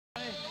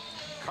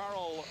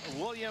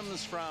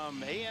Williams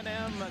from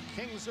A&M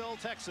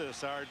Kingsville,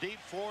 Texas, our deep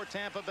for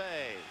Tampa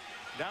Bay.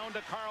 Down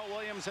to Carl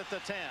Williams at the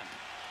 10.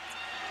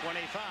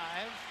 25,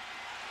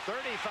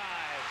 35,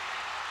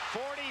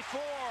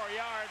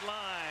 44-yard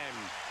line.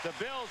 The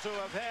Bills, who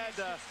have had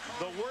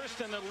the worst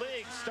in the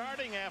league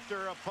starting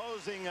after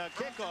opposing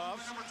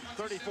kickoffs,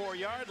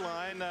 34-yard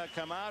line,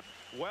 come out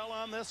well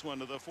on this one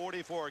to the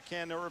 44.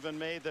 Ken Irvin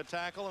made the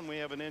tackle, and we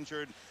have an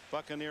injured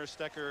Buccaneer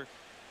Stecker,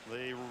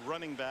 the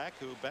running back,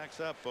 who backs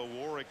up.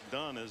 Warwick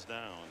Dunn is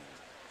down.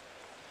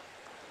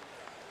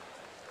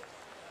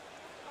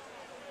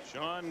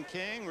 Sean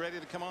King ready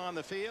to come on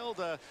the field.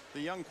 The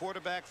young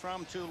quarterback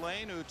from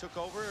Tulane, who took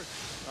over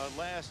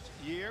last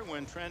year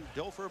when Trent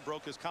Dilfer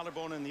broke his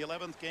collarbone in the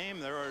 11th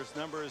game. There are his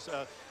numbers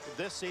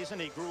this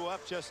season. He grew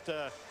up just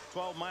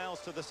 12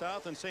 miles to the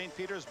south in St.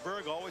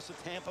 Petersburg, always a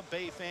Tampa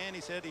Bay fan.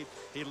 He said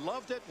he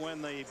loved it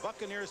when the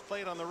Buccaneers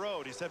played on the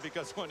road. He said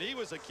because when he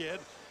was a kid,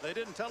 they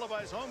didn't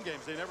televise home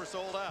games. They never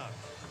sold out.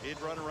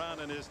 He'd run around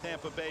in his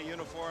Tampa Bay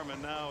uniform,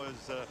 and now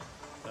his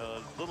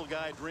little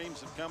guy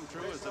dreams have come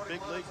true as a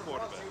big league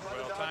quarterback.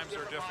 Well, times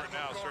are different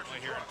now,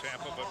 certainly here in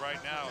Tampa, but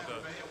right now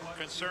the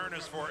concern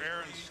is for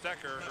Aaron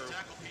Stecker,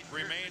 who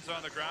remains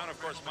on the ground. Of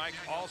course, Mike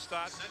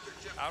Allstott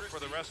out for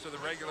the rest of the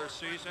regular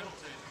season.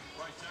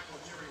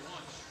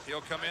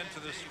 He'll come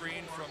into the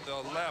screen from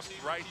the left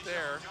right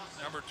there,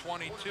 number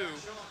 22.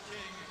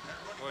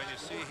 Boy, and you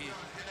see he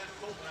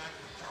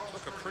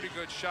took a pretty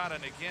good shot,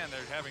 and again,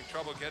 they're having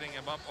trouble getting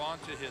him up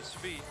onto his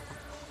feet.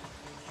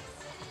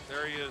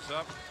 There he is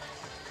up.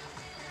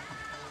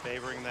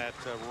 Favoring that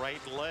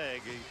right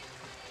leg.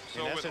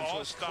 So with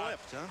Allstott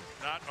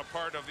not a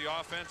part of the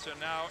offense, and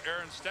now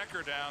Aaron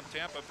Stecker down,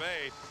 Tampa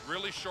Bay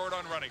really short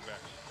on running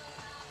backs.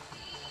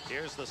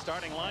 Here's the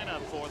starting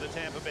lineup for the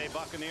Tampa Bay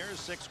Buccaneers.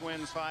 6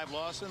 wins, 5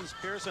 losses.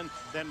 Pearson,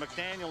 then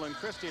McDaniel and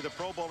Christie, the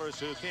Pro Bowlers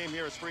who came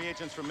here as free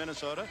agents from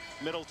Minnesota.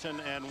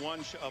 Middleton and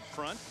Wunsch up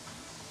front.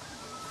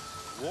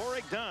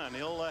 Warwick Dunn,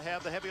 he'll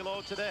have the heavy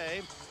load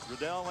today.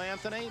 Riddell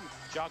Anthony,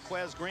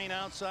 Jaquez Green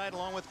outside,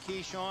 along with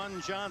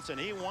Keyshawn Johnson.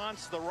 He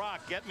wants the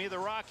rock. Get me the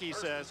rock, he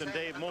says, and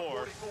Dave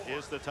Moore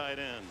is the tight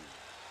end.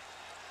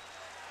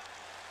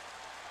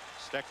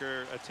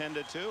 Stecker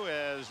attended to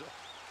as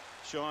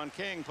Sean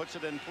King puts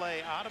it in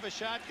play out of a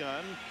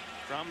shotgun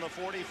from the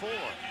 44.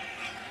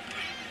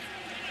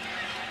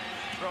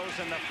 Throws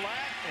in the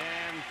flat,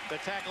 and the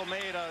tackle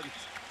made on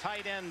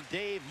tight end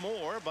Dave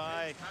Moore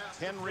by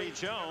Henry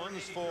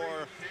Jones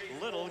for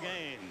little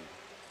gain.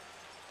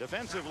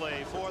 Defensively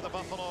for the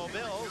Buffalo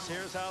Bills,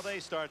 here's how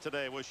they start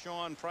today with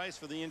Sean Price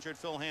for the injured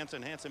Phil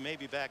Hansen. Hansen may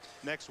be back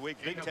next week.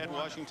 Big Ted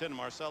Washington,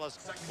 Marcellus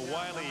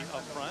Wiley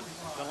up front.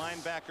 The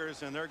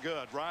linebackers, and they're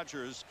good.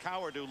 Rogers,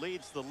 Coward, who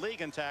leads the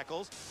league in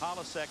tackles.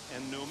 Holisek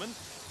and Newman.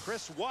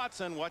 Chris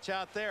Watson, watch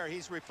out there.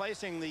 He's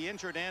replacing the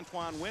injured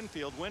Antoine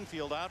Winfield.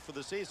 Winfield out for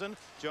the season.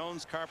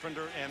 Jones,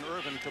 Carpenter, and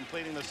Irvin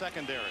completing the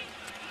secondary.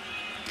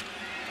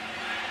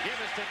 Give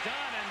us to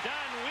Dunn, and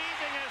Dunn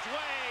weaving his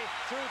way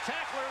through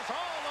tacklers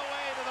all the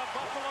way to the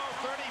Buffalo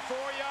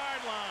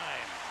 34-yard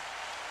line.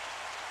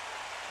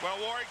 Well,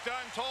 Warwick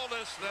Dunn told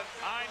us that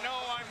I know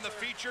I'm the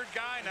featured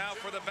guy now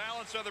for the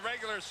balance of the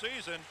regular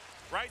season.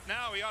 Right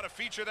now, he ought to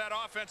feature that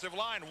offensive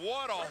line.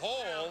 What a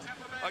hole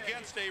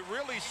against a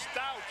really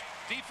stout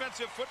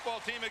defensive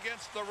football team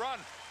against the run.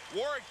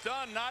 Warwick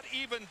Dunn not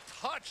even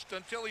touched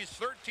until he's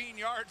 13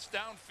 yards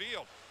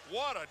downfield.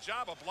 What a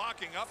job of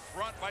blocking up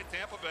front by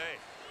Tampa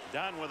Bay.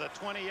 Dunn with a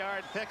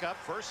 20-yard pickup,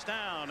 first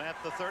down at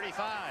the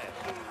 35.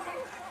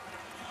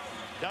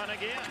 Dunn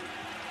again.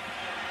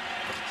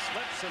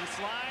 Slips and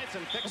slides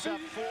and picks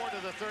up 4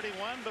 to the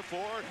 31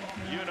 before,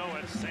 you know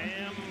it,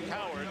 Sam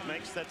Coward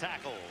makes the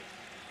tackle.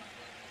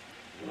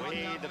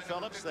 Wade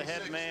Phillips, the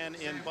head man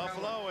in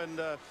Buffalo, and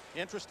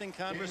interesting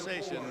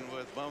conversation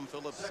with Bum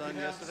Phillips' son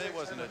yesterday,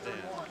 wasn't it, Dan?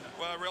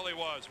 Well, it really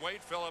was.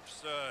 Wade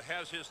Phillips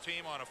has his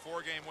team on a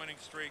 4-game winning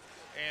streak,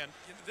 and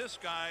this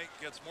guy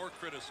gets more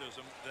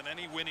criticism than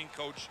any winning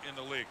coach in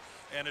the league.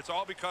 And it's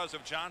all because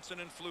of Johnson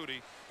and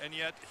Flutie, and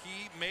yet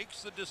he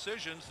makes the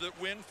decisions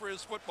that win for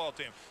his football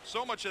team.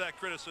 So much of that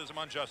criticism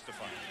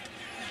unjustified.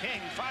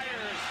 King fires,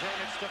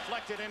 and it's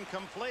deflected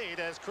incomplete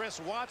as Chris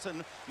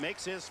Watson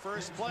makes his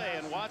first play.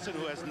 And Watson,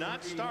 who has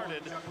not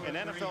started an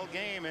NFL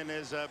game in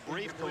his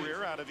brief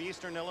career out of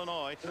Eastern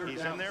Illinois,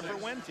 he's in there for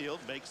Winfield,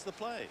 makes the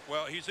play.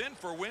 Well, he's in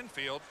for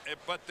Winfield,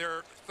 but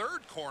their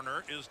third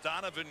corner is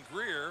Donovan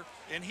Greer,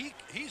 and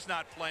he's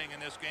not playing in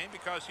this game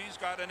because he's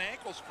got an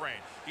ankle sprain.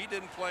 He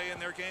didn't play in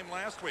their game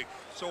last week.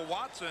 So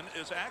Watson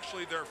is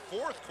actually their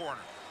fourth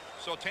corner.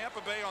 So Tampa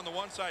Bay on the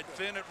one side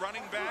thin at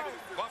running back,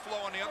 Buffalo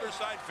on the other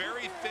side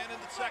very thin in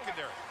the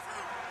secondary.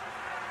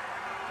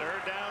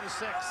 Third down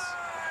 6.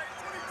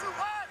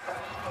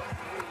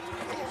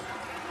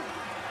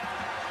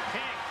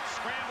 King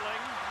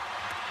scrambling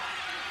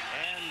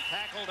and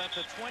tackled at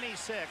the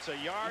 26, a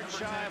yard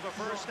shy of a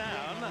first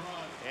down,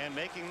 and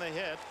making the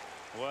hit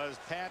was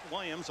Pat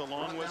Williams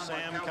along with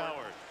Sam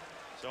Coward.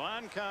 So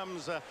on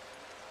comes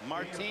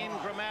Martin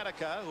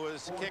Gramatica, who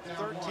has kicked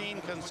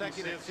 13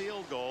 consecutive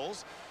field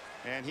goals.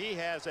 And he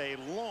has a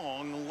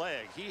long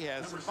leg. He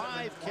has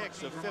 5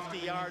 kicks of 50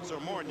 yards or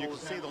more. And you can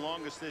see the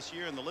longest this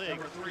year in the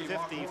league,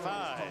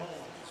 55.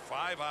 It's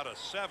 5 out of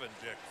 7,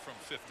 Dick, from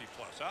 50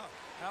 plus.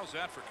 How's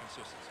that for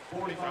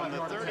consistency? From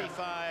the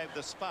 35,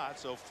 the spot.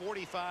 So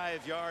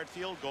 45-yard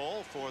field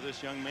goal for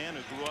this young man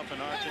who grew up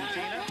in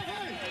Argentina.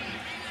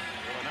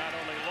 Well, not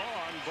only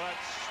long, but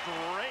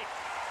straight.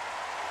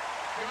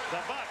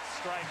 The Bucs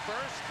strike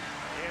first.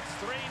 It's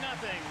 3-0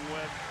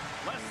 with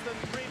less than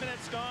 3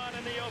 minutes gone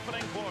in the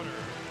opening quarter.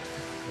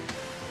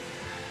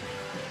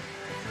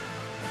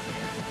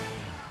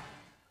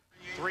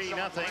 Three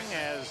nothing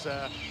as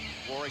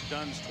Warwick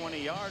Dunn's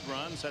 20-yard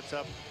run sets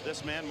up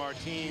this man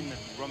Martin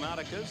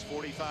Gramatica's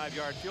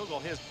 45-yard field goal.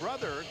 His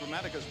brother,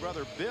 Gramatica's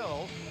brother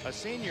Bill, a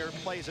senior,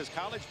 plays his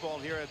college ball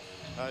here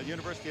at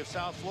University of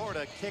South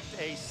Florida, kicked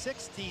a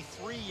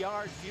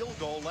 63-yard field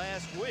goal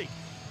last week,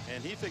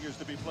 and he figures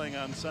to be playing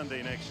on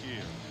Sunday next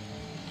year.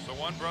 So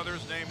one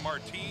brother's named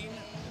Martin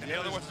and the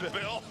other one's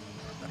Bill.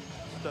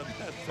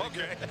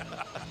 Okay.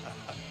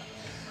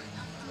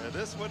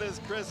 This one is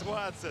Chris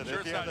Watson. Sure,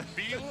 it's not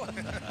Bill.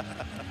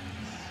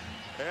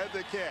 And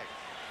the kick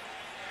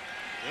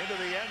into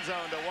the end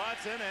zone to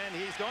Watson, and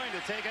he's going to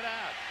take it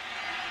out.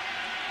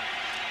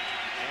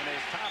 And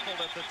is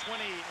toppled at the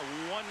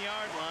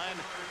 21-yard line.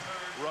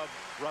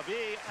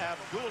 Rabi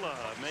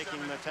Abdullah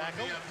making the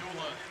tackle.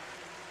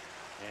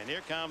 And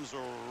here comes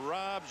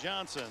Rob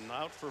Johnson,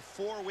 out for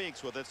 4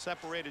 weeks with a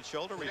separated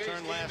shoulder.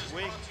 Returned last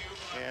week,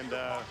 and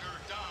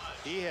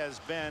he has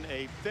been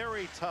a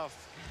very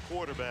tough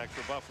quarterback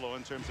for Buffalo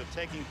in terms of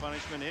taking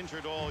punishment.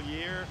 Injured all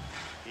year.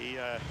 He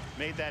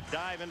made that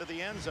dive into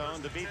the end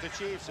zone to beat the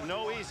Chiefs.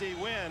 No easy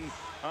win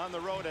on the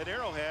road at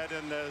Arrowhead.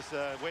 And as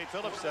Wade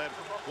Phillips said,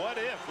 what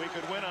if we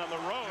could win on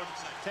the road?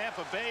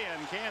 Tampa Bay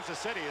and Kansas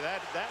City.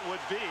 That would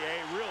be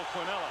a real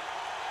quinella.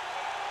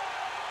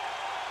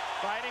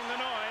 Fighting the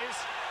noise,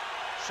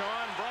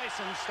 Sean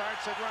Bryson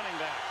starts at running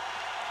back.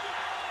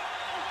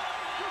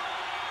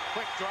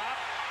 Quick drop.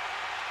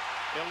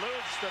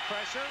 Eludes the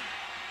pressure.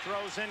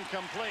 Throws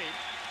incomplete.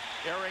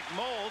 Eric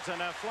Moulds,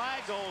 and a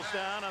flag goes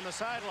down on the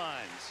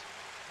sidelines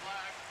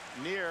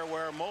near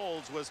where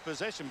Moulds was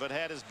positioned, but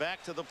had his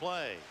back to the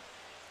play.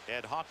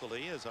 Ed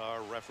Hockley is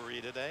our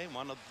referee today,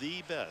 one of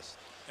the best.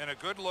 And a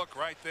good look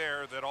right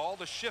there that all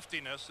the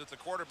shiftiness at the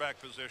quarterback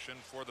position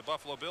for the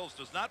Buffalo Bills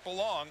does not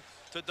belong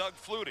to Doug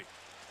Flutie.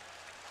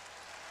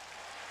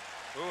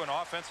 Ooh, an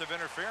offensive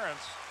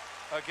interference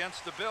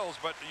against the Bills,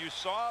 but you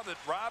saw that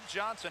Rob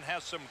Johnson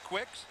has some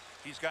quicks.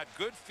 He's got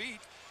good feet,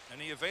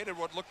 and he evaded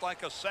what looked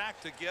like a sack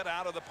to get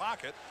out of the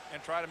pocket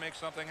and try to make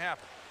something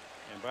happen.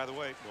 And by the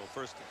way, well,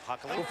 first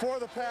Hockley. Before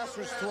the pass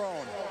was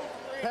thrown,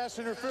 pass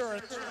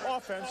interference,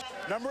 offense,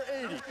 number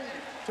 80,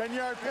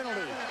 10-yard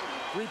penalty,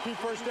 repeat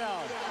first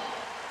down.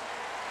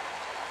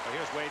 Well,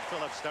 here's Wade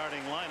Phillips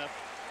starting lineup,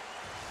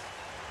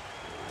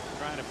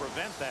 trying to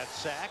prevent that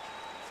sack.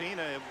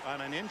 Fina on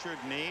an injured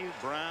knee.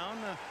 Brown,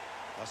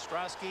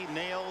 Ostrowski,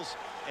 Nails,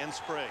 and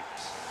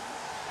Spriggs.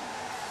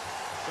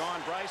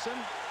 Sean Bryson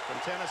from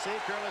Tennessee,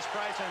 Curtis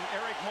Price, and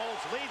Eric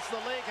Moulds leads the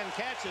league in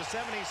catches,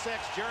 76.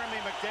 Jeremy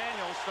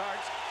McDaniel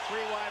starts. 3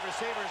 wide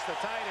receivers. The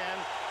tight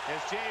end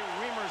is Jay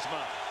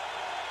Remersma.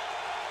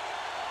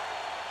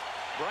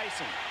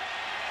 Bryson.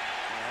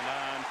 And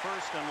on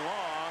first and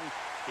long,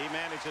 he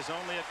manages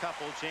only a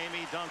couple.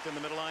 Jamie Duncan,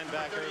 the middle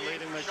linebacker,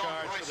 leading the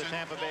charge for the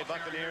Tampa Bay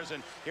Buccaneers.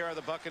 And here are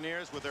the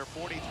Buccaneers with their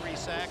 43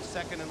 sacks,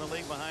 second in the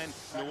league behind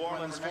New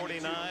Orleans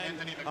 49.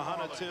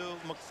 Ahanotu,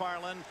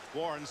 McFarland,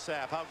 Warren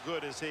Sapp. How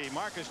good is he?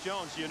 Marcus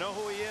Jones, you know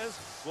who he is?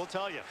 We'll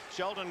tell you.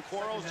 Sheldon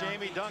Quarles,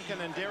 Jamie Duncan,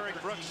 and Derek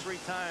Brooks 3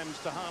 times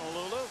to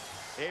Honolulu.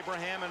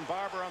 Abraham and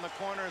Barber on the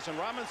corners, and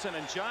Robinson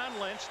and John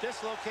Lynch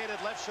dislocated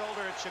left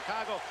shoulder at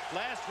Chicago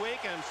last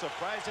week and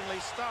surprisingly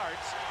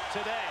starts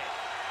today.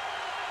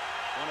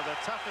 One of the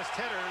toughest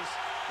hitters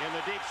in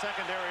the deep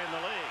secondary in the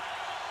league.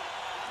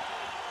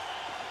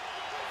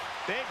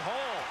 Big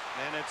hole,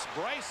 and it's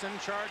Bryson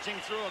charging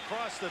through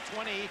across the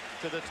 20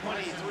 to the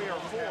 23 or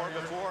 4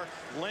 before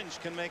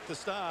Lynch can make the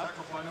stop.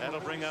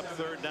 That'll bring up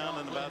third down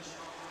in about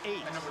 8.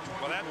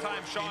 Well, that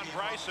time Sean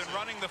Bryson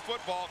running the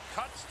football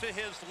cuts to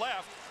his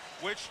left,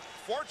 which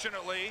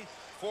fortunately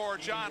for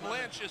John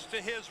Lynch is to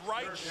his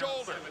right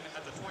shoulder.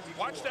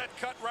 Watch that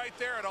cut right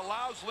there. It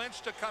allows Lynch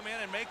to come in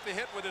and make the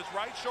hit with his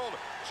right shoulder.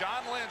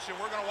 John Lynch, and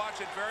we're going to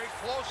watch it very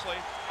closely.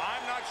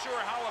 I'm not sure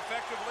how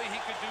effectively he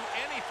could do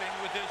anything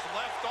with his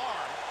left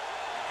arm.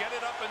 Get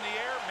it up in the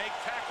air, make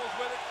tackles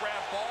with it,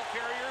 grab ball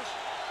carriers.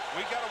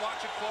 We got to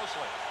watch it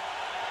closely.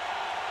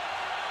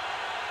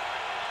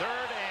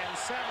 3rd and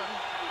 7.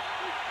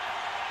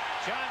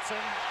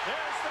 Johnson,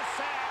 there's the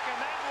sack, and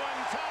that one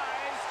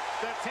ties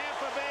the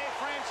Tampa Bay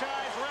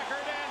franchise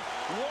record, and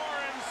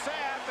Warren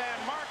Sapp and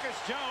Marcus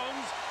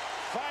Jones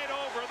fight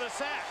over the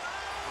sack.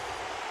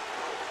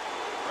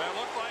 It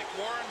looked like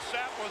Warren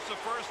Sapp was the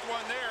first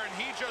one there, and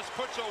he just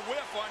puts a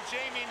whiff on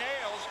Jamie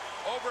Nails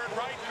over at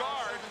right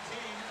guard.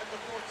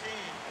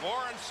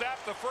 Warren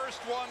Sapp, the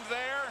first one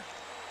there.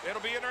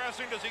 It'll be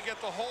interesting. Does he get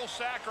the whole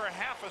sack or a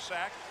half a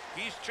sack?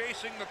 He's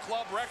chasing the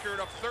club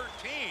record of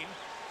 13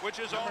 which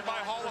is owned by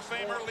Hall of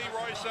Famer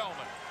Leroy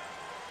Selman.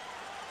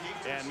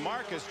 And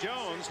Marcus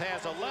Jones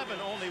has 11,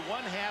 only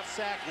 1/2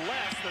 sack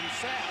less than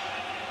Sack.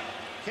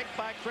 Kicked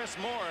by Chris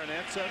Moore, and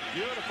it's a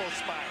beautiful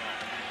spiral.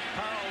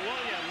 Carl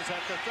Williams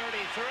at the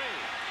 33,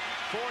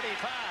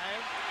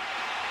 45,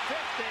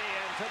 50,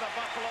 and to the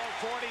Buffalo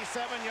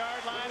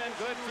 47-yard line, and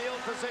good field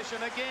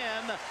position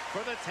again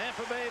for the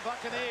Tampa Bay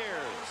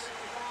Buccaneers.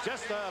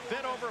 Just a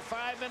bit over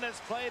 5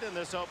 minutes played in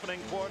this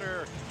opening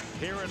quarter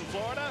here in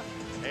Florida,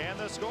 and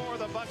the score: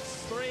 the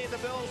Bucs 3, the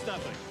Bills 0.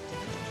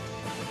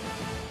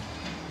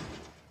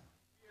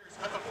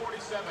 At the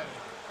 47.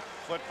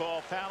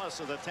 Football Palace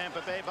of the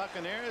Tampa Bay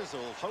Buccaneers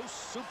will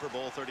host Super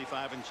Bowl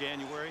 35 in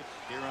January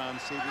here on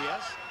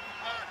CBS.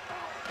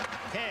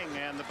 King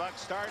and the Bucs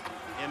start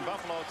in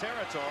Buffalo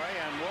territory,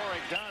 and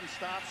Warwick Dunn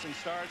stops and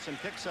starts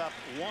and picks up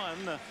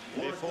 1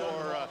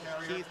 before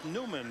Keith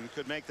Newman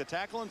could make the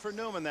tackle. And for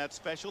Newman, that's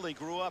special. He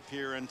grew up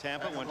here in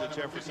Tampa, went to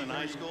Jefferson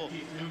High School,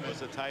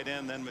 was a tight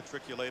end, then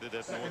matriculated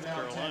at North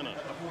Carolina.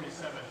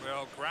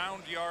 Well,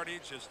 ground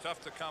yardage is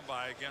tough to come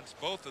by against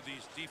both of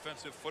these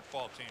defensive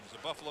football teams. The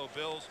Buffalo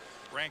Bills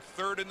ranked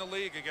 3rd in the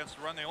league against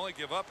the run. They only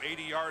give up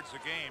 80 yards a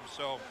game.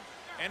 So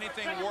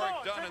anything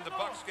Warwick Dunn and the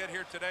Bucs get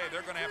here today,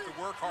 they're going to have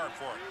to work hard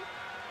for it.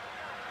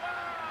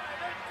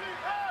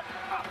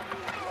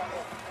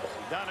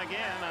 Dunn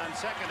again on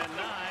 2nd and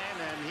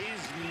 9, and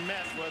he's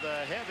met with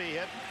a heavy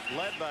hit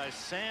led by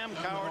Sam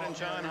Coward and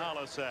John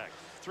Holosack.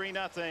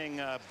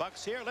 3-0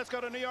 Bucs here. Let's go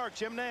to New York.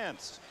 Jim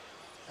Nantz.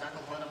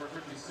 Tackle by number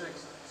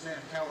 56,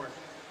 Sam Coward.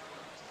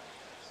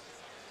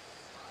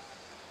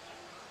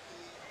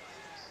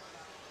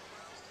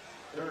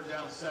 Third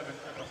down 7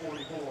 at the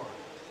 44.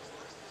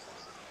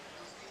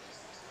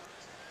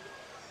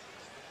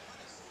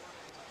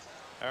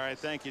 All right,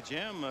 thank you,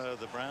 Jim.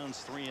 The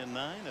Browns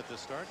 3-9 at the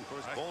start, and of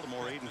course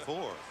Baltimore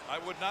 8-4. I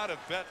would not have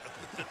bet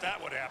that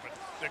that would happen.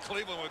 That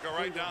Cleveland would go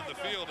right down the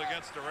field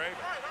against the Ravens.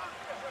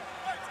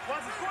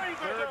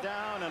 3rd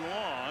down and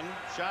long.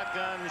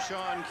 Shotgun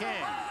Sean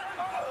King.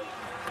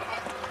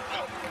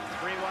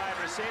 3 wide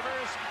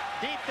receivers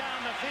deep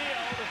down the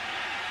field.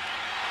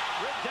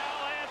 Riddell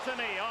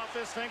Anthony off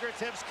his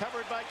fingertips,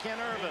 covered by Ken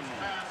Irvin.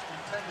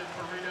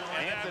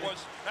 And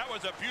that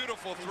was a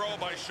beautiful throw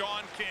by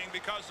Sean King,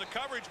 because the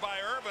coverage by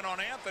Irvin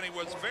on Anthony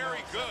was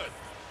very good.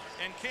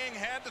 And King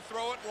had to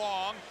throw it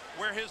long,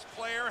 where his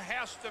player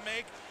has to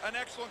make an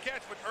excellent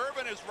catch. But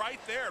Irvin is right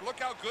there.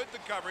 Look how good the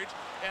coverage,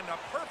 and a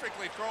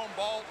perfectly thrown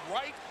ball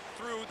right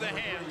through the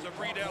hands of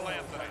Riddell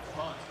Anthony.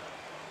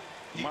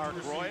 Mark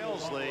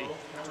Royals, the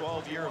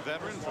 12-year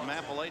veteran from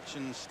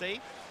Appalachian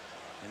State,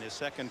 in his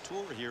second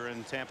tour here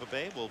in Tampa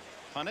Bay, will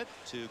punt it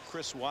to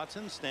Chris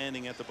Watson,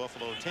 standing at the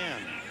Buffalo 10.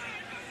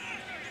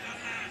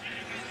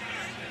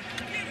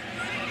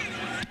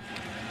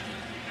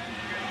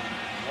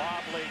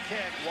 Wobbly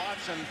kick,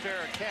 Watson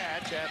fair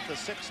catch at the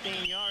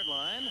 16-yard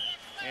line,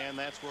 and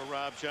that's where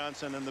Rob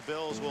Johnson and the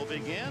Bills will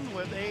begin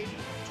with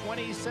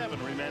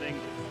 8:27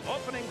 remaining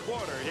opening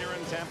quarter here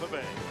in Tampa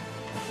Bay.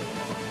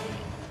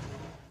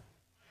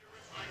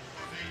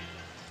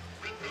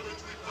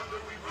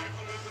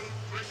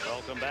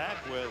 Welcome back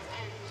with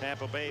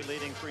Tampa Bay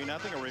leading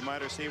 3-0. A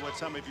reminder, see what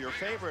some of your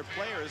favorite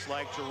players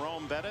like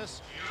Jerome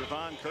Bettis,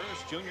 Javon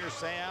Curse, Junior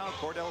Seau,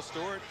 Cordell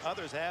Stewart,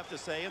 others have to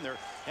say in their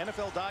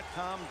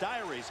NFL.com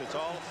diaries. It's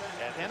all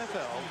at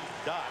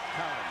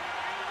NFL.com.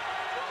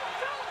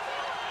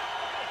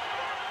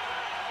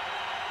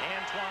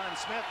 Antoine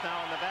Smith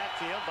now in the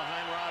backfield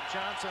behind Rob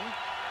Johnson.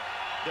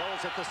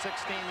 Bills at the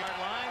 16-yard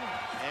line,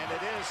 and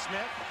it is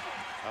Smith.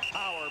 A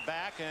power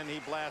back, and he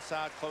blasts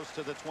out close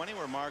to the 20,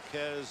 where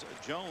Marquez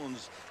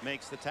Jones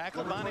makes the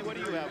tackle. Bonnie, what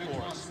do you have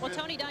for us? Well,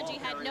 Tony Dungy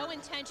had no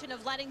intention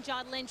of letting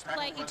John Lynch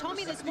play. He told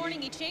me this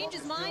morning he changed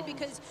his mind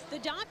because the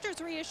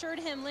doctors reassured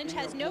him Lynch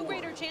has no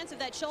greater chance of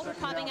that shoulder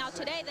popping out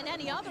today than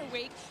any other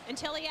week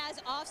until he has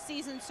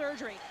off-season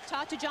surgery.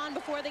 Talked to John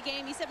before the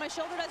game. He said, my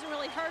shoulder doesn't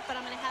really hurt, but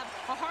I'm going to have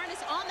a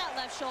harness on that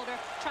left shoulder,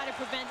 try to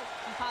prevent it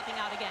from popping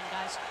out again,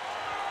 guys.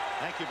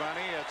 Thank you,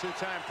 Bonnie. A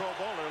 2-time Pro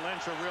Bowler.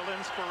 Lynch, a real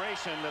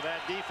inspiration to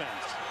that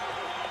defense.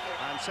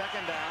 On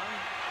 2nd down,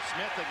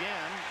 Smith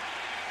again.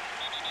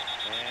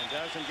 And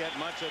doesn't get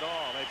much at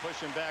all. They push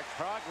him back.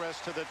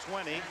 Progress to the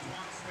 20.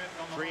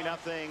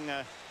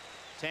 3-0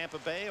 Tampa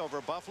Bay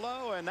over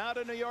Buffalo. And now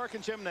to New York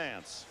and Jim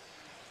Nantz.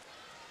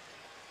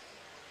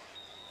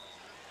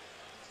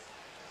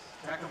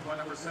 Tackle by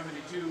number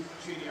 72,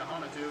 Chidi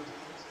Ahanatu.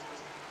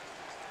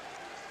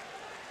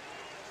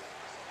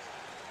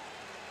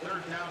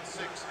 Third down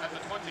 6 at the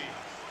 20.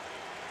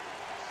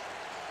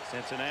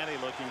 Cincinnati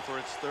looking for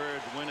its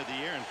 3rd win of the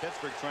year, and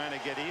Pittsburgh trying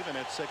to get even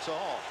at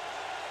 6-all.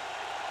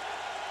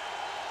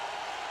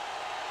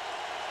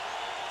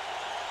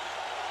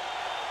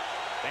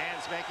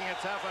 Fans making it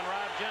tough on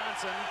Rob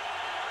Johnson.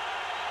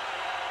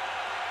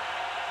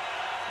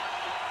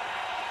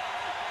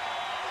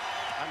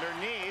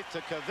 Underneath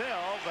to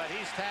Cavill, but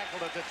he's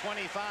tackled at the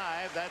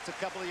 25. That's a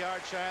couple of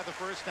yards shy of the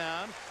first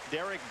down.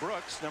 Derek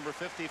Brooks, number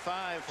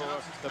 55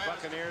 for the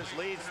Buccaneers,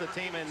 leads the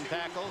team in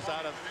tackles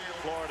out of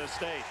Florida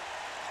State.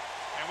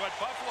 And what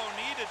Buffalo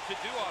needed to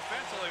do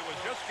offensively was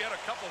just get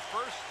a couple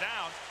first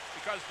downs,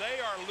 because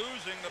they are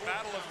losing the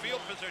battle of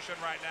field position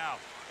right now.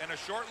 And a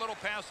short little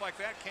pass like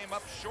that came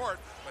up short,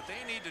 but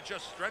they need to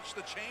just stretch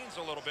the chains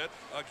a little bit.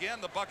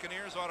 Again, the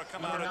Buccaneers ought to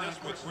come out of this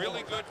with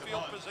really good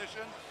field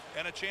position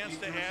and a chance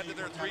to add to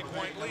their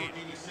 3-point lead.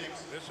 This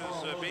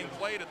is being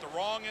played at the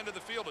wrong end of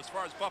the field as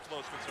far as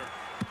Buffalo is concerned.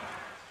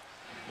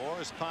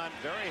 Morris punt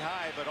very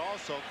high, but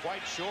also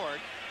quite short.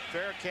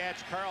 Fair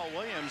catch, Carl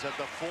Williams at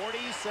the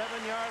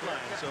 47-yard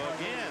line. So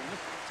again,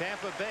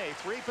 Tampa Bay,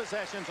 3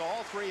 possessions,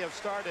 all 3 have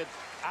started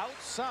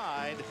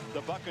outside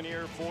the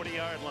Buccaneer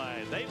 40-yard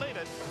line. They lead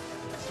it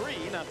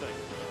 3-0.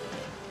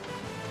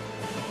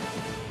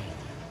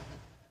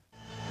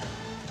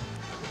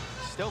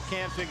 Still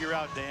can't figure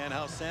out, Dan,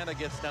 how Santa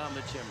gets down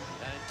the chimney.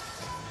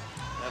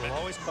 That'll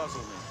always puzzle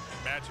me.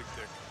 Magic,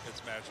 Dick.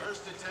 It's magic.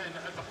 First and 10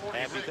 at the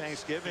 46. Happy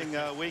Thanksgiving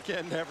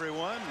weekend,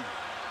 everyone.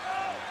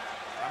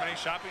 How many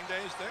shopping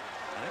days, Dick?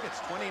 I think it's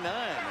 29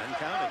 and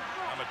counting.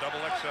 I'm a double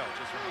XL,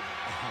 just remember.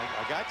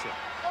 I got you.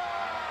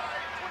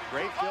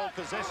 Great field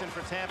position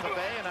for Tampa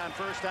Bay, and on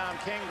first down,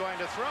 King going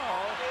to throw,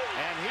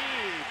 and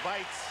he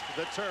bites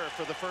the turf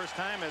for the first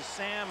time as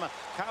Sam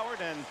Coward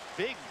and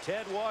big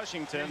Ted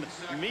Washington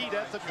meet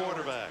at the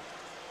quarterback.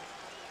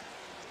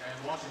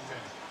 And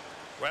Washington.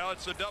 Well,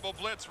 it's a double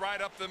blitz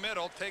right up the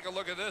middle. Take a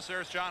look at this.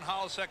 There's John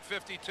Holisek,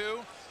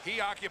 52.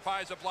 He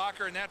occupies a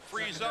blocker, and that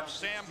frees up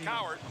Sam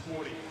Coward.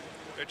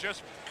 It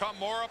just come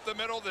more up the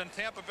middle than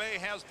Tampa Bay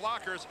has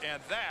blockers,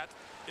 and that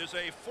is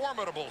a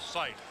formidable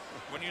sight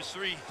when you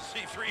see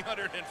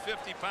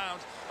 350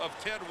 pounds of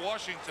Ted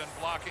Washington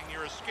blocking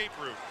your escape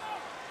route.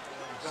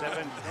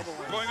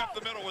 Going up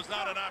the middle was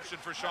not an option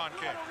for Sean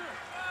King.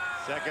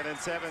 2nd and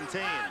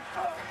 17. And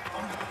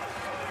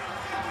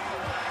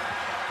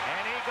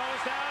he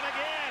goes down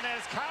again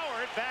as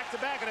Coward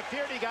back-to-back. It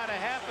appeared he got a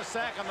half a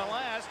sack on the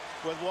last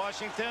with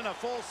Washington, a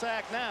full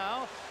sack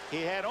now.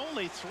 He had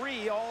only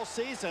 3 all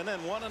season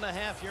and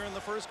 1.5 here in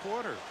the first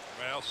quarter.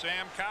 Well,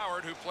 Sam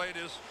Coward, who played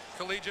his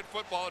collegiate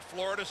football at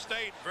Florida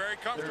State, very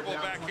comfortable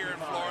back here in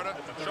Florida.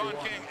 Sean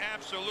King,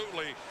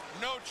 absolutely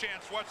no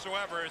chance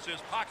whatsoever as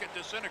his pocket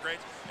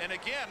disintegrates. And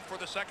again, for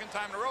the second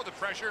time in a row, the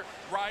pressure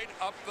right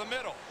up the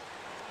middle.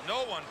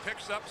 No one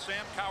picks up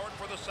Sam Coward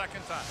for the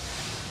second time.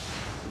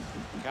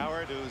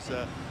 Coward, whose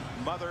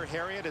mother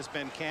Harriet has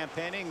been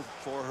campaigning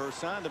for her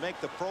son to make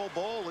the Pro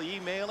Bowl,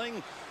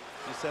 emailing.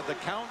 He said the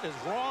count is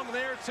wrong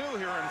there too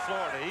here in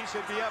Florida. He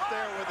should be up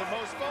there with the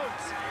most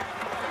votes.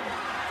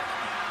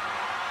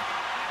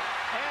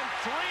 And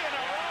 3 in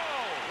a row.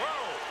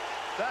 Whoa.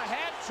 The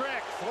hat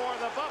trick for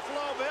the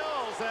Buffalo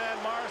Bills, and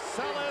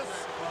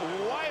Marcellus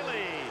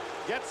Wiley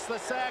gets the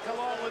sack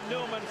along with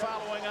Newman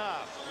following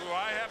up. Ooh,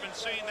 I haven't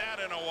seen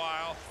that in a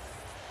while,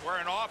 where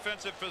an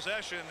offensive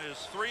possession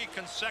is 3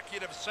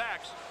 consecutive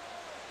sacks.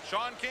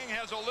 Sean King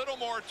has a little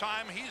more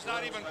time. He's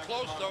not even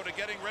close, though, to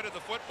getting rid of the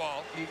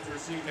football.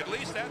 At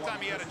least that time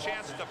he had a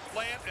chance to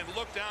plant and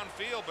look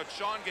downfield, but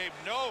Sean gave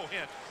no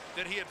hint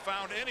that he had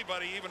found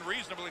anybody even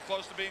reasonably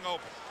close to being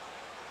open.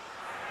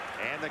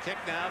 And the kick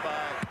now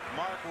by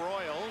Mark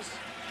Royals.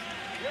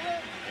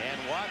 And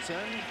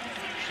Watson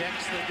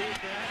checks the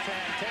defense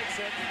and takes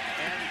it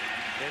and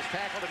is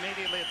tackled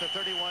immediately at the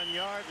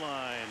 31-yard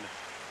line.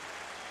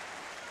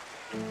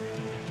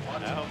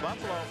 Now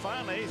Buffalo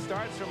finally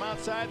starts from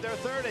outside their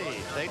 30.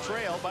 They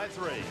trail by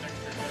 3.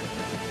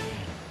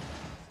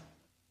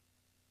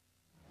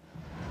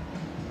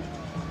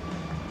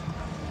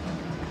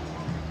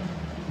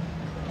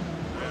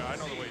 Yeah, I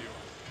know the way you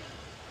are.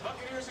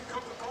 Buccaneers and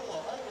Coca-Cola,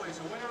 always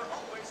a winner,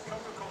 always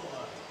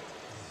Coca-Cola.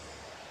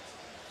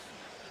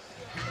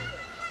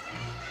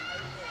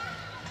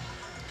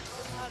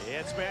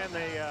 It's been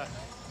the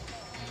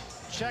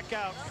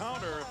checkout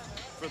counter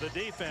for the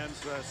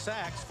defense.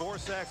 Sacks, 4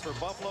 sacks for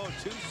Buffalo,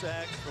 2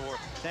 sacks for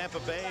Tampa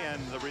Bay,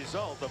 and the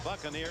result, the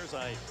Buccaneers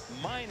a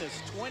minus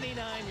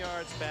 29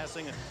 yards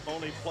passing,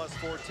 only plus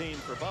 14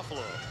 for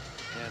Buffalo.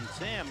 And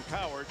Sam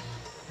Coward,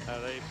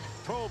 the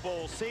Pro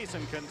Bowl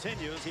season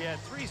continues. He had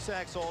 3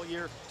 sacks all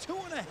year,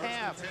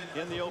 2.5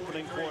 in the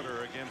opening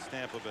quarter against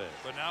Tampa Bay.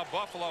 But now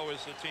Buffalo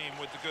is the team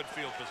with the good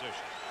field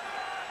position.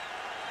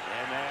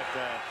 And that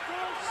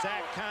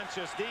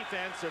sack-conscious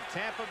defense of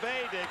Tampa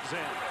Bay digs in.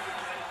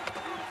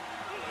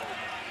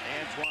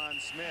 Antoine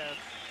Smith,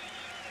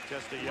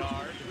 just a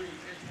yard.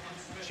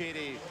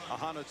 Chidi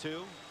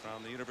Ahanatu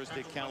from the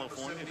University of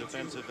California,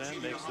 defensive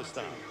end, makes the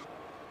stop.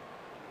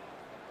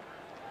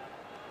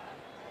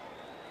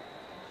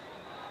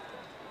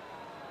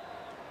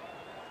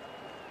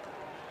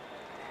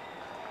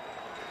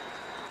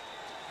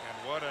 And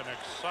what an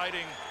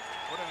exciting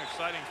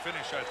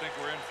finish I think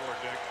we're in for,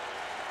 Dick.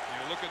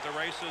 You look at the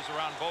races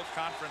around both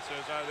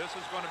conferences. This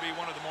is going to be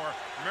one of the more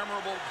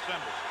memorable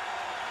Decembers.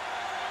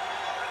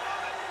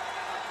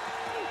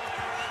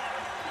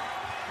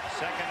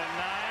 2nd and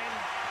 9.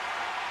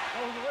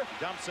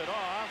 Dumps it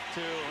off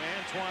to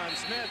Antoine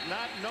Smith,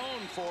 not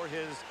known for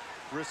his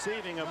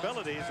receiving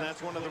abilities.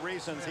 That's one of the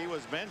reasons he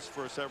was benched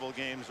for several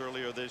games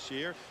earlier this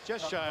year.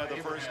 Just shy of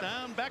the first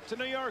down. Back to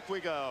New York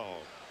we go.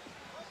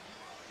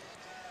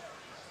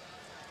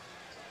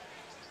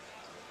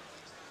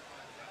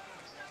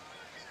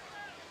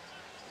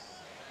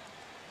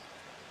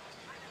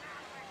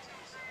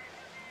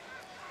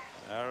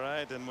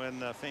 And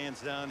when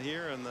fans down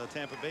here in the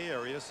Tampa Bay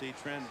area see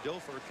Trent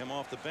Dilfer come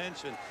off the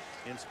bench and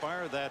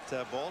inspire that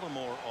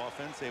Baltimore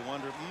offense, they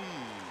wonder,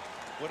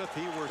 what if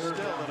he were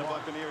still in a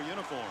Buccaneer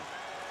uniform?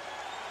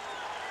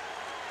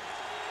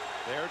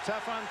 They're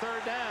tough on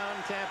third down,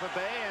 Tampa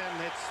Bay,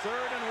 and it's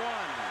 3rd and 1.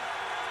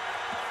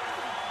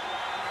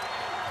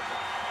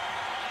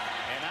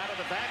 And out of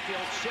the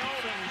backfield,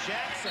 Sheldon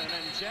Jackson.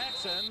 And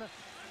Jackson,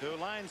 who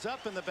lines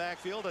up in the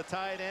backfield, a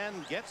tight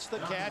end, gets the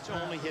catch,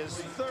 only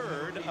his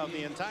 3rd of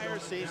the entire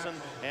season,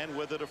 and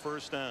with it a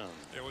first down.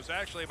 It was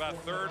actually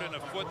about 3rd and a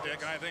foot, Dick,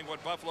 and I think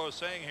what Buffalo is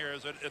saying here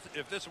is that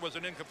if this was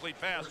an incomplete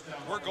pass,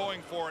 we're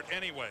going for it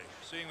anyway,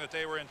 seeing that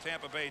they were in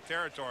Tampa Bay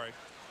territory.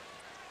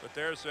 But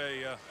there's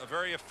a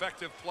very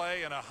effective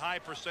play and a high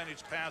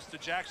percentage pass to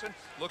Jackson.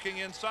 Looking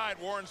inside,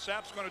 Warren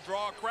Sapp's going to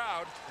draw a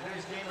crowd,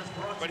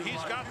 but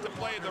he's got to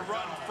play the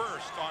run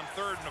first on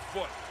 3rd and a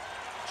foot.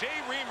 Jay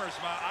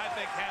Reamersma, I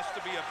think, has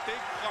to be a big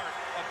part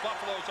of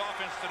Buffalo's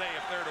offense today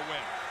if they're to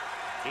win.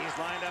 He's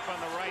lined up on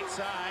the right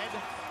side,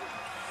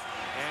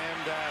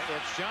 and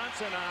it's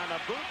Johnson on a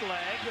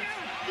bootleg.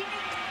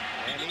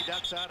 And he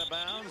ducks out of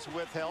bounds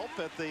with help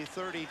at the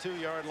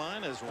 32-yard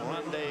line as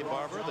Rondé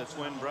Barber, the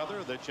twin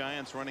brother, the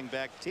Giants running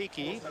back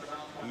Tiki,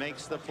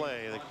 makes the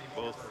play.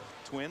 Both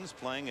twins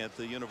playing at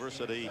the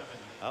University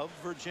of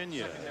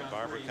Virginia.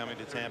 Barber coming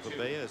to Tampa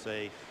Bay as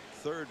a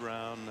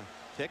 3rd-round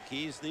pick.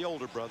 He's the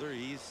older brother.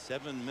 He's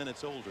 7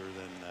 minutes older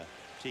than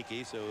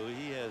Tiki, so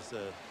he has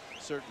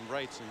certain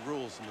rights and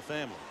rules in the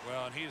family.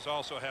 Well, and he's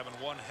also having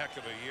one heck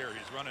of a year.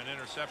 He's run an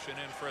interception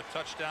in for a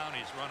touchdown.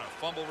 He's run a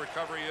fumble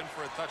recovery in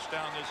for a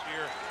touchdown this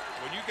year.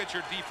 When you get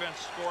your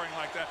defense scoring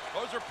like that,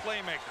 those are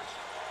playmakers.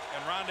 And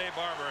Rondé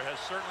Barber has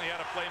certainly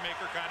had a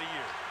playmaker kind of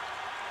year.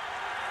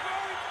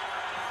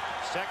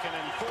 2nd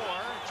and 4.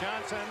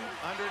 Johnson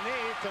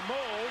underneath to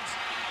Moulds.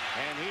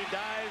 And he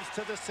dives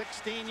to the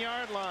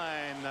 16-yard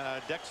line.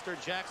 Dexter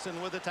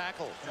Jackson with a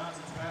tackle.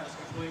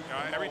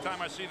 Every time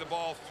I see the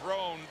ball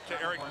thrown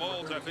to Eric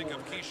Moulds, I think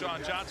of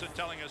Keyshawn Johnson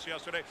telling us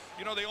yesterday,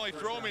 you know, they only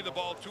throw me the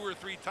ball 2 or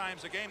 3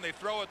 times a game. They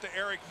throw it to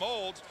Eric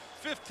Moulds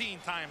 15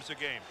 times a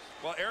game.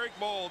 Well, Eric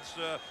Moulds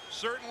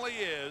certainly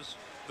is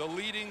the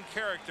leading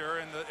character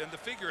and the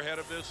figurehead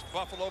of this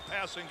Buffalo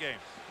passing game.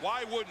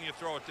 Why wouldn't you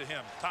throw it to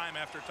him time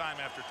after time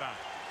after time?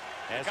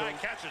 The guy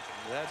catches it.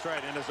 That's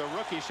right. And as a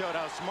rookie showed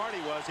how smart he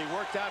was, he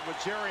worked out with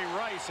Jerry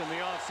Rice in the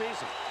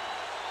offseason.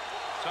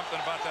 Something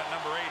about that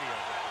number 80.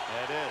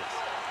 It is.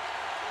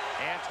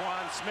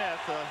 Antoine Smith,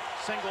 a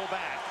single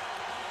back.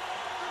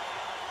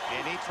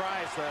 And he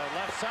tries the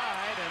left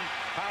side and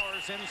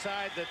powers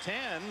inside the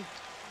 10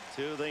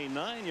 to the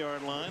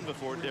 9-yard line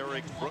before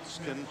Derek Brooks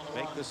can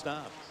make the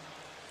stop.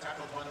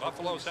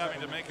 Buffalo's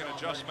having to make an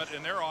adjustment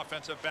in their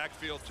offensive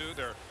backfield, too.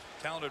 Their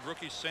talented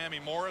rookie Sammy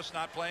Morris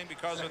not playing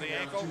because of the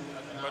ankle.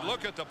 But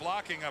look at the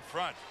blocking up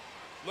front.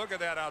 Look at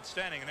that,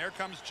 outstanding. And there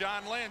comes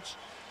John Lynch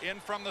in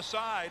from the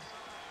side.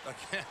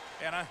 Again,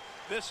 and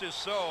this is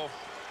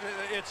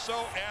it's so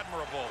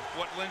admirable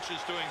what Lynch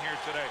is doing here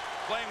today.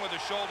 Playing with a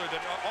shoulder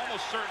that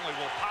almost certainly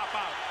will pop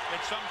out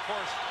at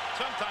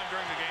sometime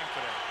during the game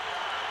today.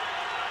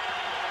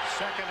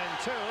 2nd and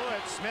 2.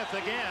 It's Smith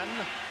again.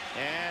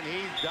 And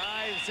he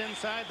dives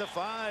inside the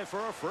 5 for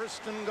a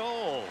 1st and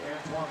goal.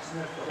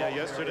 Yeah,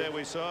 yesterday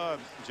we saw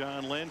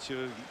John Lynch,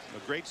 a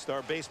great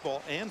star,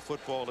 baseball and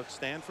football at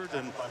Stanford,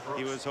 and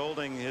he was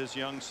holding his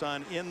young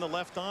son in the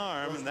left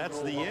arm, and that's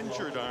the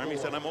injured arm. He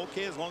said, I'm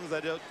okay as long as I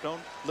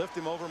don't lift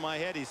him over my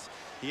head.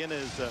 He and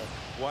his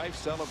wife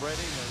celebrating,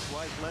 his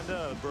wife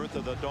Linda, the birth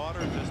of the daughter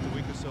just a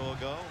week or so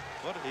ago.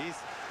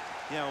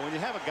 You know, when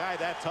you have a guy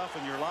that tough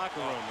in your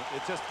locker room,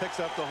 it just picks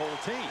up the whole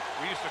team.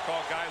 We used to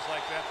call guys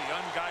like that the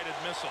unguided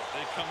missile.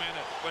 They come in,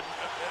 but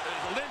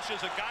Lynch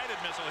is a guided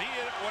missile. He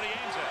hit what he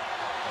aims at.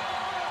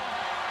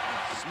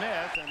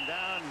 Smith, and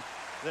down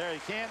there,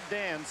 he can't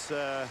dance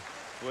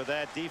with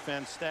that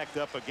defense stacked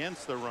up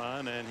against the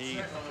run, and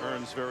he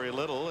earns very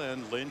little,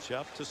 and Lynch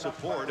up to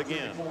support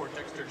again.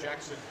 Dexter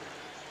Jackson.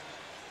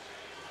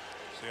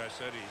 See, I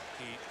said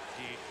he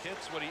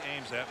hits what he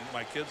aims at, and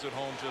my kids at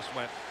home just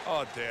went,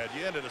 oh, Dad,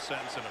 you ended a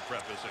sentence in a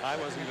preposition. I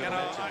wasn't going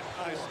to mention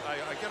it.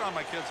 I get on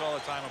my kids all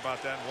the time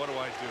about that, and what do?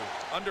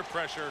 Under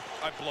pressure,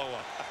 I blow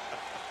up.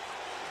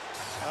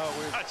 Oh,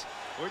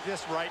 we're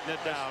just writing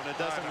it down. It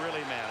doesn't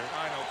really matter.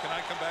 I know. Can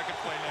I come back and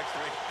play next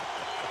week?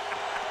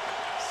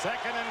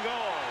 2nd and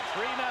goal.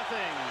 3-0,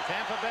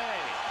 Tampa Bay.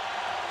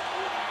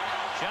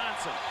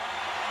 Johnson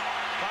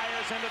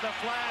fires into the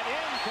flat.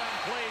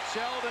 Incomplete.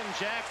 Sheldon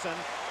Jackson.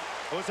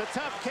 It was a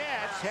tough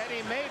catch. Had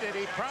he made it,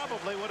 he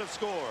probably would have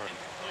scored.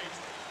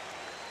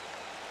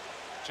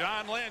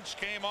 John Lynch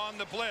came on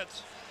the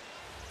blitz.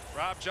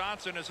 Rob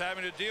Johnson is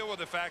having to deal with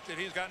the fact that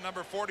he's got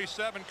number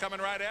 47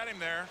 coming right at him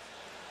there.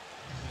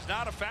 He's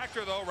not a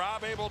factor, though.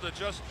 Rob able to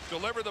just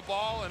deliver the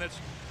ball, and it's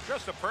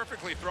just a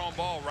perfectly thrown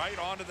ball right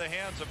onto the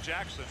hands of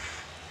Jackson.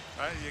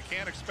 You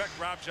can't expect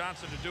Rob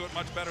Johnson to do it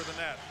much better than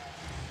that.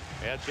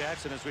 Yeah,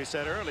 Jackson, as we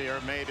said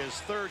earlier, made his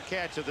 3rd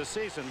catch of the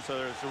season, so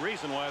there's a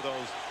reason why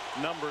those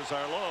numbers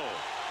are low.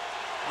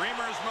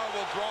 Reamersma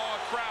will draw a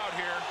crowd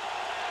here.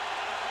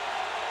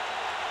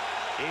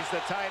 He's the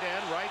tight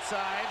end, right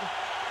side.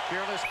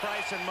 Fearless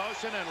Price in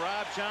motion, and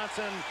Rob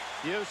Johnson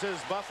uses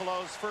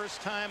Buffalo's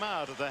first time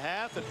out of the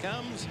half. It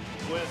comes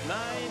with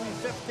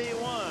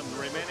 9:51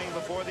 remaining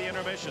before the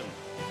intermission.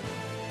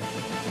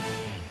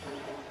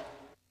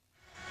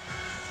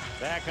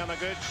 Back on the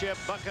good ship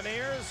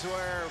Buccaneers,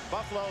 where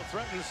Buffalo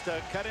threatens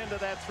to cut into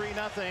that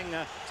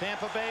 3-0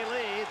 Tampa Bay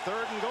lead.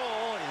 3rd and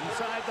goal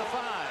inside the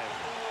 5.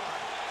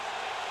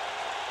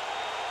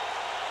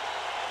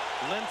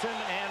 Linton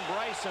and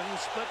Bryson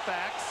split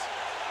backs.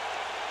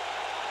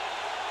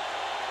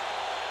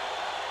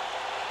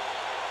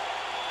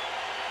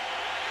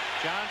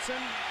 Johnson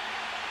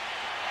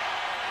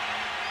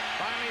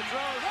finally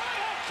throws.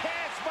 Oh,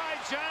 catch by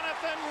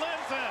Jonathan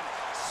Linton,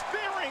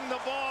 spearing the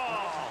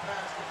ball.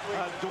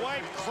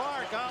 Dwight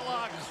Clark, a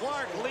la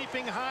Clark,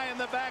 leaping high in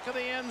the back of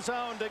the end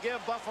zone to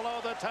give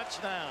Buffalo the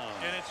touchdown.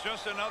 And it's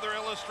just another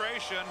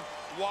illustration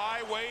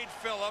why Wade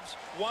Phillips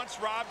wants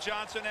Rob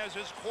Johnson as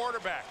his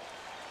quarterback.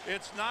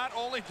 It's not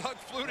only Doug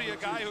Flutie, a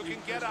guy who can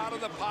get out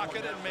of the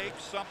pocket and make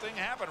something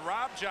happen.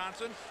 Rob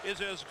Johnson is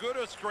as good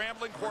a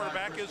scrambling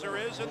quarterback as there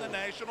is in the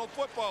National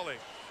Football League.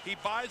 He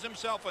buys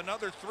himself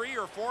another 3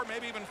 or 4,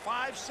 maybe even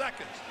 5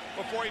 seconds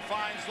before he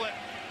finds Linton.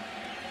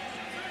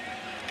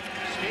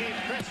 Steve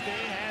Christie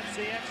has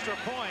the extra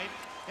point,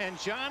 and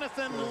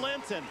Jonathan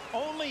Linton,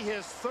 only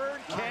his 3rd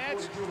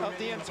catch of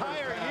the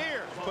entire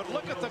year. But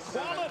look at the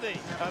quality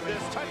of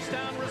this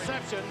touchdown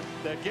reception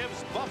that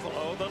gives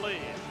Buffalo the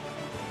lead.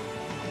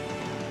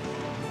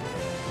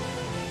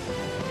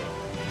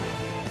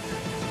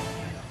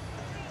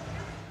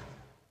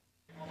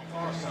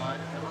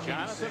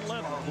 Jonathan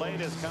Linton played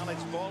his college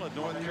ball at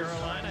North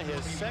Carolina,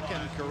 his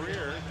 2nd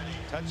career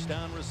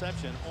touchdown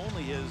reception,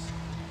 only his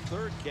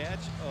 3rd catch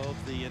of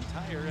the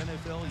entire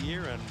NFL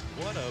year, and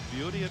what a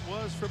beauty it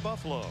was for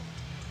Buffalo.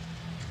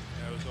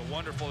 Yeah, it was a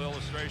wonderful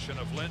illustration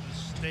of Linton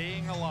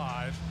staying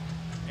alive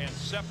and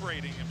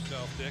separating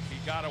himself, Dick.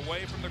 He got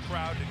away from the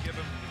crowd to give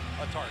him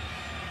a target.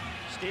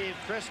 Steve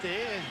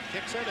Christie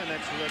kicks it, and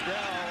it's Liddell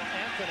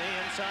Anthony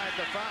inside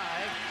the 5.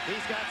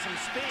 He's got some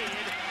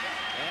speed,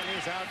 and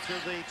he's out to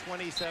the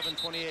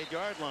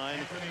 27-28 line.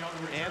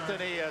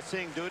 Anthony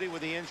seeing duty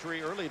with the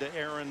injury early to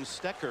Aaron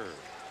Stecker.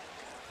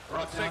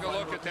 Let's take a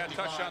look at that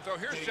touchdown throw.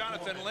 Here's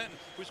Jonathan Linton,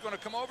 who's going to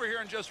come over here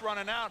and just run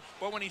it out.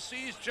 But when he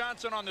sees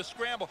Johnson on the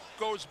scramble,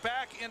 goes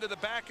back into the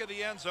back of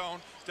the end zone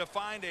to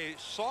find a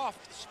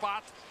soft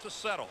spot to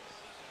settle.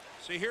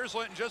 See, here's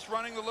Linton just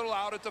running the little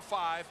out at the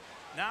 5.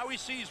 Now he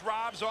sees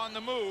Rob's on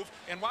the move,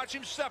 and watch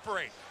him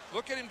separate.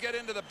 Look at him get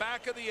into the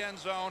back of the end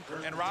zone,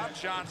 and Rob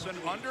Johnson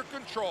under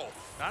control.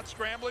 Not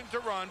scrambling to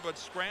run, but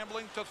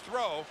scrambling to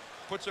throw.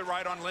 Puts it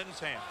right on Linton's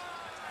hand.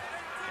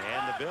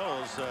 And the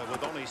Bills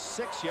with only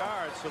 6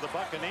 yards for the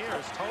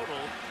Buccaneers total.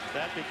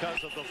 That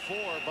because of the 4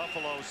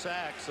 Buffalo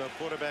sacks of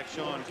quarterback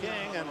Sean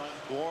King, and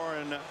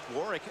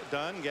Warwick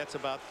Dunn gets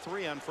about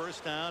 3 on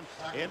first down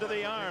into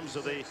the arms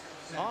of the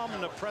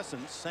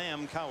omnipresent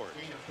Sam Cowart.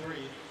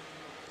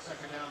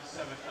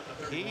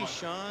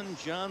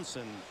 Keyshawn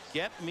Johnson,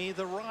 get me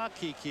the rock,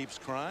 he keeps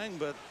crying,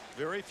 but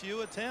very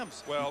few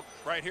attempts. Well,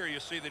 right here you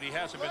see that he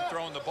hasn't been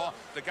throwing the ball.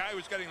 The guy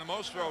who's getting the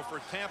most throw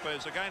for Tampa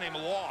is a guy named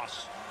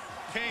Loss.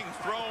 King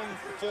thrown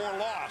for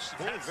loss.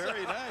 Oh,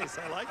 very nice.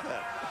 I like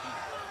that.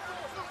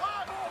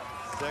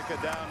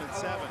 2nd down and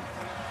 7.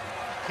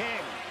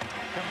 King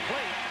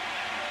complete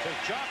to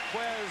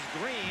Jaquez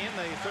Green,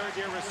 the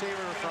 3rd-year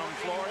receiver from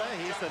Florida.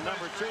 He's the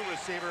number 2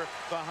 receiver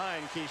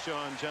behind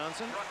Keyshawn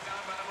Johnson.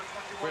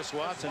 Chris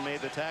Watson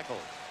made the tackle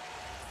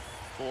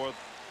for.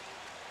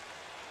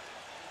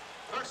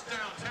 First down,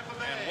 Tampa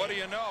Bay. And what do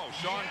you know?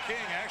 Sean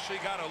King actually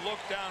got a look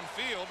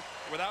downfield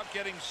without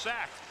getting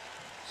sacked.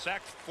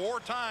 Sacked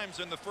 4 times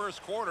in the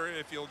first quarter.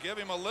 If you'll give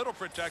him a little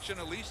protection,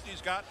 at least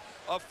he's got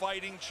a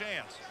fighting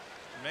chance.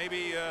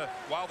 Maybe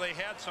while they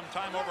had some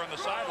time over on the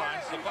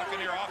sidelines, the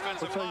Buccaneer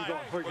offensive line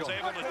was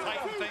able to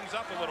tighten things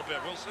up a little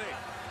bit. We'll see.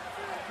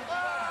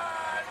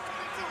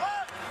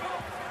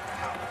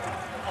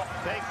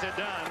 Fake to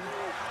Dunn.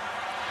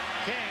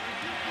 King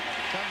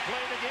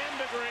complete again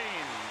to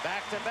Green.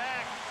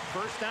 Back-to-back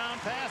first down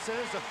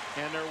passes,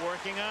 and they're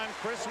working on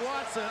Chris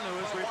Watson, who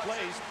has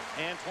replaced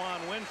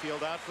Antoine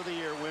Winfield out for the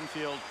year.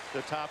 Winfield,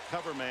 the top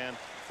cover man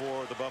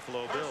for the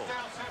Buffalo Bills.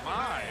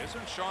 My,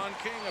 isn't Sean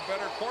King a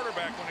better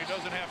quarterback when he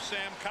doesn't have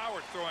Sam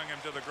Cowart throwing him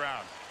to the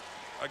ground?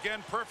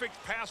 Again,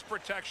 perfect pass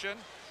protection,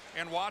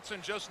 and Watson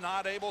just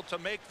not able to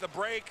make the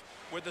break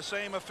with the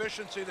same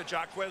efficiency that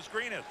Jaquez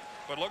Green is.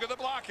 But look at the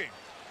blocking.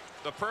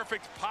 The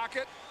perfect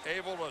pocket,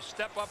 able to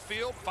step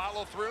upfield,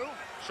 follow through.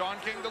 Sean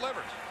King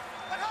delivers.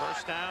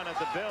 First down at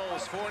the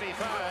Bills 45.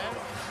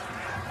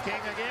 King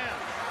again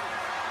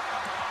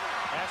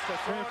has to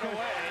throw it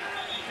away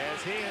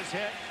as he is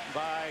hit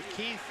by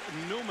Keith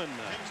Newman.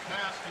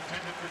 Pass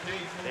intended for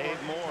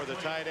Dave Moore, the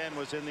tight end,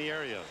 was in the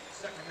area.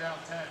 2nd down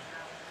 10.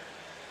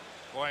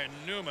 Boy, and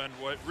Newman,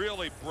 what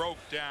really broke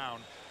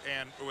down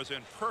and was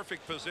in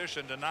perfect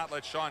position to not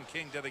let Sean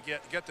King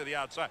get to the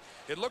outside.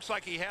 It looks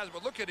like he has,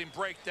 but look at him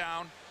break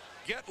down,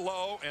 get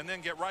low, and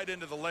then get right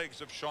into the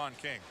legs of Sean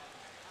King.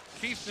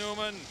 Keith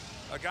Newman,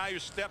 a guy who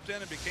stepped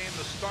in and became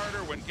the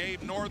starter when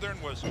Gabe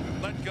Northern was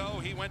let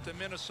go. He went to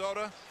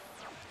Minnesota,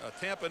 a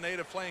Tampa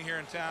native playing here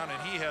in town, and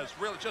he has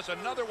really just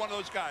another one of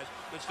those guys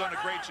that's done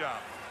a great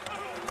job.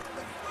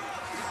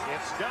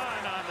 It's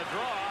done on the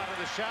draw out of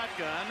the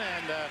shotgun,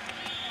 and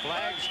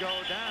flags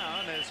go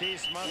down as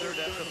he's smothered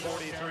at the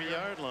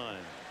 43-yard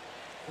line.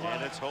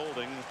 And it's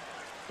holding.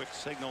 Quick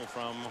signal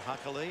from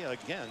Hockley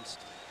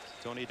against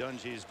Tony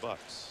Dungy's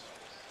Bucks.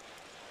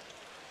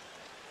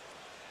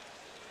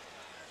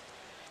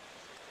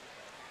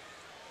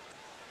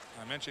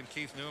 I mentioned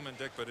Keith Newman,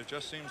 Dick, but it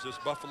just seems this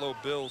Buffalo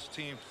Bills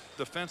team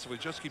defensively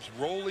just keeps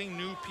rolling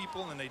new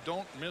people, and they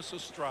don't miss a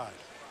stride.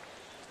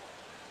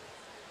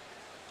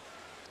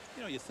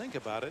 You know, you think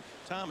about it,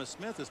 Thomas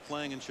Smith is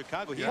playing in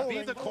Chicago. He'd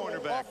be the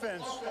cornerback.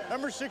 Offense,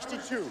 number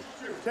 62,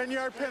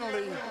 10-yard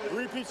penalty,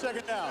 repeat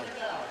second down.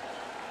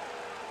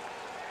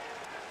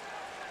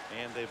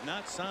 And they've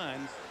not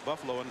signed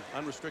Buffalo an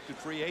unrestricted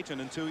free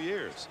agent in 2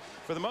 years.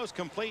 For the most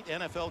complete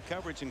NFL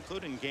coverage,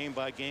 including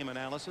game-by-game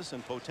analysis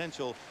and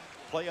potential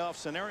playoff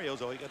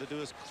scenarios, all you got to do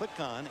is click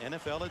on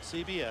NFL at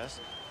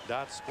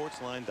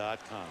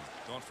CBS.sportsline.com.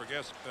 Don't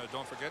forget,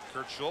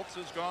 Kurt Schultz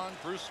is gone.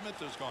 Bruce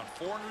Smith is gone.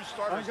 4 new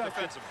starters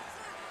defensively.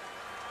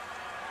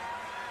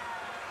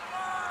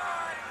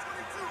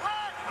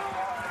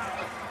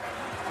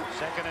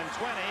 Second and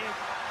 20.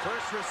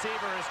 First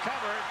receiver is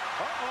covered.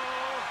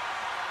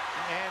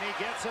 And he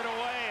gets it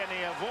away, and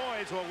he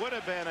avoids what would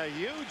have been a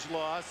huge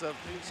loss of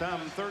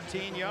some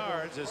 13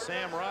 yards as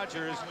Sam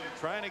Rogers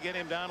trying to get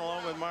him down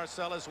along with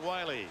Marcellus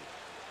Wiley.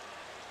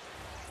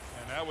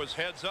 And that was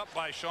heads up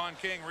by Sean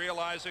King,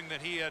 realizing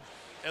that he had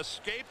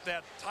escaped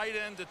that tight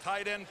end to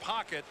tight end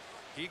pocket.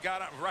 He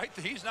got it right.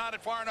 He's not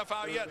far enough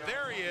out yet.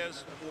 There he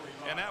is.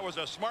 And that was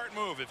a smart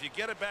move. If you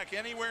get it back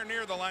anywhere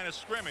near the line of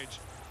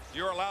scrimmage,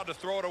 you're allowed to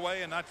throw it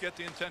away and not get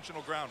the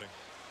intentional grounding.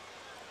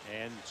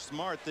 And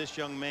smart this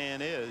young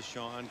man is,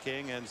 Sean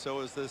King, and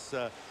so is this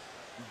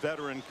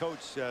veteran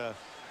coach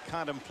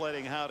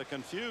contemplating how to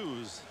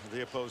confuse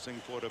the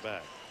opposing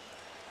quarterback.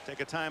 Take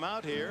a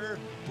timeout here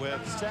with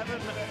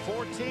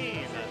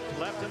 7:14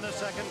 left in the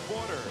second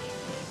quarter.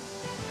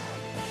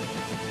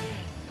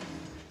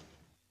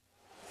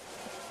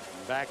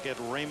 Back at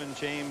Raymond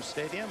James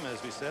Stadium,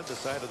 as we said, the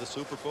site of the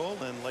Super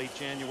Bowl in late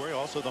January,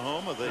 also the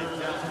home of the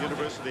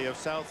University of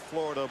South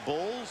Florida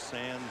Bulls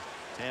and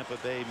Tampa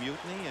Bay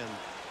Mutiny and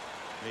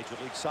Major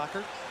League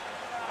Soccer.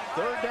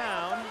 Third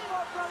down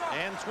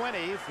and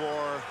 20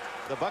 for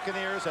the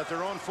Buccaneers at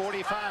their own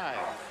 45.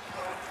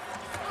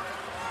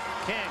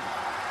 King.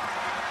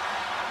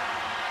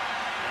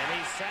 And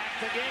he's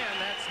sacked again.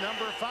 That's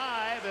number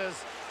 5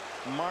 as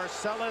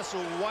Marcellus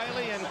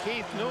Wiley and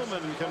Keith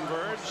Newman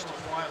converged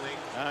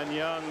on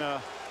young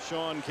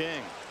Sean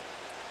King.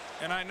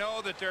 And I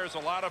know that there's a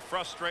lot of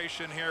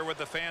frustration here with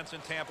the fans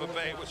in Tampa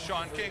Bay with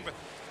Sean King, but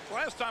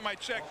last time I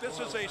checked, this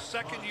is a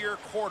second-year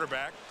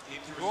quarterback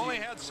who only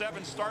had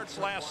 7 starts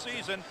last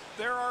season.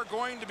 There are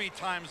going to be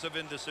times of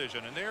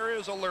indecision, and there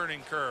is a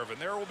learning curve,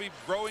 and there will be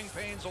growing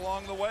pains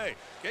along the way.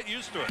 Get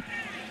used to it.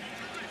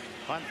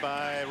 Punt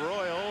by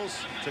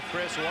Royals to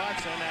Chris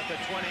Watson at the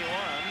 21.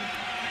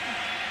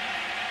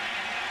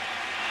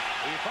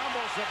 He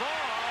fumbles the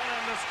ball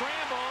and the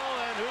scramble,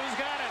 and who's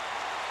got it?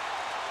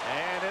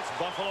 And it's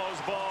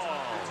Buffalo's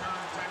ball.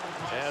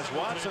 As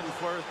Watson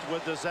flirted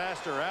with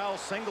disaster, Al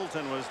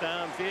Singleton was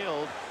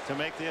downfield to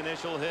make the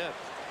initial hit.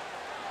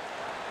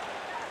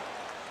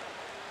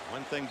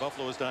 One thing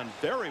Buffalo has done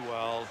very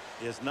well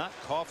is not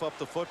cough up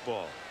the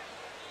football.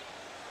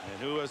 And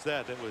who was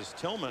that? It was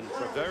Tillman,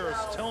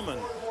 Traveris Tillman,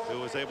 who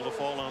was able to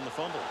fall on the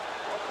fumble.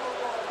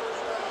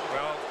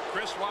 Well,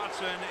 Chris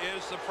Watson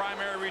is the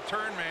primary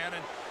return man,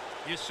 and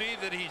you see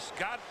that he's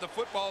got the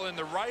football in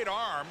the right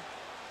arm.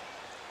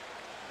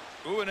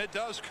 Ooh, and it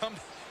does come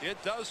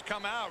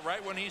out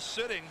right when he's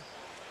sitting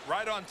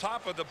right on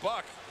top of the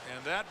Buck,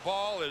 and that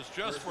ball is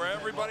just for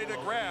everybody to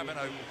grab, and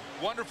a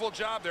wonderful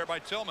job there by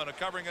Tillman of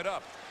covering it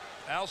up.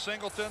 Al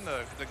Singleton,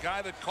 the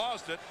guy that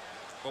caused it,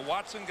 but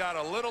Watson got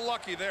a little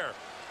lucky there.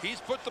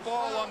 He's put the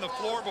ball on the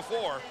floor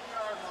before.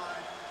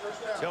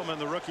 Tillman,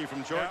 the rookie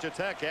from Georgia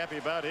Tech, happy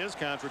about his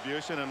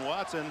contribution, and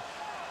Watson,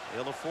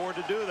 he'll afford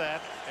to do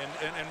that.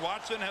 And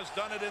Watson has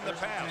done it in the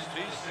past.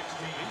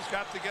 He's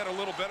got to get a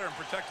little better in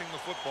protecting the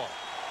football.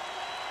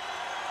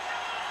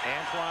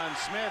 Antoine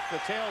Smith, the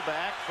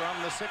tailback from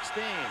the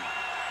 16.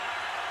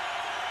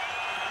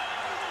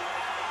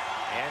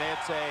 And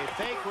it's a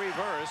fake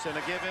reverse and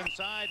a give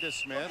inside to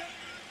Smith.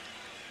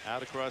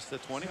 Out across the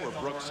 20 where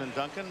Brooks and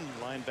Duncan,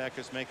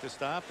 linebackers, make the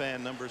stop,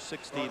 and number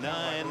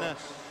 69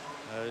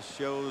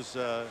 shows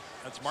some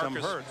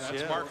hurts.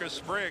 That's Marcus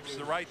Spriggs,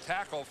 the right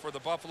tackle for the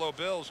Buffalo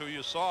Bills, who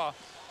you saw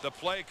the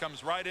play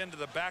comes right into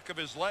the back of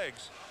his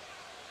legs.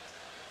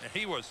 And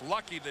he was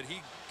lucky that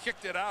he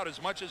kicked it out as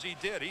much as he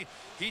did.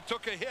 He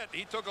took a hit.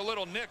 He took a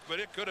little nick,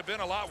 but it could have been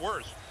a lot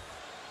worse.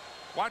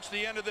 Watch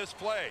the end of this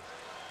play.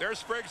 There's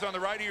Spriggs on the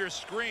right of your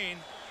screen,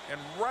 and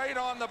right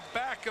on the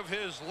back of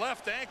his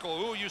left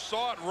ankle. Ooh, you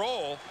saw it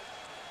roll.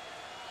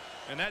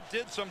 And that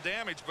did some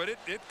damage, but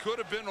it could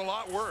have been a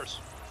lot worse.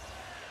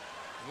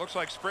 Looks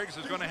like Spriggs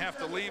is going to have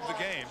to leave the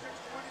game.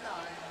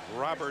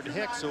 Robert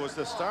Hicks, who was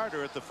the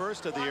starter at the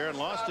first of the year and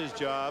lost his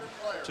job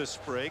to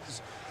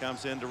Spriggs,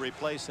 comes in to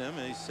replace him.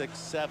 He's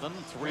 6'7",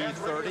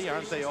 330,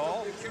 aren't they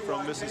all,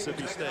 from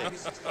Mississippi State?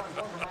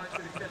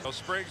 So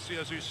Spriggs,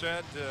 as you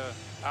said,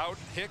 out.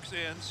 Hicks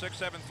in,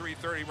 6'7",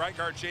 330. Right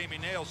guard Jamie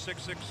Nails,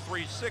 6'6",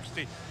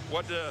 360.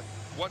 What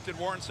did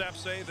Warren Sapp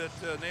say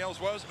that Nails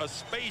was? A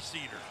space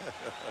eater.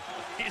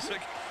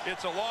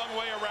 It's a long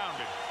way around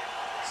him.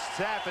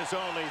 Sapp is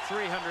only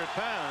 300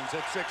 pounds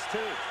at 6'2".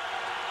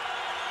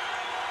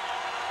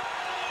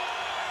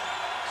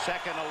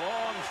 Second and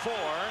long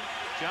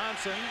for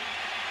Johnson.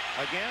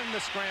 Again, the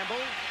scramble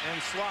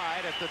and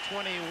slide at the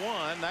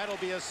 21. That'll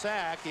be a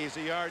sack. He's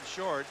a yard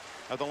short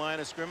of the line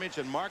of scrimmage,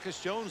 and Marcus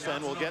Jones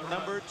then will get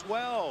number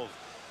 12.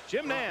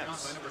 Jim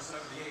Nance. Number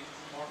 78,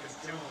 Marcus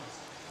Jones.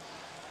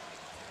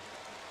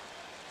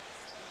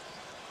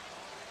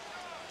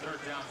 Third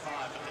down 5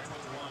 at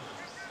the 21.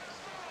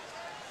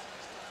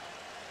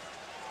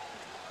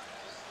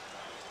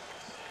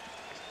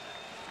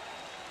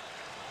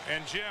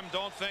 And Jim,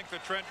 don't think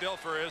that Trent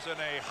Dilfer isn't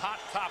a hot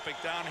topic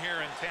down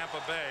here in Tampa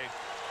Bay,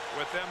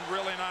 with them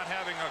really not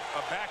having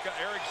a backup.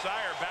 Eric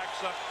Sire backs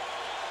up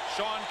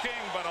Sean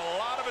King, but a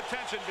lot of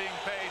attention being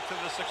paid to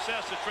the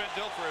success that Trent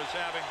Dilfer is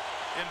having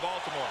in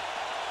Baltimore.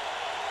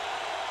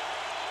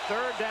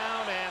 Third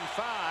down and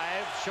 5.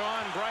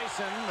 Sean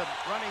Bryson, the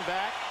running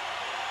back.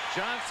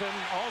 Johnson,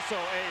 also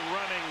a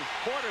running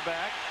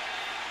quarterback,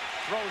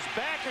 throws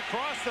back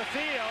across the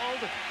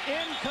field.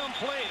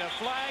 Incomplete. A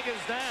flag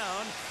is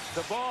down.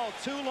 The ball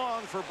too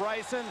long for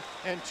Bryson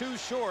and too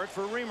short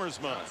for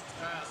Remersma.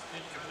 Pass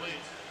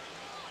incomplete.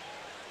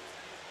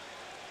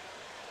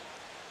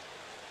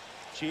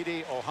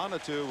 Chidi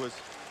Ohanatu was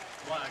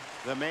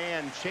the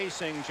man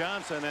chasing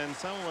Johnson, and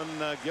someone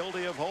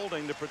guilty of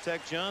holding to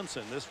protect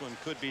Johnson. This one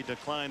could be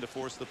declined to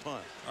force the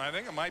punt. I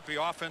think it might be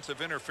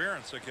offensive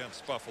interference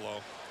against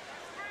Buffalo.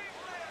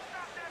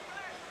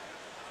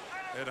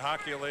 Ed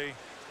Hockley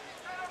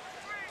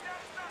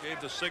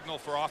gave the signal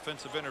for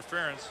offensive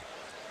interference.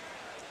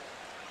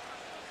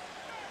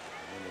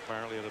 And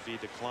apparently it'll be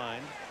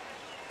declined.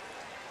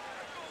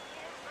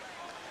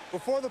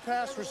 Before the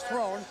pass was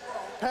thrown,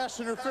 pass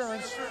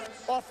interference,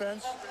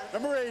 offense,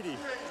 number 80.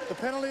 The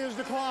penalty is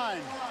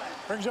declined.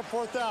 Brings up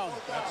fourth down.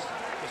 That's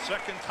the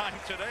second time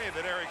today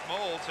that Eric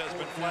Moulds has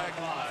been flagged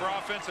for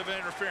offensive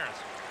interference.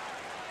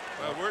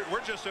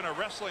 We're just in a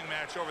wrestling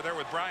match over there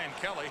with Brian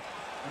Kelly.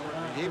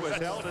 He was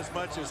held as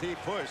much as he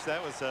pushed.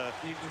 That was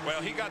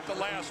well, he got the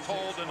last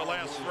hold and the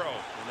last throw.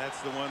 And that's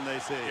the one they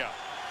see. Yeah.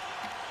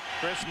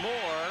 Chris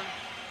Moore.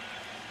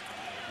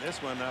 This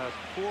one, a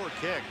poor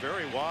kick,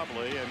 very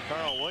wobbly, and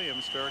Carl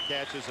Williams fair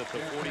catches at the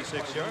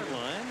 46-yard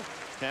line.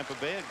 Tampa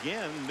Bay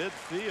again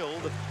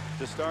midfield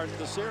to start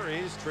the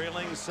series,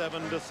 trailing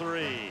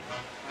 7-3.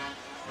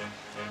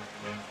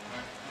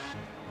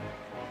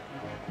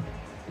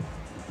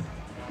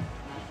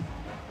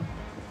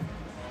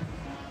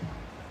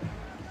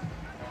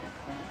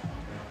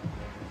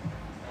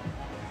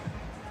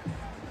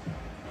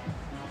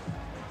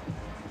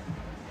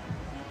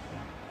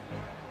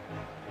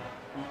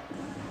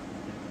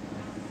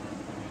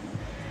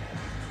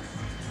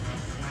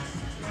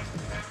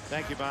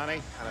 Thank you,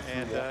 Bonnie.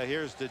 And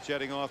here's the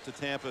jetting off to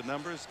Tampa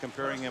numbers,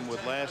 comparing him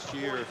with last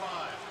year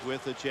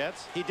with the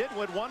Jets. He did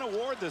win one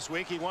award this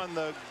week. He won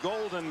the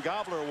Golden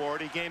Gobbler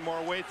Award. He gained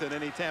more weight than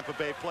any Tampa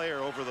Bay player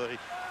over the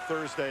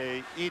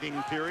Thursday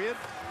eating period.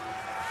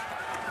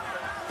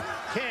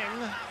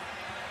 King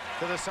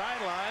to the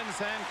sidelines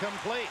and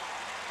complete.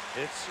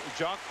 It's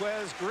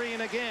Jaquez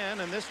Green again,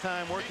 and this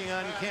time working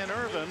on Ken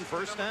Irvin.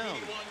 First down.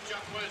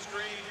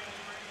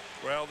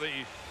 Well,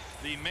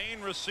 the main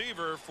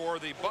receiver for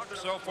the Bucs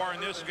so far in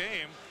this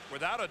game,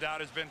 without a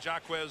doubt, has been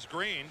Jaquez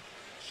Green.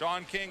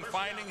 Sean King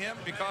finding him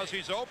because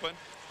he's open.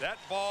 That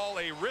ball,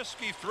 a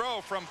risky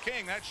throw from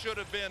King. That should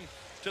have been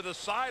to the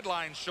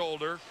sideline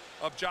shoulder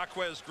of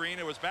Jaquez Green.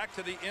 It was back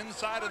to the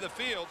inside of the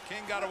field.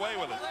 King got away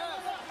with it.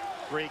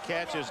 3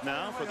 catches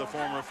now for the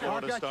former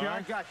Florida Star.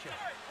 I got you.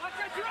 Watch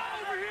that draw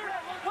over here.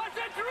 Watch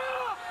that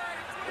draw.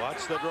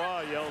 Watch the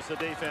draw, yells the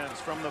defense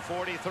from the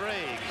 43.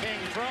 King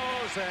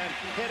throws and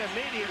hit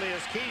immediately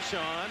as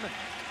Keyshawn,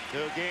 who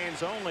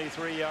gains only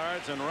 3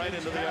 yards, and right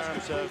into the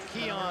arms of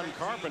Keon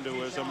Carpenter,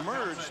 who has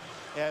emerged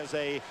as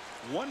a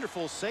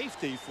wonderful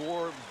safety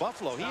for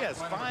Buffalo. He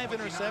has 5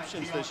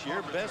 interceptions this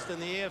year, best in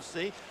the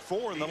AFC,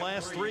 4 in the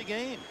last 3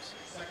 games.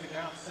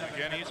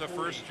 Again, he's a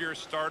first-year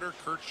starter.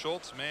 Kurt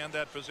Schultz manned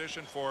that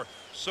position for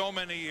so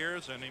many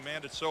years, and he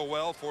manned it so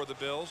well for the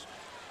Bills.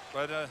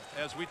 But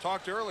as we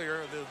talked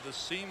earlier, the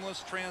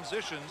seamless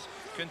transitions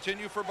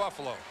continue for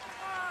Buffalo.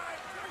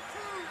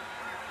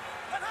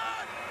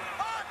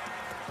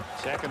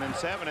 Second and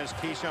 7 as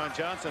Keyshawn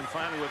Johnson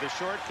finally with a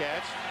short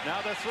catch.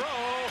 Now the throw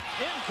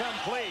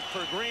incomplete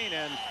for Green,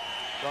 and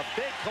a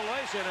big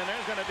collision, and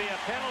there's going to be a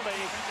penalty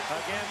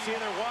against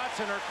either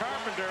Watson or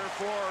Carpenter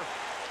for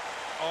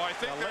I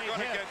think they're going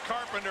to get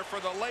Carpenter for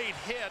the late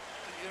hit.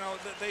 You know,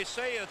 they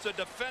say it's a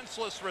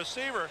defenseless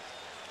receiver.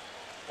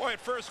 Boy, at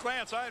first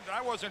glance,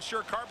 I wasn't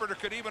sure Carpenter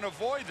could even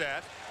avoid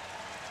that.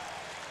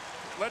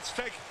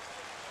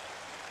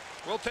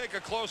 We'll take a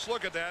close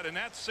look at that, and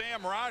that's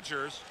Sam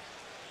Rogers,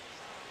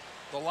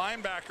 the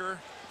linebacker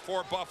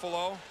for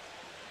Buffalo.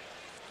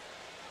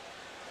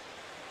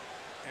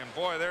 And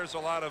boy, there's a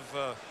lot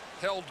of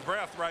held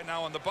breath right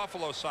now on the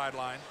Buffalo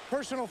sideline.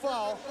 Personal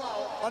foul,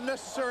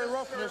 unnecessary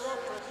roughness,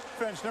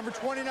 fence number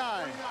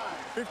 29.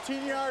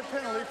 15-yard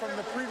penalty from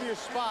the previous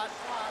spot,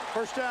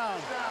 first down.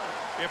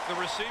 If the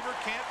receiver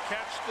can't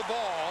catch the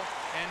ball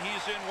and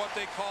he's in what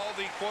they call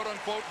the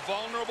quote-unquote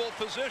vulnerable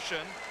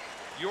position,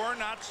 you're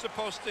not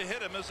supposed to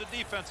hit him as a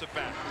defensive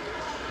back.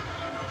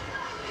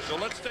 So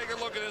let's take a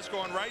look at this,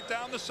 going right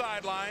down the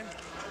sideline.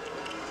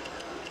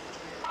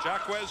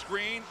 Jaquez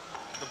Green,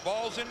 the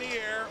ball's in the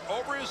air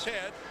over his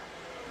head,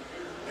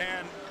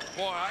 and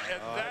boy, I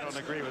don't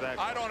agree with that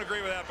call. I don't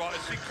agree with that ball.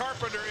 See,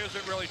 Carpenter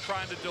isn't really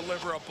trying to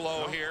deliver a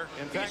blow here.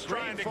 In fact, he's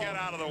trying to get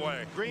out of the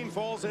way. Green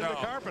falls into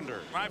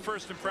Carpenter. My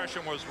first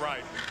impression was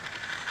right.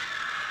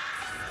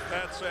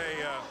 That's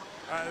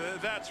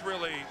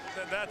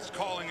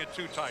calling it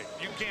too tight.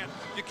 You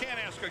can't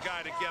ask a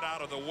guy to get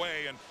out of the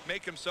way and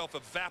make himself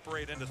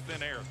evaporate into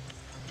thin air.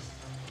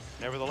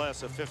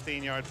 Nevertheless, a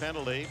 15-yard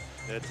penalty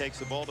that takes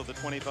the ball to the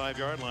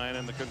 25-yard line,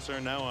 and the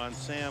concern now on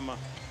Sam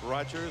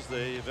Rogers,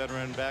 the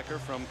veteran backer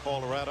from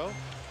Colorado.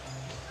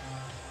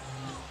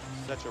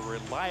 Such a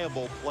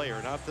reliable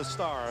player, not the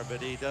star, but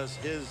he does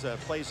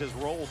plays his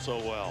role so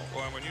well.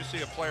 Well, and when you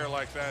see a player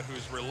like that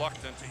who's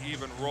reluctant to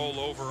even roll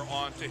over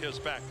onto his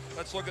back.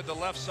 Let's look at the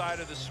left side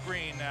of the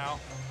screen now.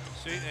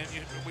 See,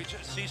 and we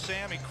just see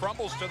Sam, he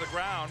crumbles to the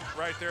ground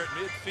right there at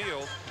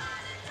midfield.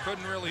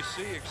 Couldn't really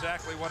see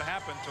exactly what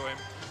happened to him.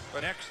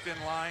 But next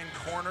in line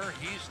corner,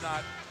 he's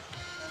not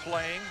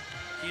playing.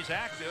 He's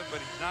active, but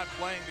he's not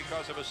playing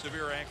because of a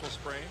severe ankle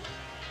sprain.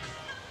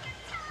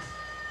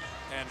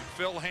 And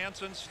Phil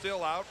Hansen's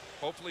still out.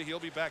 Hopefully he'll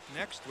be back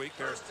next week.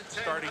 Their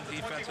starting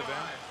defensive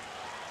end.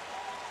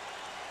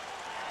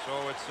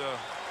 So it's a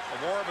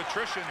war of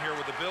attrition here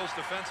with the Bills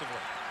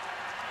defensively.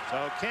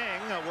 So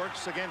King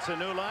works against a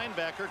new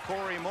linebacker,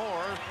 Corey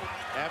Moore,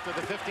 after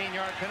the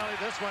 15-yard penalty.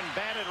 This one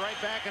batted right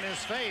back in his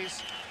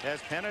face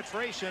as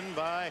penetration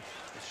by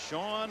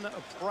Sean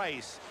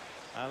Price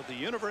out of the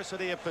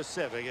University of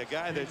Pacific, a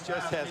guy that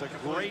just has a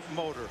great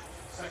motor.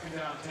 Second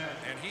down 10.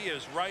 And he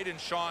is right in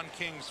Sean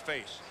King's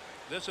face.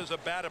 This is a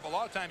batted ball. A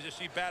lot of times you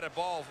see batted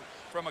ball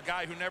from a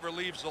guy who never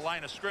leaves the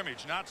line of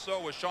scrimmage. Not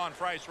so with Sean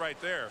Price right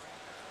there.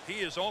 He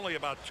is only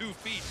about 2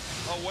 feet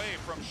away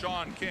from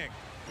Sean King.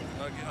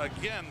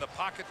 Again, the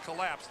pocket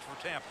collapsed for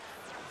Tampa.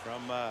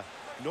 From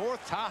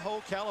North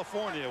Tahoe,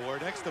 California, where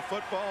next to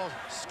football,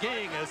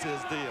 skiing is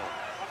his deal.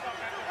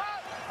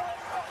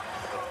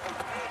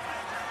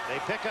 They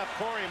pick up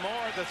Corey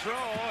Moore. The throw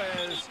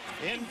is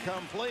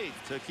incomplete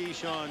to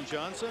Keyshawn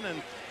Johnson,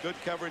 and good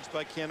coverage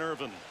by Ken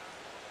Irvin.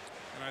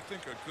 And I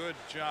think a good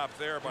job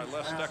there by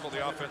Les Steckel,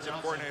 the offensive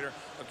coordinator,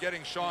 of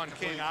getting Sean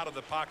King out of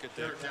the pocket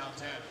there.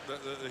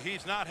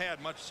 He's not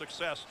had much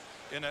success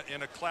in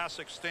a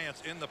classic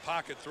stance in the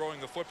pocket throwing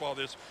the football.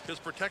 His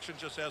protection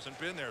just hasn't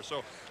been there.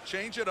 So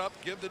change it up,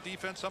 give the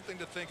defense something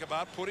to think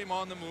about, put him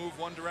on the move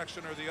one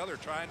direction or the other,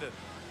 trying to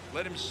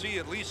let him see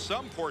at least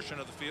some portion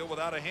of the field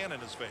without a hand in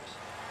his face.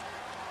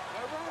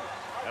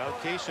 Well,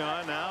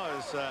 Keyshawn now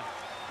has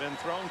been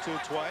thrown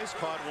to twice,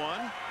 caught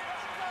one.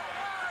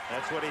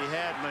 That's what he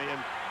had in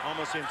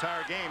almost the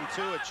entire game,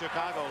 too, at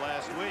Chicago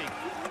last week.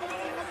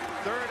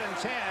 3rd and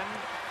 10.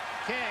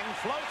 King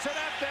floats it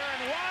up there,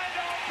 and wide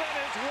open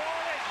is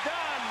Warwick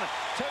Dunn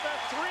to the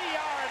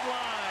 3-yard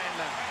line.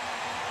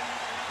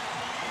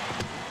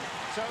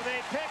 So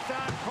they picked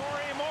on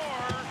Corey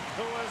Moore,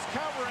 who was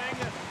covering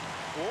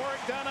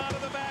Warwick Dunn out of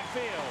the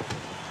backfield.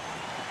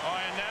 Oh,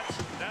 and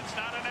that's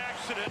not an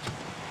accident.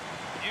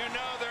 You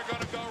know they're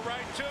going to go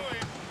right to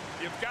him.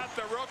 You've got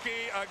the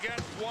rookie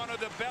against one of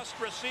the best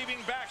receiving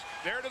backs.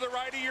 There to the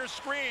right of your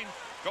screen,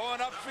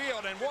 going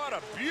upfield. And what a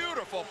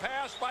beautiful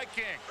pass by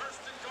King.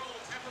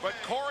 But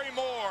Corey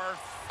Moore,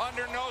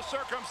 under no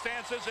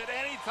circumstances at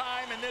any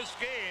time in this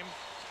game,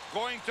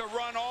 going to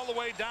run all the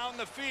way down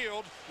the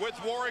field with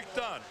Warwick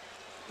Dunn.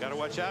 Got to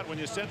watch out when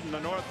you sit in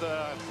the north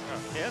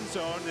end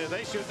zone.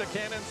 They shoot the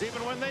cannons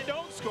even when they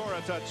don't score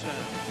a touchdown.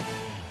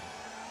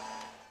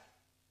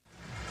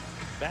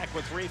 Back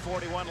with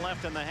 3:41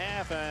 left in the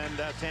half, and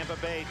Tampa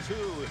Bay 2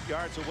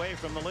 yards away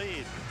from the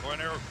lead. When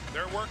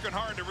they're working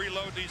hard to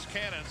reload these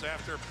cannons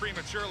after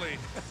prematurely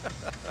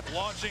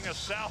launching a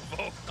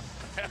salvo.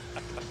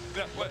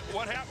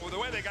 What happened? The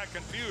way they got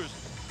confused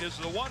is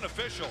the one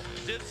official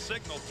did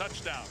signal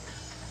touchdown,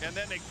 and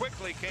then they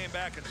quickly came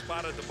back and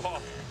spotted the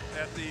ball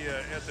at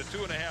the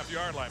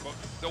 2.5-yard line. But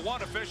the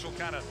one official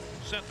kind of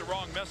sent the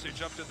wrong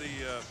message up to the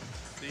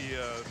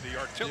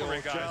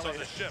artillery guys on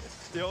the ship.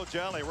 The old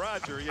Jolly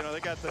Roger, you know, they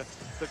got the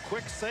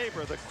quick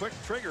saber, the quick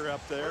trigger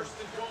up there.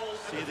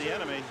 See the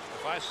enemy.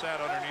 If I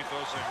sat underneath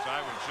those things,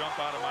 I would jump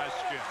out of my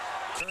skin.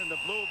 Turn the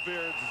blue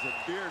beards to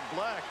beard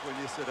black when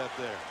you sit up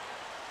there.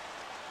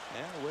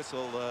 And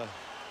whistle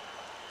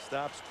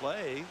stops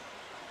play.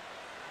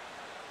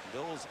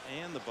 Bills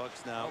and the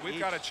Bucs now. Well, we've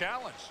got a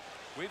challenge.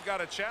 We've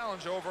got a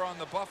challenge over on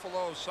the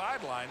Buffalo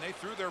sideline. They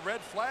threw their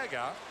red flag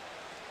out.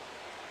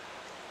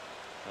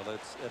 Well,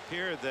 it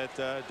appeared that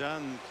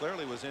Dunn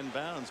clearly was in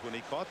bounds when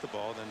he caught the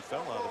ball, then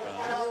fell out of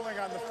bounds. Ruling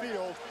on the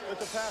field that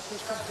the pass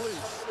was complete.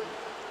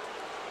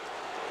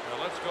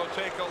 Now let's go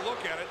take a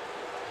look at it.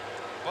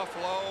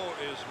 Buffalo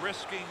is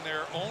risking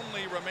their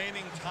only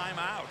remaining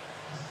timeout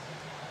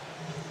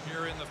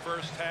here in the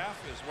first half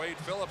as Wade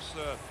Phillips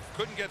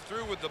couldn't get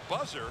through with the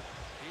buzzer.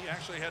 He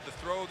actually had to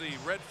throw the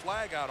red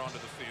flag out onto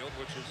the field,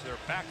 which is their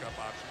backup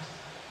option.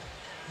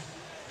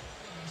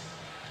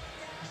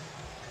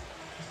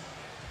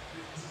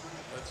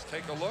 Let's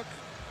take a look.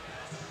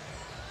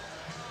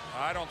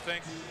 I don't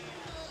think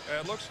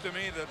it looks to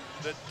me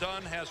that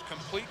Dunn has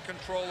complete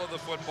control of the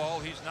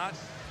football.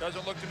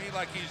 Doesn't look to me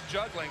like he's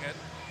juggling it.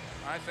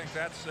 I think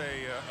that's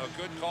a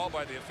good call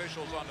by the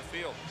officials on the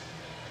field.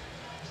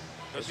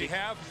 Does he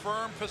have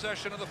firm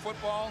possession of the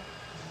football?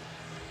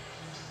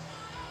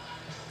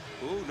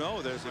 Ooh,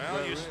 no, there's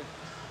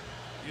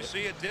you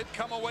see it did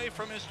come away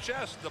from his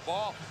chest. The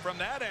ball from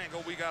that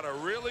angle, we got a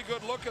really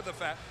good look at the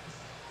fact.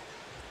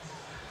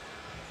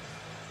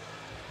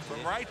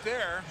 From right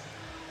there,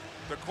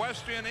 the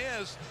question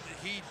is,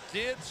 he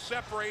did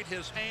separate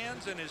his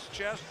hands and his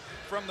chest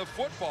from the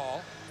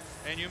football,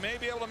 and you may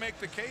be able to make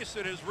the case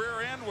that his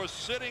rear end was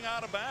sitting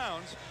out of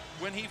bounds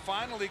when he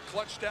finally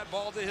clutched that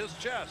ball to his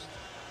chest.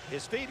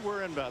 His feet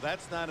were in bounds.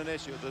 That's not an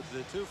issue.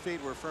 The 2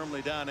 feet were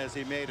firmly down as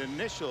he made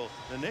initial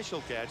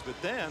catch,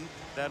 but then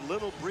that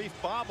little brief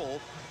bobble.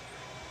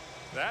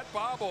 That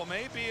bobble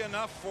may be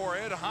enough for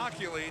Ed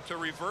Hockley to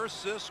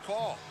reverse this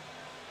call.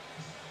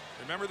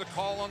 Remember, the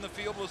call on the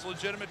field was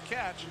legitimate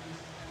catch.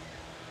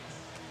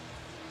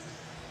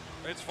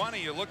 It's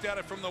funny, you looked at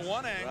it from the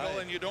one angle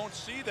and you don't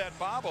see that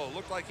bobble. It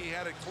looked like he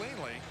had it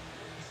cleanly,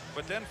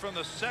 but then from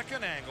the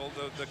second angle,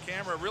 the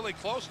camera really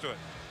close to it.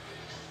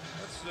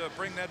 Let's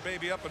bring that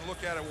baby up and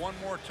look at it one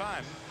more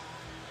time.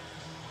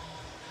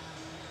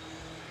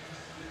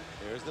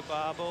 There's the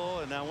bobble,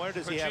 and now where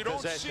does he have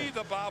possession? But you don't see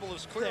the bobble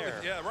as clearly.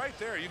 There. Yeah, right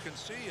there. You can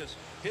see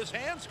his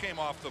hands came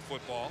off the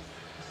football.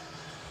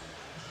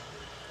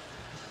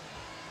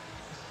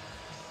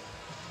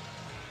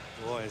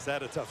 Boy, is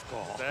that a tough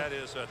call. That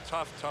is a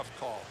tough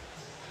call.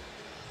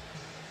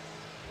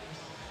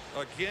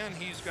 Again,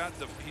 he's got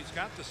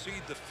to see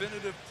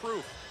definitive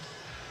proof.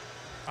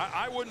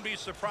 I wouldn't be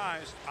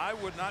surprised. I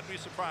would not be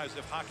surprised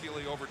if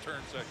Hockley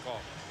overturns that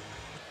call.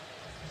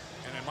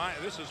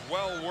 And this is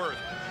well worth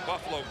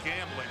Buffalo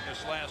gambling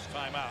this last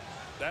time out.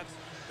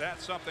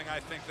 That's something I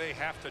think they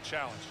have to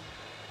challenge.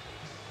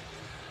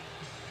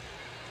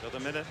 So the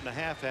minute and a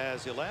half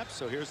has elapsed,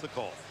 so here's the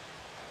call.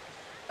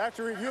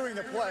 After reviewing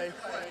the play,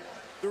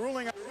 the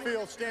ruling on the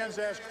field stands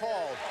as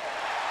called.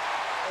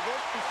 The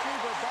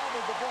receiver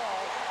bobbled the ball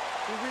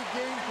to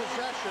regain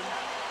possession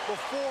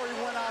before he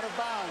went out of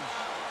bounds.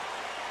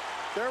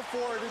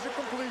 Therefore, it is a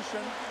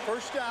completion.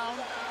 First down.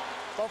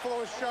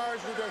 Buffalo is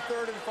charged with their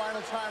 3rd and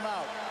final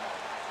timeout.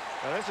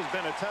 Now, this has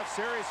been a tough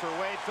series for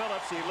Wade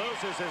Phillips. He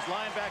loses his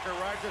linebacker.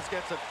 Rogers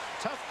gets a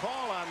tough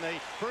call on the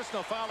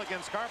personal foul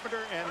against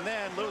Carpenter and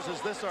then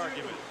loses this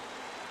argument.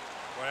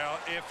 Well,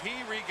 if he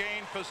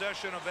regained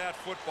possession of that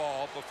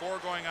football before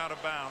going out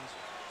of bounds,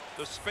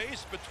 the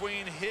space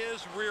between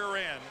his rear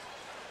end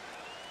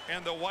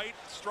and the white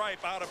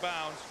stripe out of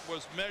bounds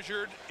was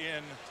measured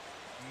in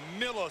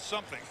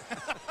something.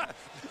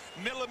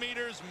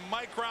 Millimeters,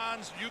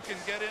 microns. You can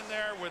get in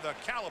there with a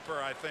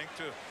caliper, I think,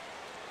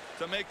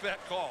 to make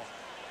that call.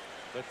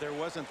 But there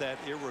wasn't that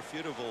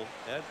irrefutable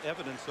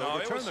evidence to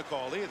overturn the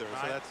call either.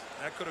 So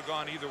that could have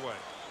gone either way.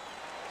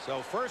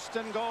 So 1st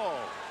and goal.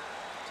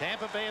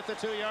 Tampa Bay at the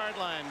 2-yard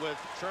line with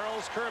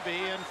Charles Kirby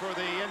in for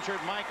the injured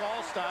Mike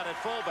Alstott at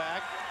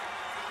fullback.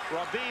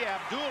 Rabi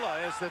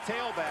Abdullah is the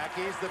tailback.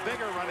 He's the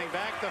bigger running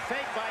back. The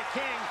fake by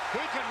King.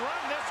 He can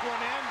run this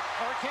one in,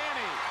 or can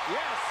he?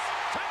 Yes,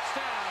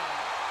 touchdown.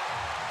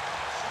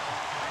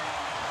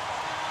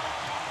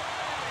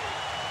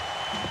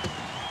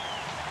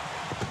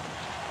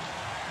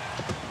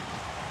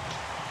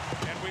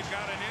 And we've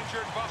got an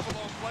injured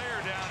Buffalo player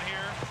down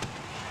here.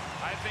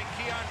 I think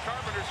Keon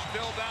Carpenter's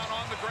still down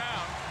on the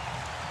ground.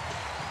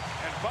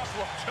 And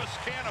Buffalo just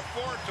can't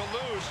afford to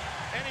lose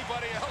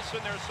anybody else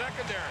in their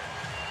secondary.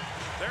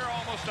 They're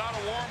almost out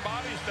of warm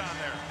bodies down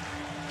there.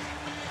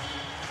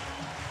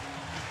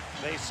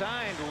 They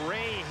signed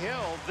Ray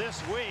Hill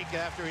this week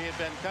after he had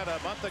been cut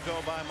a month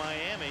ago by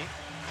Miami,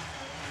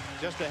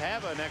 just to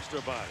have an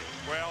extra body.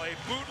 Well, a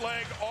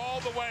bootleg all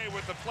the way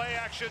with the play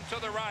action to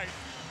the right.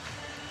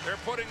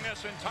 They're putting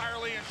this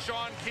entirely in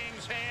Sean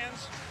King's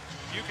hands.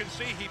 You can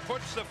see he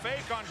puts the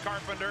fake on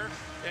Carpenter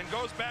and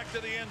goes back to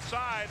the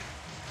inside.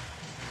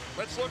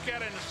 Let's look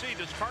at it and see.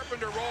 Does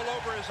Carpenter roll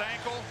over his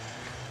ankle?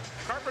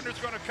 Carpenter's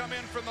going to come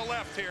in from the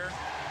left here.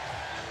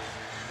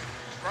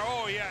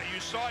 Oh, yeah, you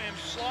saw him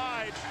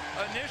slide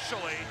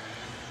initially,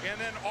 and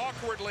then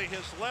awkwardly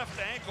his left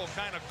ankle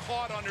kind of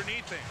caught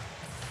underneath him.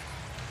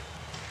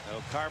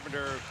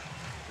 Carpenter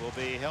will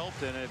be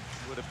helped, and it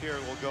would appear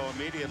will go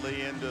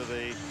immediately into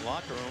the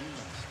locker room,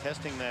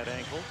 testing that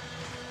ankle.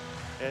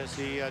 As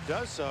he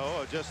does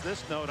so, just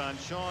this note on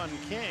Sean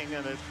King,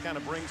 and it kind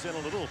of brings in a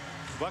little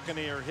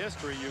Buccaneer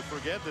history. You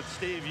forget that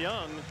Steve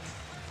Young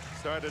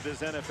started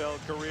his NFL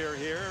career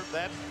here.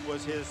 That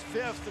was his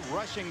 5th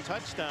rushing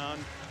touchdown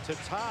to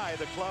tie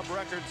the club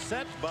record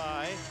set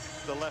by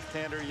the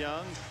left-hander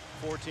Young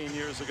 14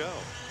 years ago.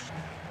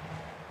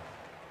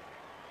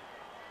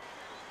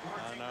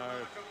 On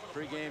our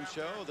pregame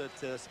show that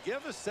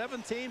give us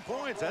 17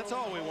 points. That's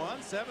all we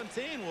want.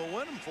 17 will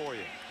win them for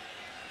you.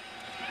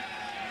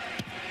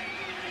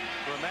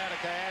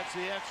 Gramatica adds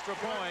the extra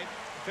point.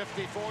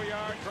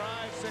 54-yard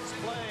drive, 6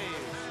 plays.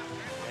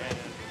 And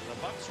the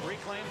Bucs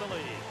reclaim the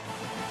lead.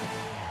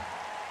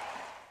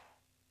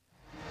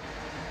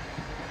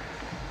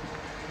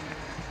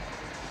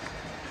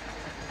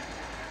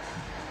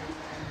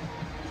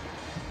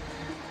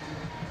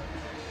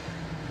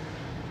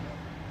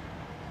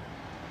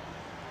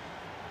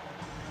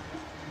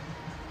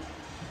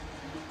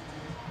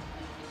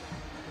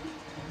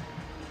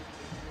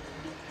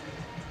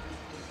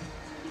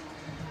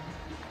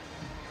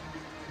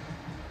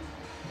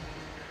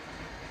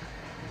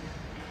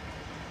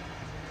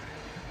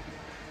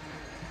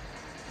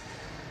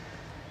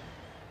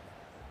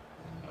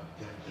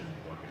 Attention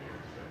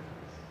Buccaneers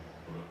fans.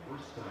 For the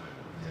first time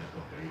in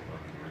Tampa Bay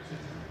Buccaneers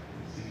history,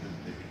 season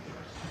ticket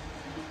thirst.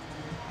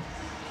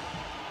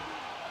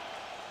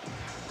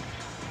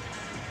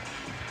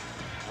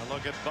 A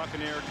look at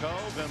Buccaneer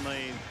Cove in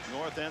the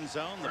north end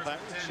zone. The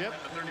ship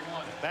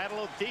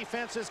battle of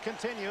defenses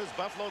continues.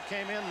 Buffalo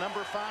came in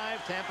number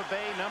 5, Tampa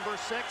Bay number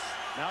 6.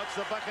 Now it's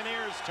the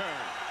Buccaneers'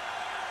 turn.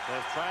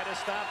 They've tried to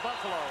stop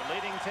Buffalo,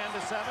 leading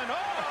 10-7.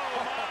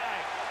 Oh my!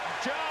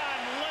 John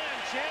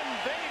Lynch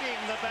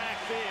invading the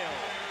backfield.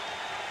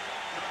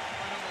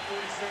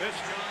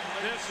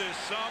 This is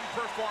some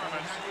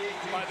performance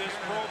by this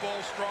Pro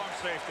Bowl strong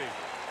safety.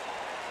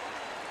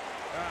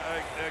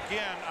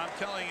 Again, I'm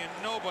telling you,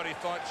 nobody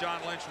thought John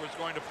Lynch was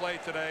going to play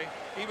today.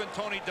 Even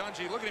Tony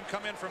Dungy, look at him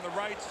come in from the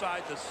right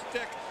side, the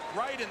stick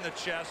right in the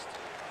chest.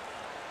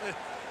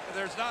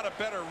 There's not a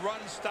better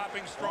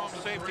run-stopping strong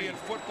safety in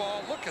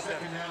football. Look at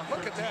that.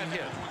 Look at that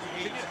hit.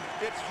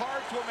 It's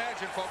hard to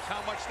imagine, folks,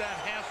 how much that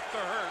has to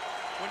hurt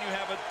when you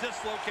have a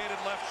dislocated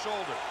left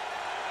shoulder.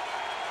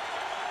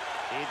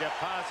 He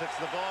deposits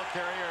the ball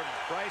carrier,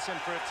 Bryson,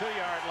 for a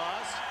 2-yard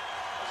loss.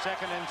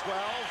 2nd and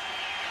 12.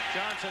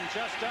 Johnson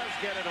just does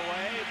get it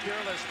away.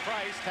 Fearless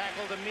Price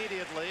tackled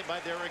immediately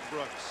by Derek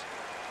Brooks.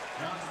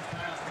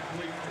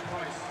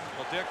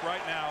 Well, Dick,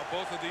 right now,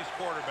 both of these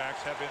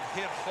quarterbacks have been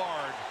hit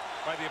hard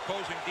by the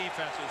opposing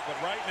defenses. But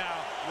right now,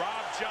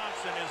 Rob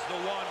Johnson is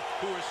the one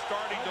who is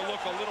starting to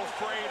look a little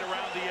frayed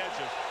around the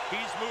edges.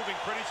 He's moving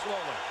pretty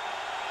slowly.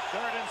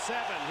 3rd and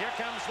 7. Here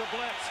comes the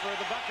blitz for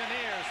the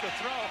Buccaneers. The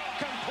throw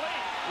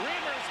complete.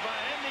 Reamersma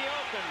in the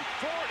open.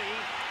 40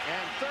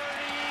 and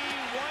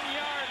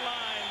 31-yard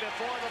line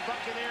before the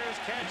Buccaneers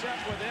catch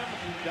up with him.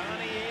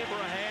 Donnie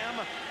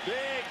Abraham.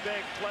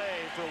 Big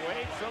play for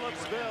Wade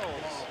Phillips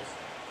Bills.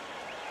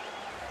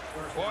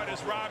 Boy,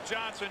 does Rob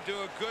Johnson do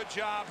a good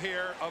job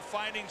here of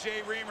finding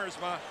Jay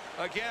Reamersma.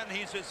 Again,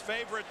 he's his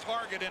favorite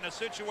target in a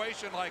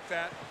situation like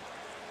that.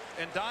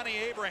 And Donnie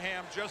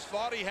Abraham just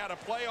thought he had a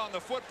play on the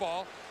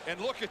football. And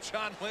look at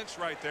John Lynch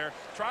right there.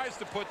 Tries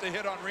to put the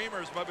hit on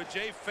Reamersma, but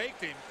Jay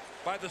faked him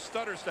by the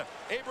stutter step.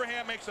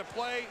 Abraham makes a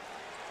play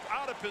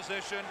out of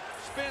position,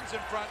 spins in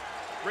front.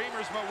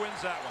 Reamersma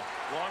wins that one.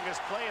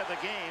 Longest play of the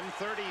game,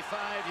 35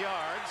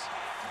 yards.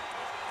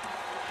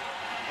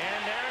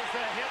 And there's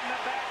the hit in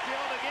the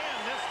backfield again.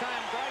 This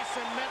time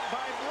Bryson met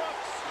by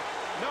Brooks.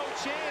 No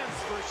chance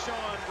for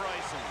Sean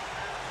Bryson.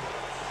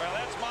 Well,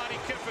 that's Monty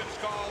Kiffin's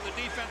call, the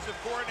defensive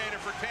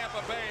coordinator for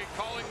Tampa Bay,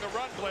 calling the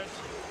run blitz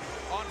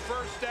on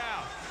 1st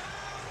down.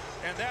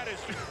 And that is,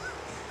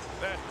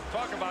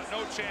 talk about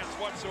no chance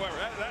whatsoever.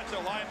 That's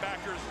a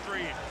linebacker's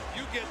dream.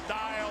 You get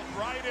dialed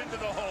right into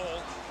the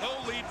hole,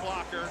 no lead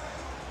blocker.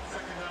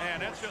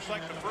 And that's just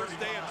like the first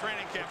day of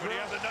training camp when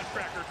he has a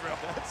nutcracker drill.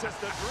 That's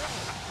just a drill.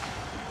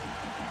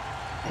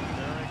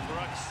 Derek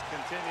Brooks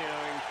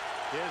continuing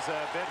his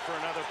bid for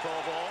another Pro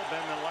Bowl.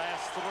 Been the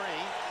last 3.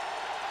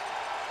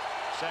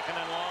 2nd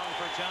and long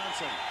for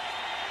Johnson.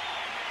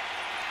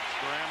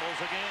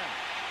 Scrambles again.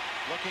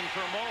 Looking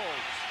for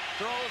Moulds.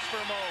 Throws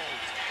for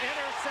Moulds.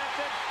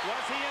 Intercepted.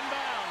 Was he in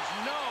bounds?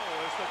 No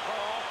is the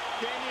call.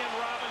 Damian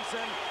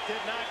Robinson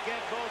did not get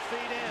both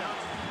feet in.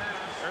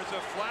 There's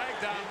a flag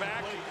down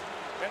back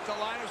at the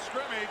line of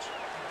scrimmage.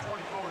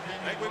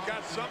 I think we've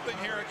got something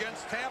here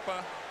against Tampa.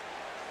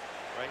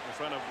 Right in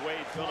front of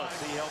Wade Phillips.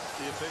 He helped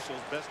the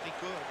officials best he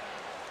could,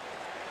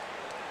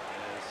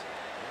 as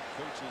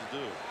coaches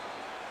do.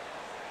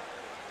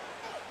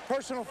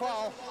 Personal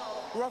foul,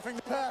 roughing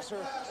the passer.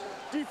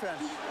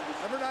 Defense,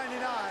 number 99,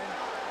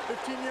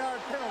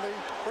 15-yard penalty,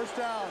 1st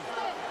down.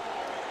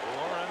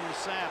 Warren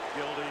Sapp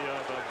guilty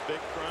of a big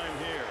crime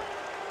here.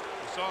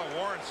 We saw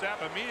Warren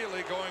Sapp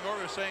immediately going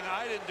over saying,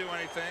 I didn't do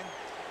anything.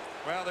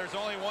 Well, there's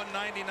only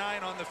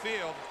 199 on the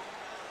field.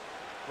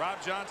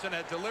 Rob Johnson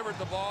had delivered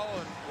the ball,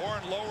 and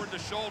Warren lowered the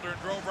shoulder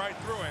and drove right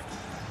through him.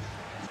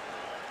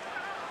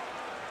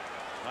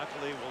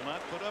 Luckily will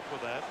not put up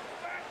with that.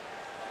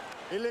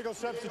 Illegal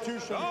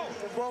substitution.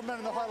 12 men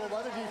in the huddle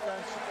by the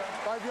defense.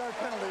 5-yard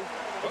penalty.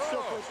 It's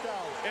still first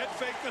down. Ed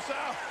faked us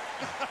out.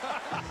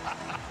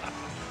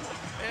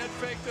 Ed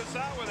faked us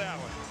out with that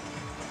one.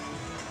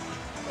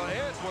 Well,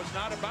 Ed was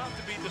not about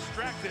to be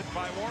distracted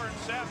by Warren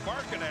Sapp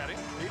barking at him.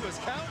 He was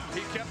counting.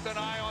 He kept an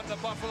eye on the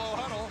Buffalo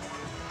huddle.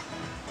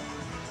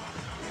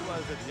 He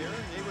wasn't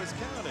hearing, he was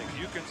counting.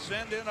 You can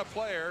send in a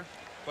player,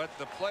 but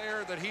the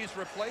player that he's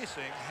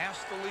replacing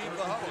has to leave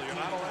the huddle. You're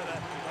not allowed to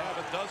have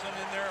a dozen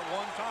in there at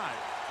one time.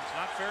 It's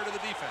not fair to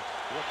the defense.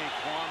 Rookie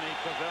Kwame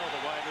Cavell,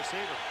 the wide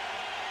receiver.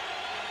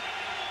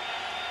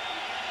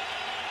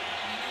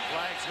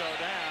 Flags go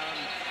down.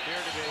 Appear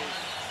to be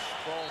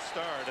false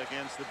start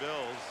against the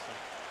Bills.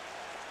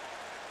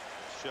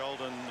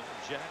 Sheldon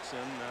Jackson,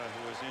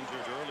 who was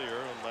injured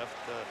earlier, left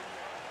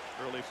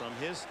early from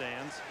his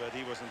stance, but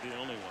he wasn't the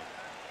only one.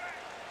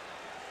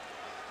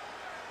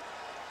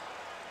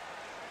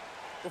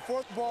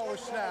 Before the ball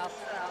was snapped,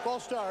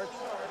 false start,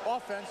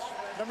 offense,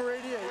 number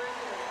 88,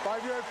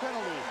 5-yard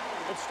penalty.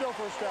 It's still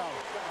first down.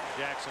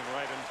 Jackson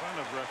right in front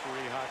of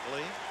referee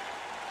Hockley.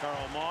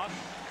 Carl Mott.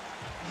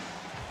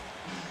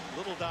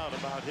 Little doubt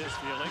about his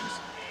feelings.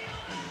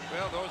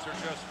 Well, those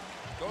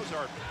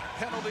are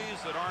penalties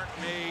that aren't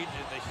made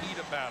in the heat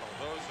of battle.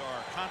 Those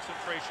are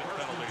concentration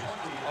penalties,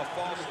 a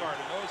false start,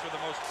 and those are the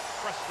most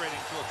frustrating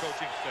to a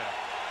coaching staff.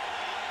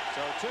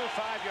 So 2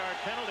 5-yard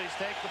penalties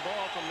take the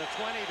ball from the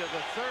 20 to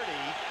the 30.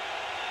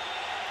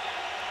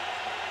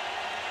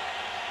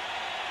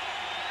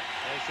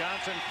 As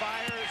Johnson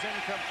fires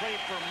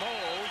incomplete for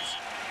Moulds.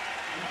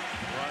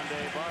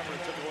 Rondé Barber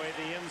took away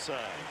the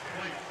inside.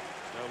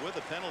 Now with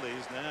the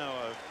penalties, now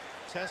a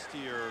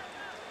testier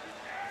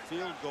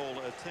field goal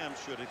attempt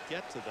should it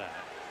get to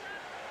that.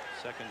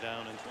 2nd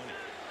down and 20.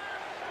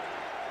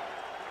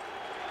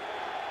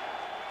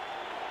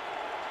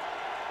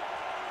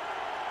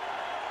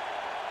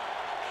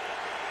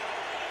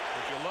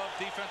 If you love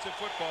defensive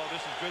football,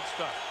 this is good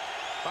stuff.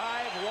 5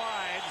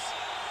 wides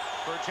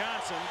for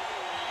Johnson,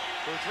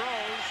 who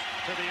throws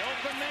to the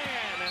open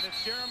man, and it's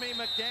Jeremy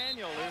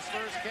McDaniel, his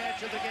first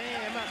catch of the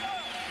game,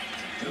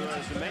 who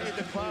has made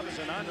the club as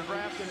an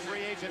undrafted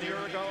free agent a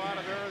year ago out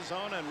of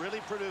Arizona and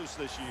really produced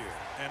this year.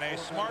 And a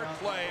smart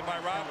play by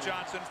Rob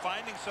Johnson,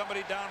 finding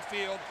somebody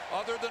downfield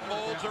other than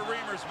Moulds or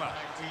Remersma.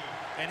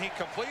 And he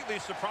completely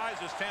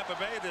surprises Tampa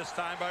Bay this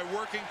time by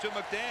working to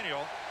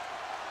McDaniel.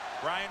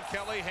 Brian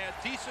Kelly had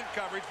decent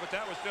coverage, but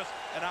that was just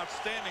an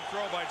outstanding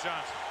throw by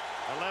Johnson.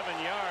 11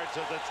 yards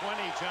of the 20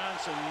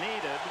 Johnson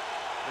needed,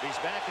 but he's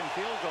back in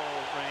field goal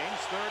range.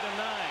 3rd and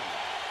 9.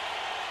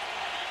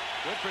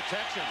 Good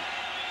protection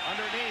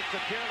underneath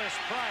the Peerless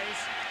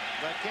Price,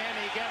 but can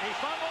he get? He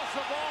fumbles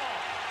the ball,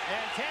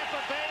 and Tampa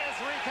Bay has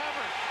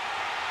recovered.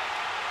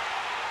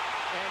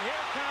 And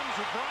here comes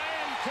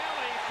Brian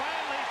Kelly,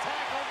 finally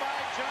tackled by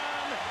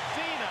John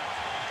Fina.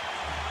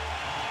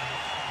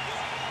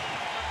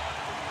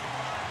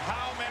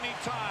 How many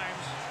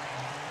times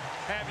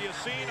have you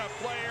seen a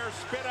player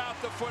spit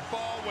out the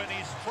football when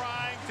he's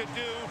trying to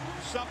do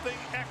something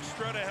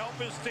extra to help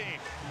his team?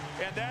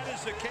 And that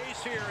is the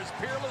case here, as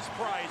Peerless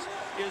Price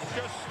is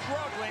just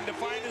struggling to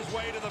find his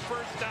way to the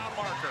first down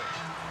marker.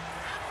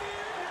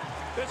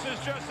 This is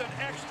just an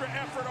extra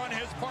effort on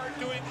his part,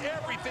 doing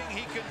everything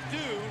he can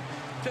do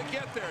to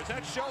get there. Is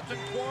that Shelton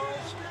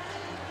Quarles?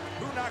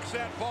 Who knocks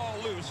that ball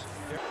loose?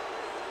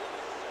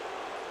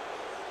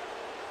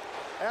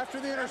 After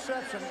the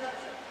interception,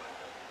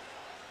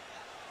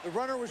 the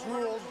runner was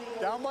ruled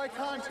down by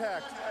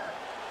contact.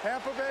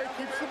 Tampa Bay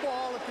keeps the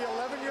ball at the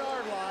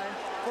 11-yard line.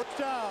 First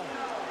down.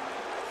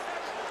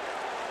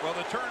 Well,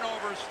 the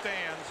turnover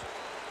stands.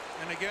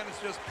 And again,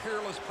 it's just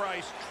Peerless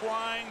Price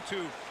trying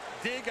to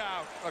dig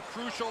out a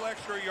crucial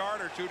extra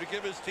yard or two to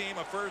give his team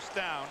a first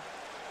down.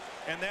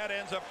 And that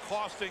ends up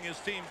costing his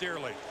team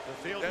dearly.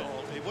 The field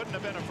goal, it wouldn't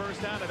have been a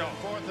first down at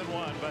 4th and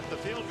 1, but the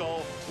field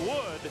goal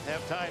would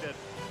have tied it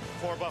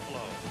for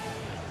Buffalo.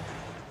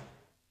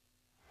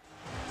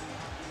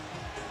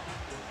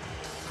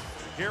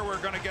 Here we're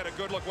going to get a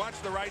good look. Watch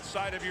the right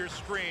side of your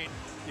screen.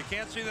 You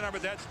can't see the number.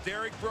 That's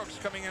Derek Brooks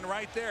coming in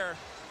right there,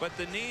 but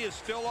the knee is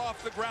still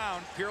off the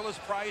ground. Peerless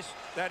Price,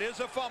 that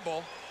is a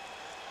fumble.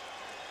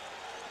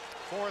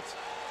 4th.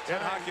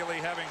 Ed Hockley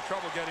having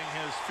trouble getting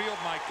his field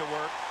mic to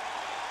work.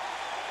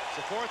 It's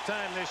the 4th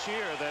time this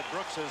year that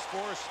Brooks has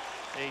forced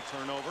a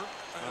turnover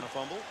on a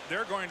fumble.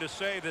 They're going to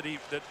say that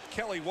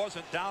Kelly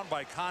wasn't down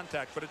by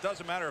contact, but it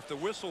doesn't matter. If the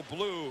whistle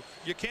blew,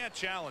 you can't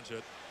challenge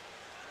it.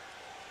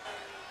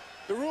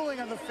 The ruling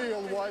on the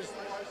field was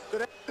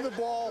that after the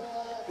ball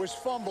was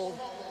fumbled,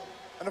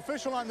 an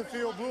official on the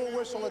field blew a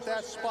whistle at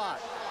that spot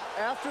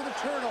after the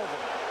turnover.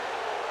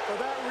 For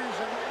that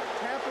reason,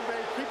 Tampa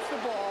Bay keeps the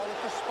ball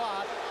at the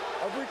spot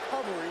of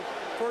recovery,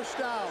 first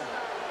down.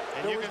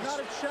 And there was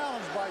not a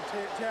challenge by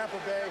Tampa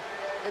Bay.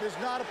 It is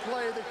not a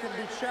play that can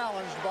be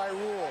challenged by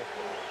rule.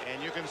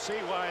 And you can see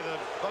why the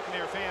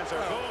Buccaneer fans are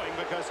booing,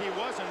 because he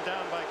wasn't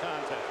down by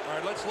contact. All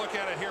right, let's look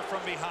at it here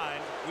from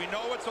behind. We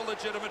know it's a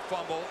legitimate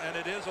fumble, and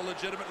it is a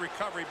legitimate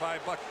recovery by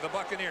the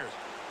Buccaneers.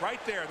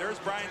 Right there, there's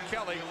Brian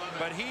Kelly,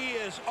 but he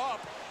is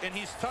up, and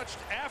he's touched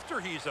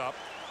after he's up.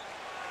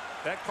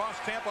 That cost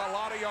Tampa a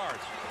lot of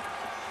yards.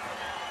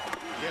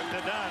 Give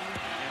to Dunn,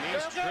 and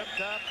he's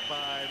tripped up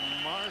by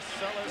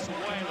Marcellus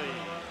Wiley.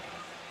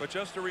 But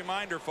just a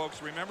reminder,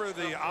 folks, remember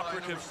the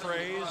operative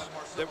phrase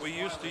that we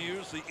used to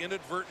use, the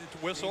inadvertent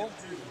whistle?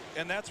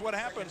 And that's what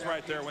happens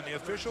right there when the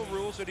official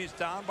rules that he's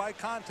down by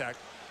contact,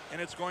 and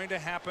it's going to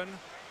happen,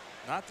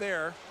 not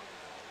there.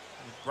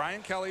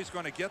 Brian Kelly's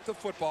going to get the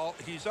football.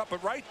 He's up,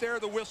 but right there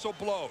the whistle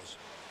blows.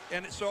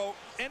 And so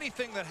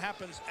anything that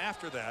happens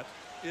after that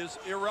is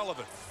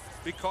irrelevant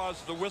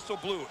because the whistle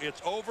blew.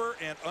 It's over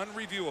and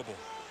unreviewable.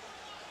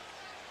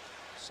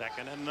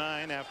 2nd and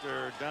 9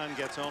 after Dunn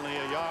gets only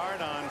a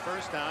yard on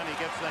first down. He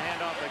gets the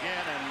handoff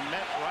again and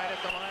met right at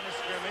the line of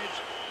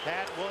scrimmage.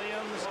 Pat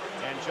Williams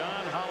and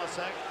John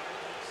Holisek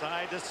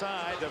side to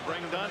side to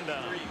bring Dunn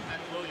down.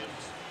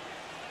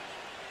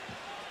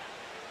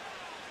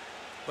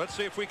 Let's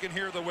see if we can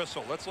hear the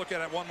whistle. Let's look at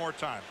it one more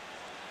time.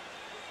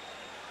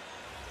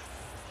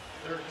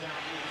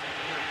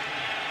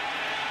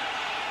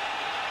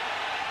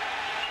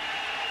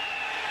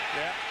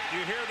 Yeah,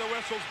 you hear the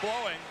whistles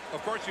blowing.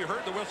 Of course, you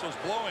heard the whistles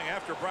blowing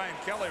after Brian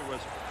Kelly was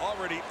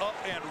already up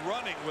and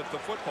running with the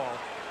football.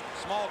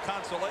 Small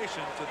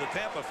consolation to the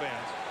Tampa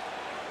fans.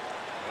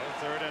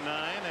 Well, 3rd and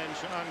 9, and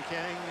Sean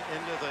King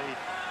into the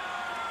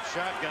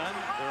shotgun.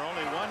 They're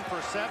only 1 for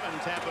 7,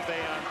 Tampa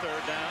Bay on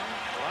 3rd down.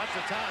 Lots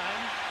of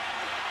time.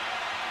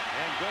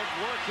 And good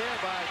work here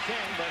by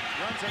King, but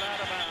runs it out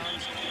of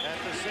bounds at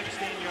the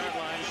 16-yard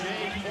line.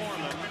 Shea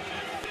Foreman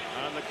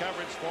on the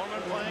coverage.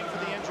 Foreman playing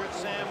for the injured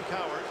Sam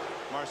Cowart.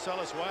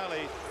 Marcellus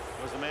Wiley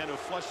was the man who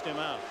flushed him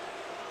out.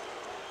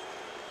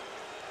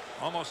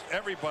 Almost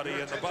everybody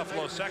in the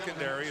Buffalo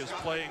secondary is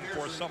playing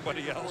for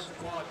somebody else.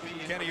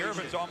 Kenny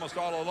Irvin's almost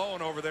all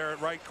alone over there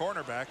at right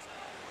cornerback.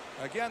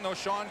 Again, though,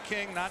 Sean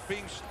King not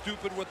being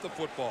stupid with the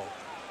football,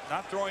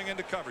 not throwing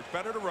into coverage.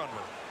 Better to run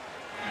with.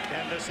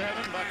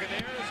 10-7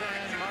 Buccaneers,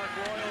 and Mark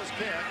Royal's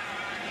kick.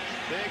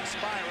 Big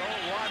spiral.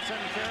 Watson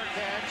fair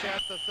catch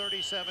at the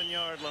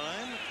 37-yard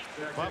line.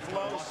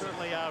 Buffalo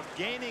certainly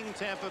outgaining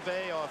Tampa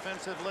Bay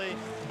offensively,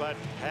 but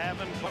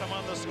haven't put them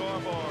on the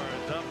scoreboard.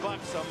 The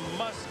Bucs a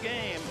must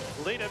game,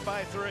 lead it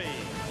by 3.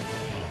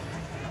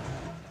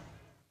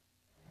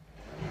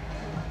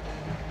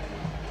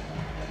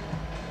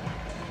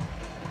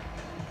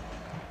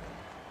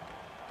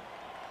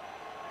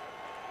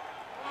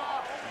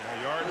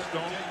 Yards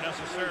don't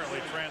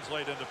necessarily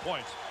translate into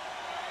points.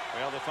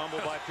 Well, the fumble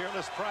by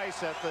Peerless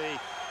Price at the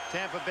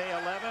Tampa Bay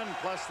 11,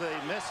 plus the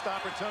missed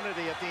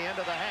opportunity at the end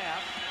of the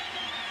half.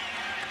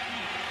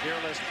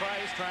 Peerless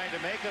Price trying to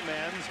make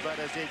amends, but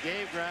as he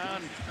gave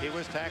ground, he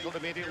was tackled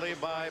immediately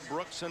by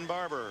Brooks and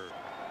Barber.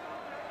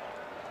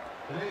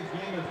 Today's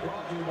game is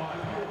brought to you by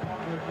Peter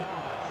Parker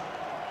Dodge.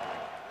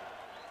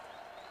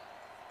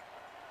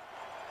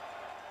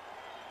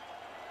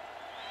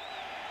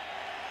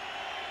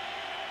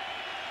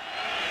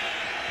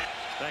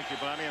 Thank you,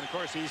 Bonnie. And of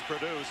course, he's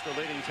produced the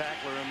leading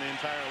tackler in the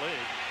entire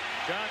league.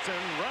 Johnson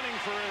running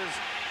for his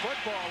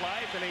football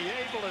life, and he's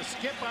able to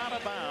skip out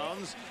of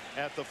bounds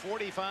at the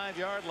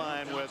 45-yard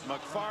line with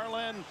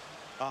McFarland,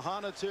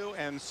 Ahanotu,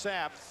 and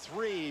Sapp,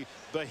 3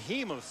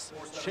 behemoths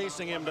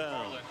chasing him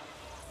down.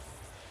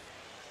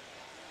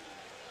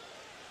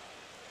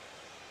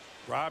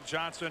 Rob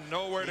Johnson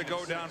nowhere to go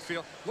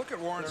downfield. Look at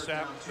Warren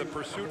Sapp, the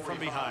pursuit from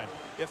behind.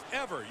 If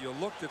ever you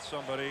looked at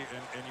somebody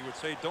and you would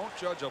say, don't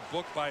judge a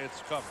book by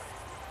its cover.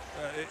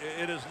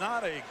 It is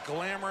not a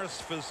glamorous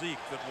physique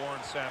that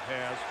Warren Sapp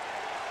has,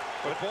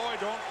 but boy,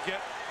 don't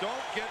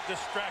get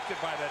distracted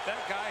by that.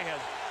 That guy has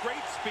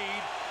great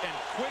speed and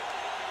quick,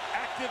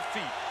 active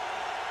feet.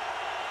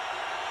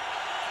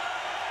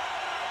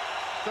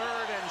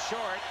 3rd and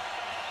short.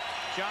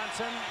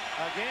 Johnson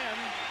again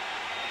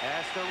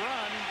has to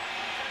run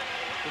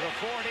to the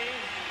 40.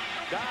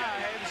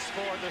 Dives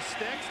for the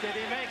sticks. Did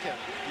he make it?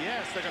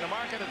 Yes, they're going to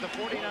mark it at the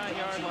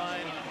 49-yard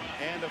line.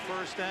 And a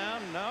first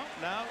down. No.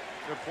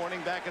 They're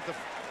pointing back at the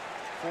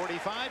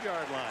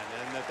 45-yard line.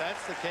 And if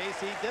that's the case,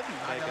 he didn't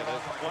make it.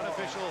 One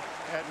official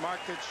had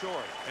marked it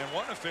short. And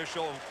one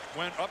official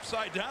went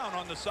upside down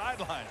on the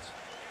sidelines.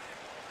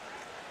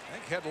 I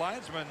think head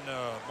linesman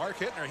Mark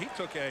Hittner, he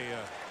took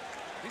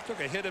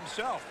a hit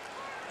himself.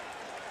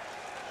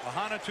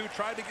 Ahanotu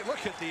tried to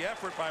look at the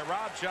effort by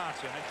Rob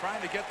Johnson and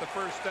trying to get the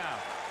first down.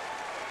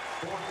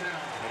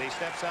 But he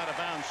steps out of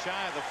bounds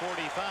shy of the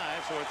 45,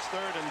 so it's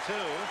 3rd and 2.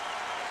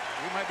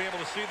 We might be able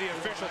to see the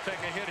official take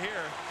a hit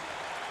here.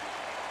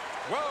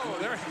 Whoa,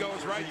 there he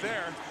goes right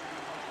there.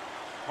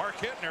 Mark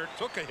Hittner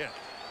took a hit.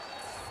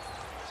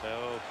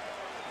 So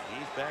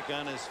he's back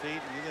on his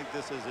feet. You think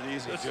this is an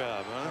easy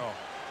job, huh? No.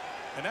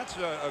 And that's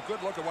a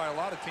good look at why a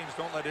lot of teams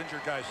don't let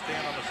injured guys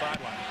stand on the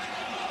sideline.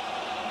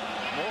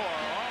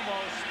 Moore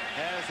almost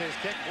has his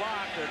kick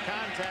blocked. Their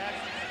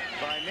contact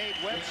by Nate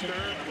Webster,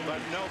 but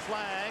no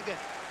flag.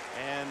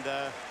 And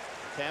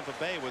Tampa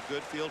Bay with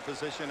good field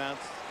position out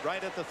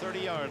right at the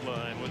 30-yard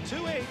line with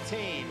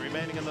 2:18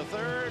 remaining in the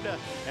third,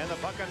 and the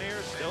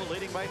Buccaneers still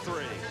leading by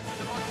 3.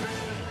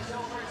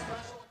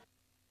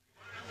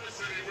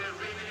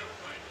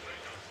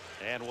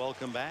 And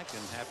welcome back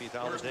and happy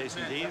holidays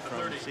indeed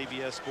from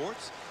CBS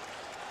Sports.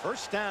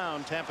 First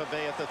down, Tampa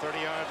Bay at the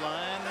 30-yard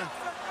line.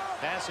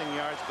 Passing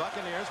yards,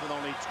 Buccaneers with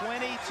only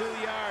 22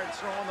 yards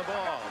throwing the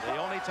ball. The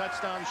only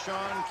touchdown,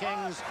 Sean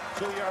King's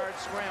 2-yard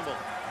scramble.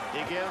 He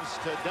gives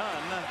to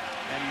Dunn,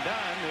 and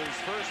Dunn, whose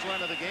first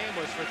run of the game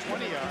was for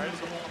 20 yards,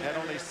 had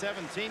only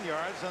 17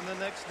 yards on the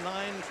next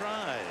 9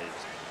 tries.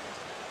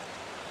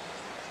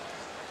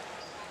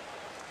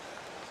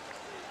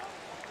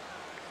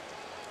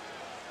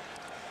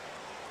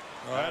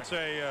 Well, that's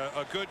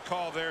a good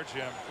call there,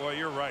 Jim. Boy,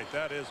 you're right.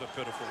 That is a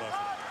pitiful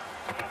effort.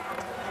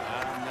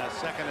 On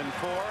 2nd and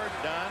 4,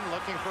 Dunn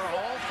looking for a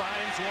hole,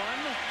 finds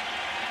one,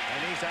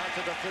 and he's out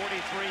to the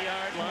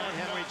 43-yard line.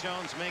 Henry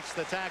Jones makes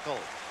the tackle.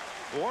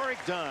 Warwick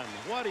Dunn,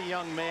 what a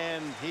young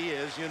man he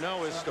is. You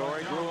know his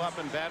story. Grew up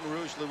in Baton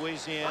Rouge,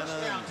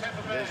 Louisiana.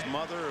 His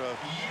mother, a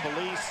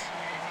police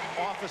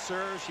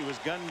officer. She was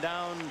gunned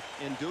down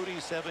in duty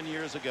 7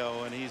 years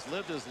ago, and he's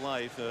lived his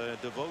life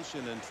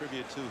devotion and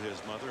tribute to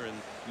his mother in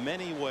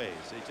many ways.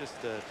 He just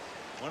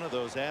one of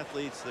those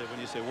athletes that when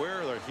you say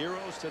where are the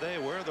heroes today,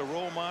 where are the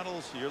role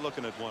models, you're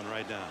looking at one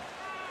right now.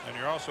 And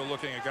you're also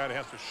looking at a guy that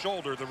has to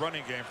shoulder the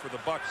running game for the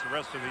Bucs the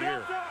rest of the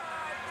year.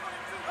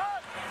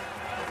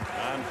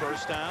 On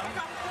first down,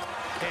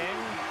 King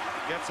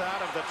gets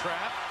out of the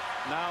trap.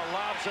 Now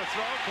lobs a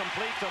throw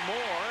complete to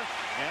Moore,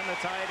 and the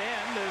tight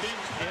end is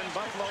in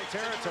Buffalo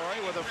territory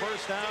with a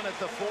first down at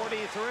the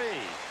 43.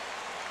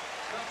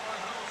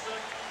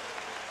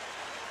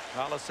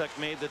 Holisek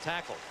made the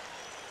tackle.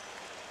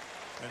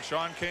 And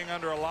Sean King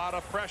under a lot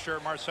of pressure.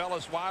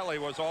 Marcellus Wiley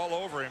was all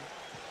over him.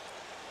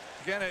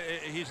 Again,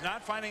 he's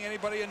not finding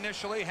anybody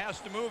initially. Has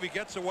to move. He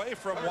gets away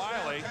from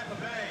Wiley,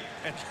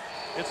 and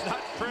it's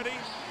not pretty.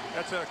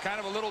 That's a kind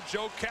of a little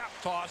Joe Cap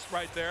toss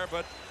right there,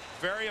 but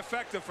very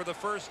effective for the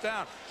first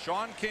down.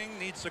 Sean King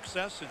needs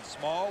success in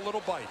small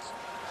little bites.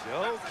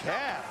 Joe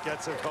Cap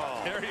gets a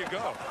call. There you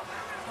go.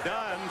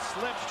 Dunn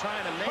slips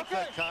trying to make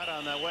the cut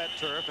on the wet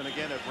turf, and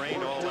again it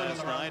rained all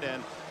last night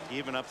and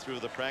even up through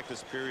the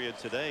practice period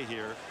today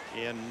here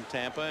in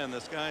Tampa, and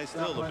the sky's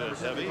still a bit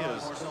heavy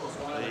as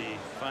the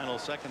final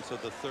seconds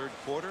of the third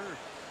quarter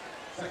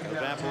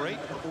evaporate.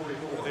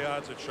 What are the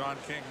odds that Sean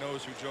King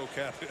knows who Joe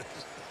Cap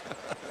is?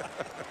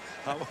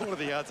 What are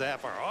the odds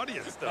half our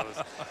audience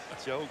knows?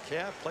 Joe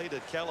Cap played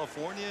at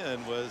California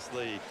and was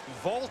the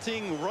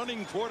vaulting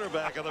running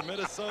quarterback of the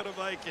Minnesota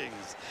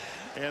Vikings.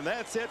 And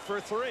that's it for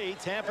 3.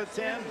 Tampa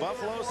 10,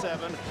 Buffalo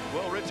 7.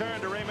 We'll return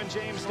to Raymond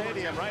James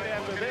Stadium right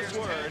after this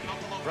word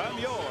from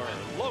your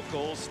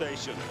local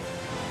station.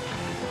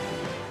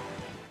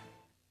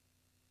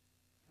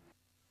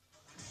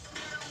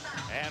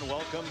 And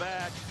welcome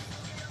back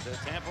to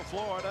Tampa,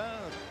 Florida.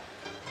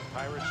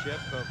 Pirate ship,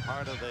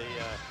 part of the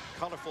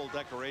colorful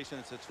decoration.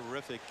 It's a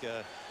terrific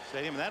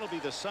stadium, and that'll be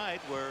the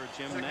site where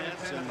Jim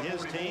Nantz and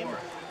his team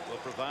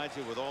will provide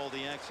you with all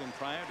the action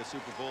prior to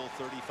Super Bowl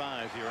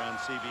 35 here on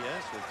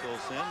CBS with Phil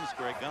Simms,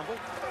 Greg Gumbel.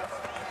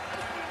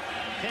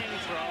 King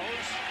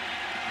throws.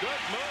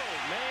 Good move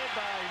made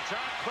by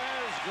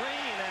Jaquez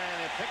Green, and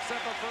it picks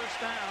up a first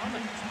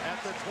down at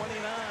the 29.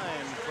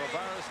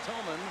 Travaris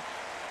Tillman,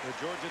 the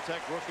Georgia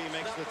Tech rookie,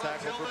 makes the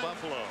tackle for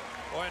Buffalo.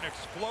 Boy, an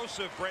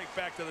explosive break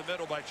back to the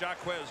middle by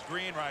Jaquez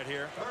Green right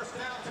here. First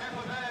down,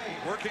 Tampa Bay.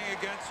 Working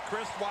against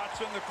Chris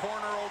Watson, the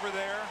corner over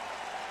there.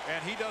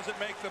 And he doesn't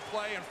make the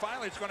play. And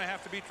finally, it's going to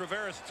have to be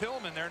Travaris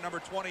Tillman there, number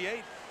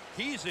 28.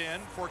 He's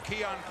in for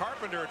Keon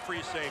Carpenter at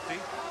free safety.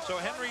 So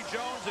Henry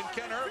Jones and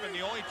Ken Irvin,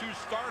 the only 2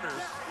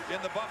 starters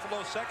in the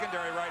Buffalo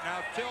secondary right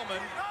now.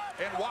 Tillman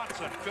and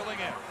Watson filling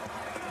in.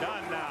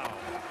 Done now.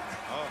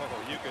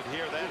 Oh, you could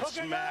hear that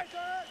smack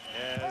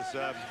as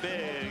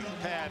big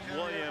Pat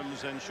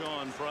Williams and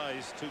Sean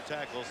Price, 2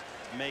 tackles,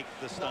 make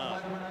the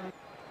stop.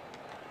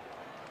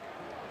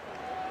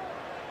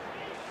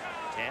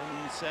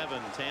 10-7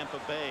 Tampa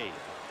Bay.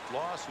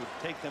 Loss would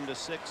take them to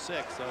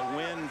 6-6. A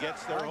win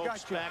gets their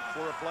hopes back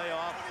for a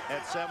playoff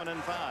at 7-5.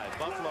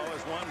 Buffalo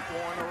has won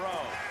 4 in a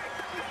row.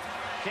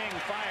 King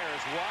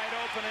fires wide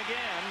open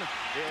again.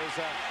 Is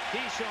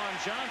Keyshawn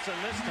Johnson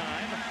this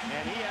time,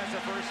 and he has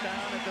a first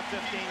down at the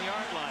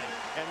 15-yard line.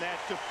 And that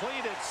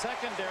depleted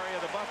secondary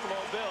of the Buffalo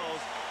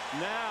Bills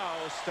now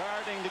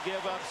starting to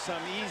give up some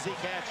easy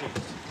catches.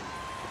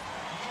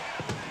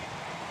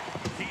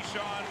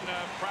 Keyshawn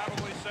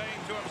probably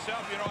saying to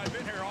himself, you know, I've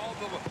been here all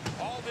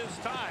this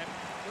time.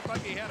 Looked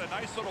like he had a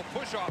nice little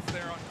push-off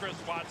there on Chris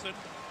Watson.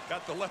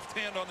 Got the left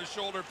hand on the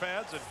shoulder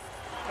pads and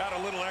got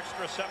a little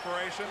extra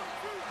separation.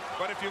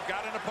 But if you've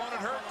got an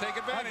opponent hurt, take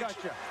advantage. I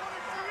gotcha.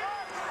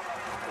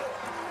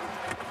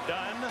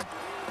 Done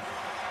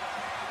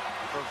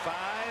for 5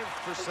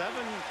 for 7,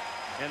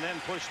 and then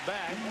pushed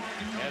back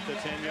at the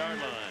 10-yard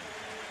line.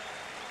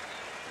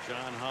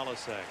 John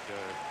Holisek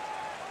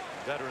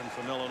veteran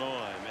from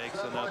Illinois, makes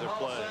another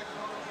play.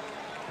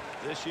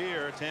 This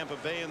year, Tampa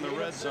Bay in the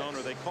red zone,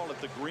 or they call it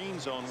the green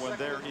zone when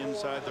they're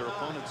inside their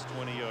opponent's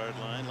 20-yard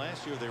line.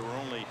 Last year, they were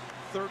only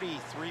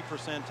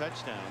 33%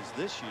 touchdowns.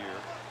 This year,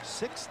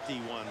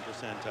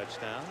 61%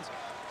 touchdowns.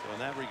 So in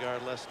that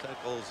regard, Les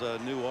Tekel's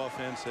new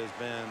offense has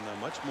been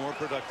much more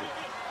productive.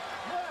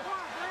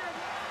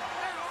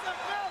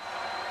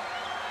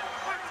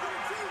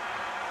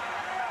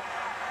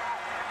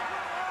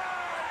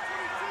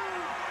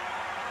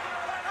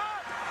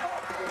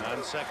 On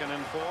 2nd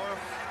and 4,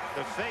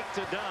 the fake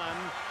to Dunn,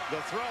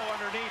 the throw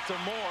underneath to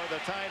Moore, the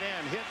tight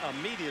end hit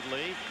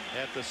immediately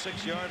at the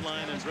 6-yard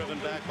line and driven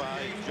back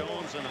by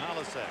Jones and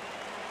Holisek.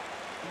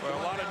 Well,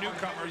 a lot of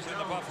newcomers in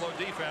the Buffalo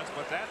defense,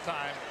 but that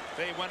time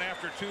they went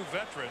after 2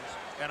 veterans,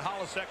 and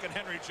Holisek and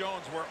Henry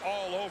Jones were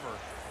all over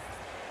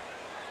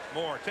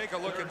Moore. Take a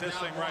look at this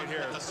thing right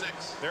here.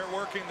 They're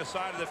working the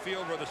side of the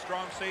field where the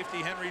strong safety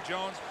Henry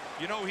Jones,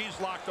 you know, he's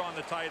locked on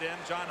the tight end.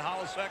 John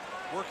Holisek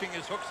working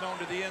his hook zone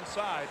to the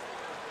inside.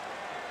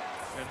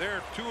 And there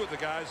are 2 of the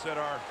guys that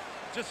are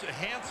just,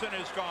 Hansen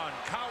is gone,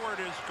 Coward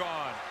is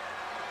gone,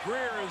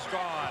 Greer is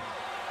gone,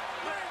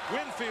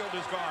 Winfield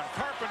is gone,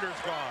 Carpenter's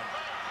gone.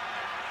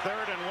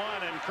 3rd and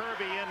 1, and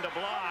Kirby in to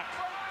block.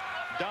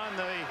 Dunn,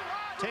 the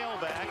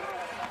tailback,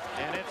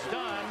 and it's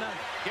Dunn,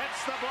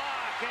 gets the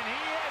block, and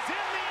he is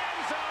in the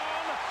end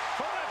zone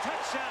for a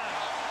touchdown.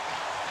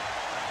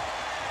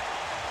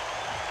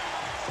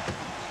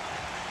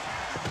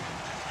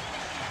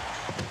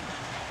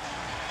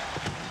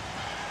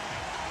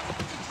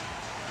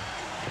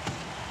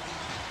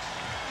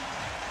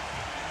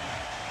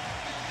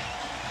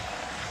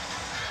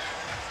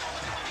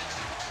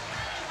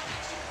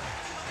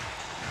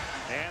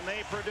 And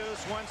they produce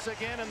once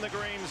again in the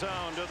green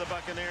zone to the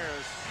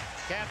Buccaneers.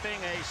 Capping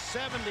a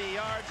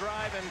 70-yard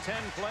drive in 10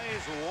 plays,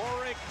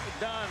 Warrick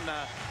Dunn.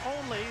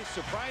 Only,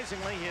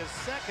 surprisingly, his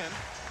 2nd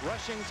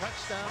rushing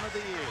touchdown of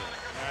the year.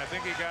 And I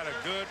think he got a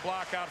good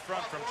block out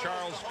front from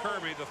Charles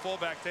Kirby, the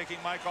fullback, taking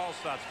Mike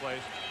Allstott's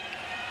place.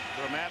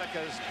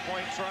 Grammatica's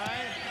point try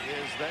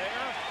is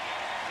there.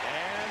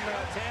 And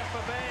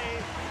Tampa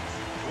Bay,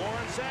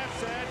 Warren Sapp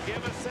said,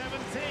 give us 17.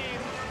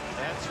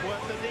 That's what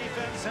the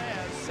defense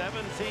has,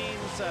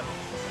 17-7.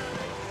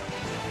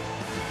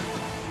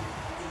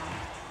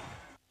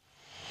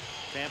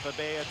 Tampa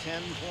Bay a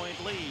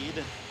 10-point lead,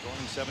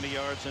 going 70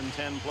 yards in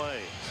 10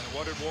 plays. And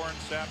what did Warren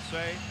Sapp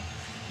say?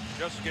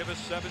 Just give us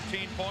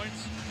 17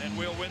 points and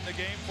we'll win the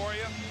game for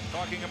you.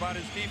 Talking about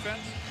his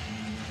defense.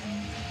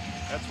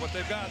 That's what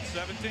they've got,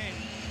 17.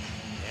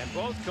 And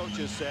both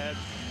coaches said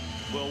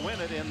we'll win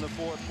it in the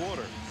 4th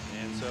quarter.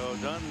 And so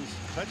Dunn's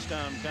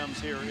touchdown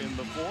comes here in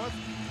the 4th.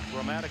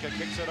 Grammatica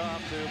kicks it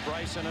off to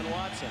Bryson and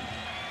Watson.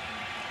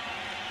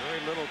 Very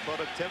little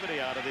productivity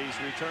out of these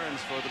returns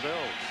for the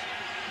Bills.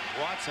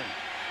 Watson.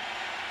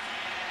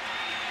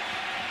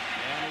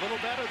 And a little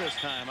better this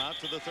time, out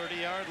to the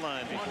 30-yard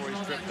line before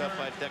he's tripped up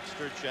by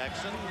Dexter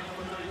Jackson.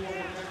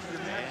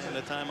 And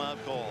a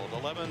timeout called.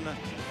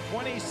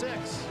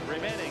 11:26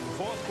 remaining,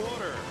 4th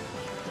quarter.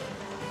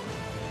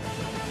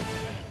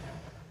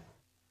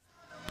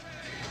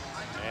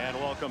 And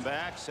welcome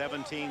back.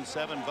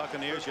 17-7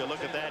 Buccaneers. You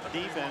look at that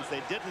defense.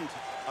 They didn't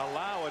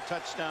allow a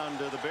touchdown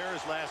to the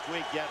Bears last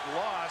week, yet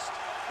lost,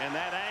 and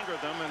that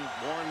angered them. And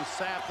Warren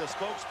Sapp, the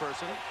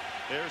spokesperson.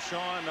 There's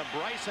Sean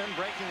Bryson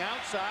breaking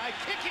outside,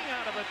 kicking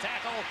out of a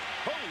tackle.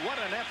 Oh, what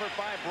an effort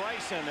by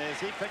Bryson as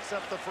he picks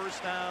up the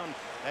 1st down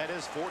at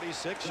his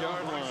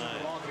 46-yard line.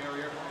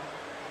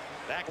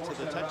 Back to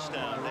the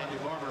touchdown.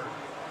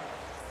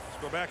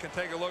 Go back and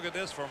take a look at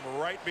this from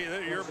right.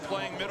 You're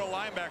playing middle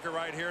linebacker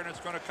right here, and it's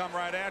going to come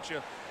right at you.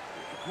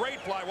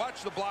 Great block.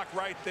 Watch the block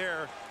right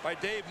there by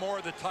Dave Moore,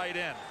 the tight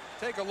end.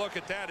 Take a look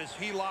at that as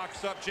he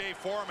locks up Jay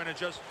Foreman and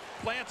just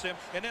plants him.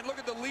 And then look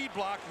at the lead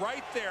block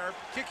right there,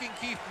 kicking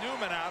Keith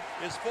Newman out,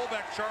 is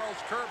fullback Charles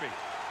Kirby.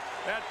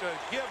 That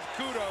give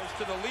kudos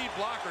to the lead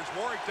blockers.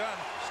 Warrick Dunn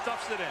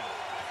stuffs it in.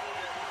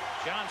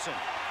 Johnson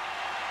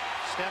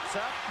steps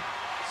up.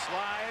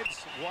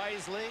 Slides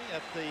wisely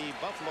at the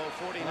Buffalo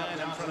 49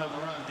 in front of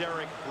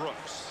Derek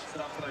Brooks.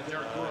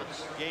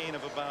 Gain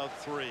of about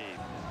 3.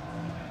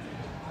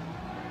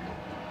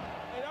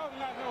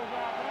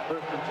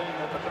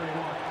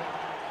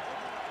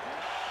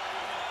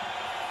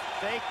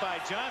 Fake by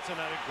Johnson,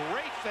 and a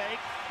great fake.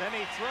 Then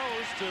he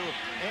throws to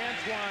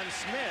Antoine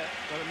Smith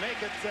to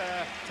make it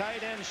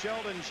tight end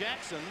Sheldon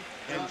Jackson.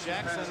 And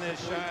Jackson is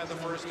shy of the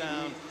 1st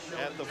down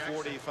at the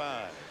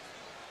 45.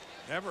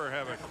 Never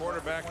have a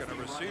quarterback and a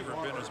receiver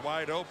been as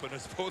wide open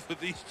as both of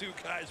these 2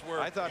 guys were.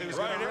 I thought he was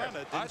going to run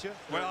it, didn't you?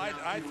 Well,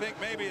 I think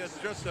maybe it's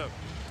just a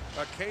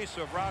case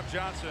of Rob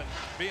Johnson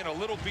being a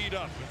little beat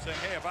up and saying,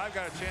 hey, if I've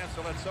got a chance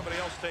to let somebody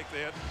else take the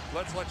hit,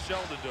 let's let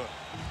Sheldon do it.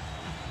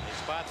 They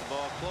spot the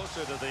ball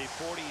closer to the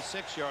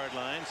 46-yard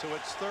line, so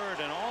it's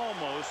 3rd and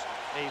almost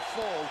a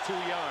full 2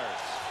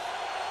 yards.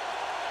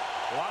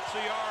 Lots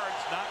of yards,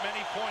 not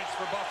many points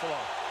for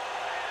Buffalo.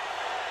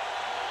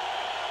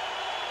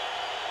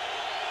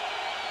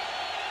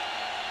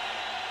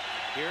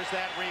 Here's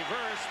that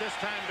reverse, this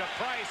time to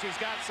Price. He's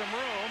got some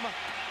room,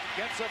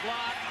 gets a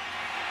block,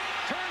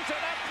 turns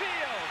it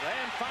upfield,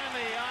 and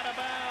finally out of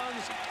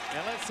bounds.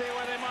 And let's see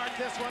where they mark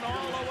this one,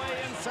 all the way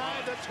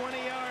inside the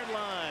 20-yard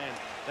line.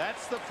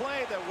 That's the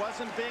play that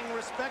wasn't being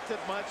respected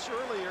much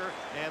earlier,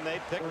 and they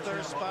picked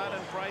their spot,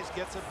 and Price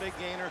gets a big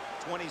gainer,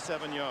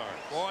 27 yards.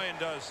 Boy, and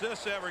does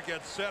this ever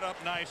get set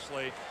up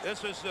nicely.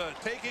 This is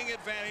taking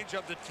advantage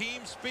of the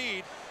team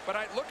speed, but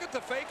I look at the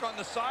fake on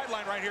the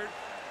sideline right here.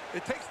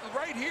 It takes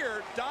right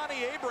here,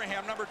 Donnie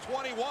Abraham, number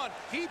 21.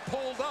 He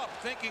pulled up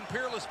thinking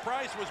Peerless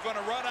Price was going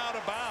to run out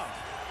of bounds.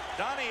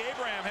 Donnie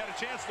Abraham had a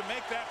chance to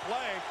make that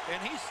play,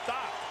 and he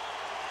stopped.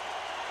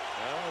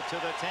 Well, to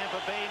the Tampa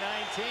Bay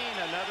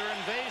 19, another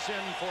invasion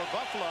for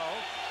Buffalo.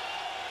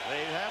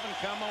 They haven't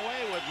come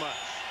away with much.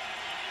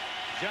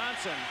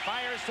 Johnson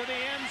fires to the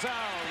end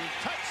zone.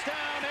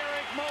 Touchdown,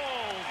 Eric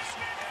Moulds.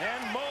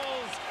 And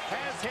Moulds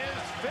has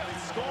his 5th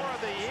score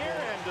of the year,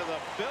 and do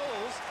the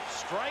Bills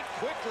strike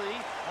quickly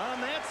on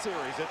that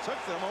series. It took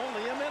them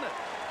only a minute.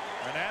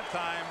 And that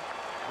time,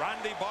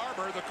 Ronde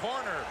Barber, the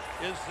corner,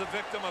 is the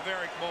victim of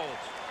Eric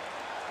Moulds.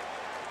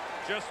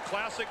 Just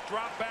classic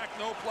drop back,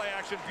 no play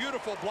action,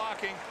 beautiful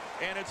blocking,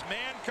 and it's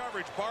man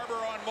coverage. Barber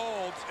on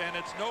Moulds, and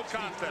it's no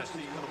contest.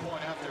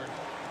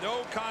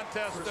 No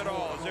contest at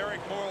all as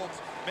Eric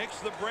Moulds makes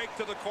the break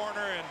to the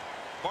corner, and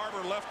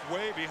Barber left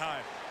way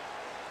behind.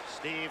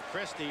 Steve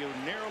Christie, who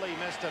nearly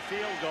missed a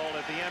field goal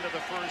at the end of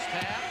the first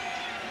half,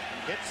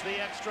 hits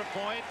the extra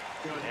point,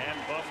 and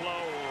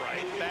Buffalo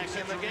right back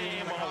in the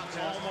game.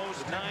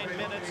 Almost 9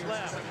 minutes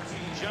left.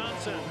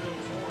 Johnson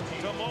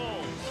to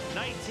Moulds,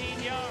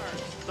 19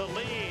 yards. The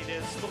lead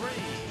is 3.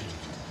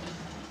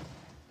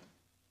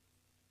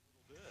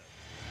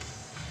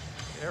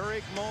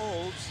 Eric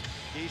Moulds,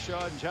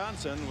 Keyshawn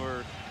Johnson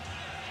were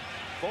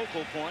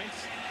focal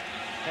points.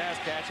 Pass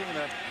catching.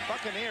 The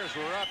Buccaneers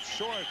were up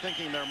short,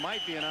 thinking there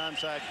might be an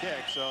onside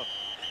kick. So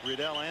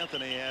Riddell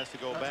Anthony has to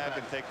go back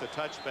and take the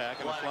touchback,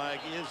 and the flag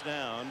is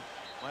down.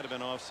 Might have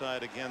been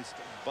offside against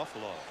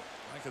Buffalo.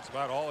 I think it's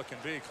about all it can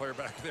be, clear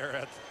back there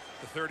at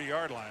the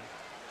 30-yard line.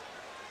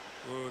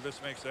 Ooh,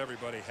 this makes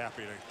everybody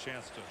happy. A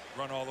chance to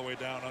run all the way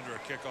down under a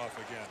kickoff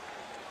again.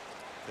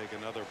 Take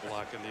another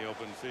block in the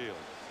open field.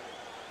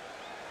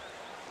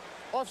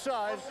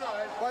 Offside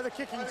by the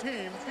kicking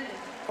team.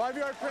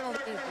 5-yard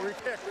penalty, free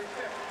kick.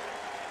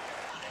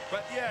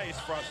 But yeah, he's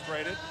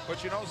frustrated.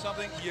 But you know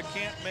something? You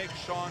can't make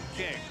Sean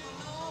King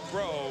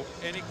grow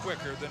any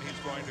quicker than he's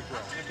going to grow.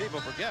 And people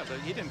forget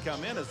that he didn't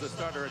come in as the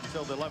starter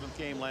until the 11th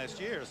game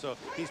last year. So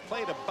he's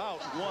played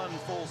about 1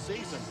 full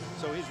season.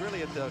 So he's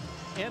really at the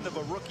end of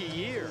a rookie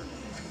year.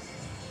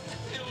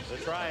 The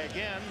try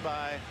again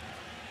by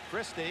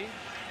Christie,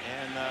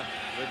 and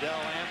Riddell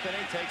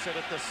Anthony takes it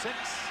at the 6.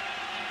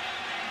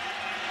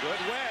 Good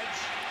wedge.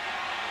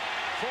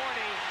 40.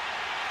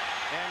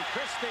 And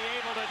Christie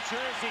able to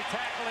jersey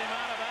tackle him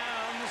out of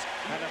bounds.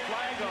 And a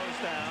flag goes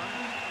down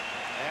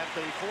at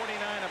the 49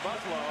 of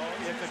Buffalo.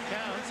 If it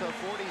counts, a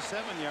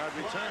 47-yard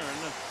return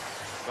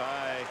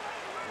by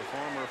the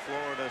former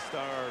Florida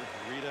star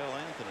Riddell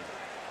Anthony.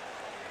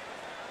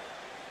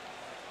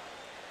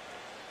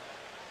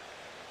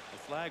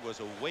 The flag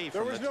was away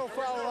from There was no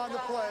foul on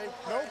the play.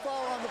 No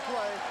foul on the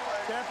play.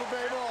 Tampa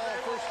Bay ball,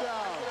 first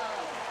down.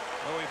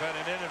 Well, we've had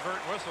an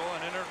inadvertent whistle,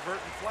 an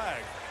inadvertent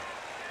flag.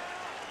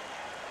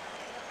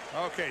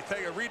 Okay,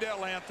 take a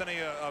Riddell Anthony,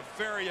 a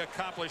very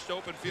accomplished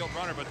open field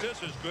runner, but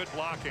this is good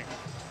blocking.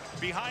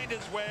 Behind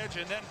his wedge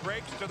and then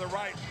breaks to the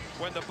right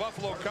when the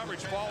Buffalo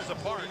coverage falls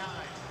apart.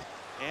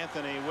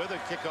 Anthony with the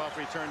kickoff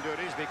return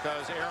duties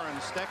because Aaron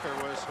Stecker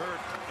was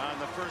hurt on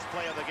the first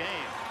play of the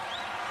game.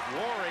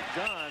 Warwick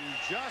Dunn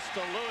just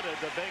eluded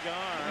the big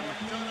arm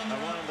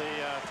of one of the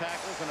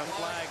tackles, and a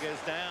flag is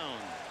down.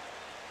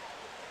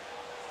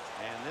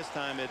 And this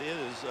time it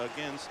is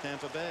against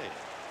Tampa Bay.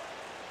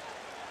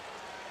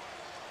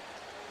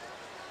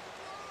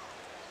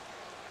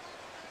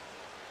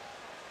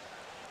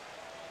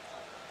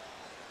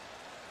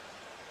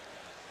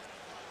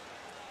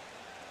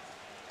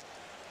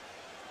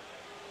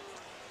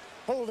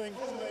 Holding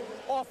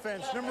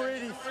offense, number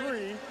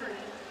 83,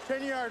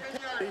 10-yard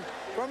penalty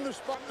from the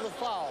spot of the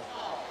foul.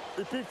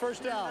 Repeat,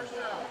 first down.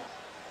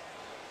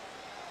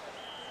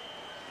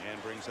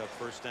 And brings up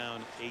first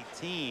down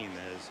 18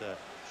 as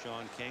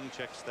Sean King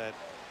checks that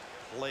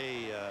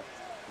play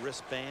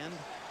wristband,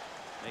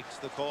 makes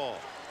the call.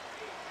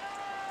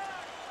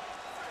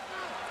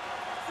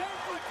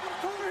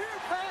 Over here,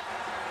 Pat.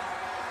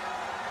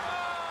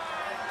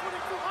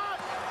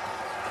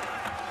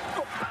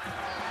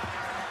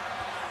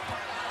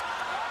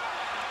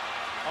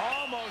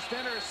 Almost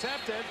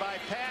intercepted by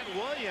Pat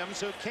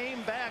Williams, who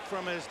came back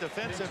from his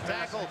defensive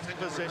tackle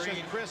position.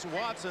 Chris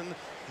Watson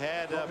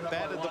had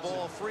batted the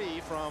ball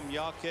free from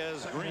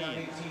Yaquez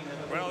Green.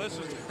 Well,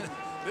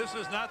 this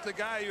is not the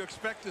guy you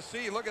expect to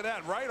see. Look at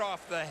that, right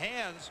off the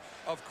hands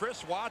of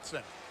Chris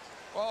Watson.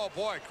 Oh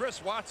boy,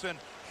 Chris Watson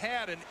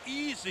had an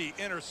easy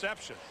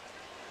interception.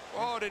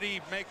 Oh, did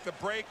he make the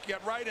break,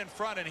 get right in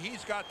front, and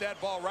he's got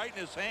that ball right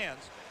in his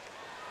hands.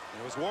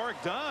 It was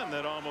Warwick Dunn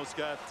that almost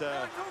got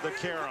the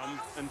carom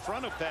in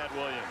front of Pat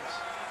Williams.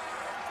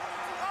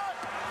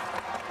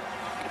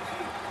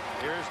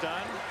 Here's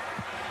Dunn.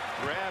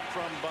 Grabbed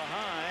from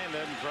behind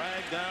and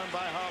dragged down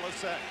by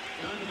Hollisek.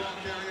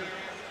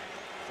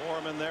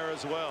 Foreman there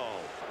as well.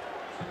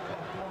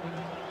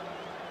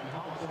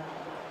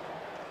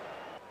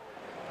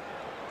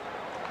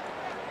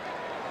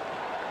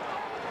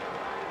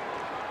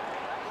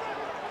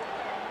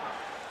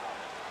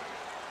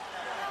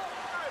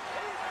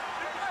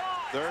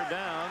 Third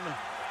down,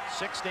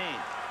 16.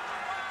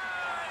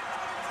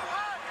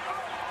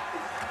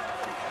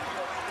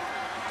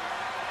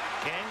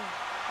 King,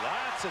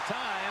 lots of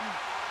time,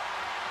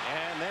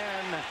 and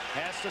then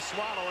has to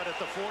swallow it at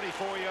the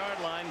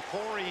 44-yard line.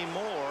 Corey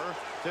Moore,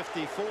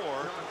 54,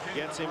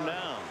 gets him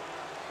down.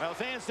 Well,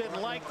 fans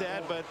didn't like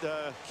that, but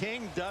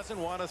King doesn't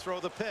want to throw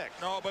the pick.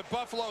 No, but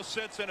Buffalo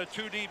sits in a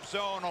two-deep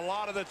zone a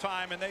lot of the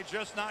time, and they're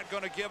just not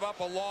going to give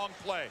up a long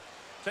play.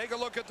 Take a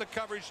look at the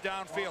coverage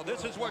downfield.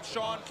 This is what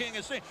Sean King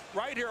is seeing.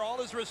 Right here, all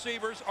his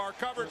receivers are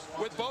covered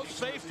with both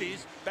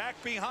safeties back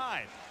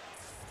behind.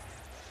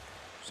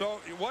 So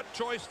what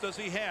choice does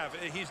he have?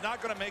 He's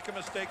not going to make a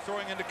mistake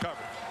throwing into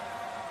coverage.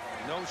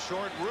 No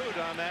short route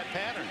on that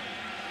pattern.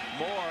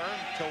 Moore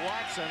to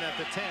Watson at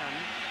the 10.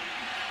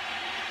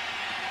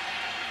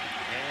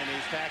 And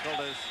he's tackled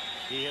as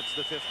he hits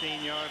the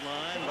 15-yard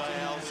line by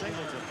Al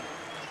Singleton.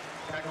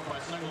 Tackled by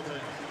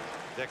Singleton.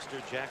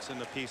 Dexter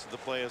Jackson a piece of the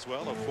play as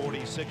well. A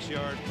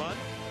 46-yard punt.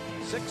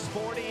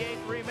 6:48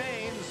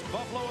 remains.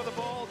 Buffalo with the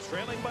ball,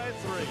 trailing by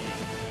 3.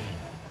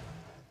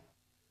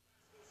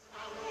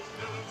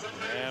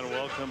 And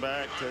welcome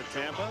back to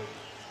Tampa.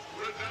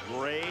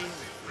 Gray,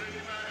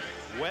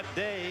 wet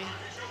day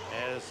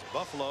as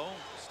Buffalo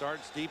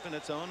starts deep in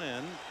its own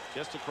end.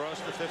 Just across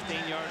the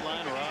 15-yard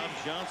line, Rob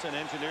Johnson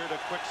engineered a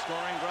quick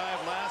scoring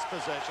drive last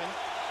possession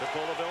to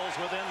pull the Bills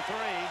within 3.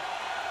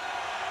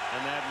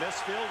 And that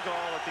missed field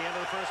goal at the end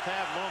of the first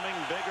half looming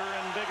bigger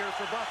and bigger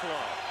for Buffalo.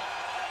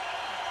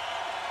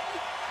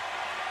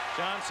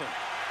 Johnson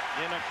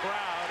in a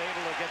crowd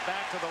able to get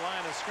back to the line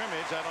of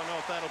scrimmage. I don't know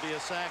if that'll be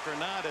a sack or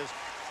not as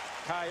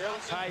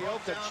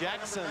Tyoka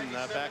Jackson,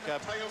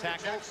 backup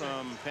tackle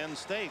from Penn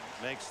State,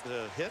 makes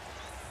the hit.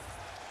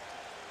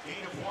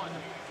 Gain of 1.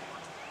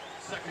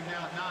 Second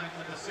down, 9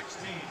 to the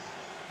 16.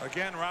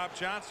 Again, Rob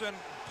Johnson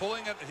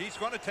pulling it. He's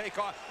going to take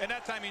off. And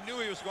that time he knew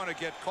he was going to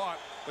get caught.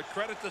 But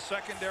credit the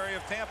secondary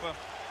of Tampa.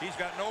 He's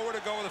got nowhere to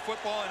go with the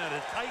football. And in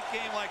a tight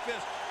game like this,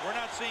 we're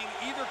not seeing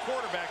either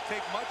quarterback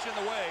take much in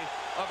the way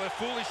of a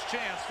foolish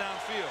chance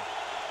downfield.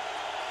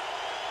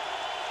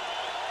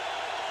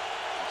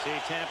 See,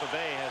 Tampa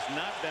Bay has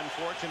not been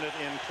fortunate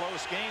in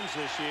close games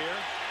this year.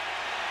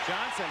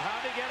 Johnson,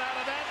 how to get out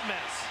of that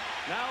mess?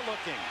 Now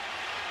looking.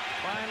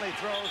 Finally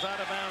throws out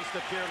of bounds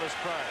to Peerless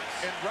Price.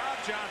 And Rob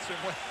Johnson,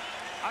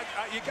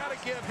 you got to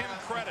give him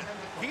credit.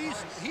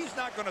 He's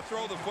not going to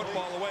throw the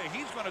football away.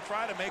 He's going to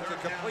try to make the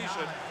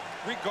completion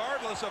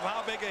regardless of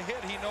how big a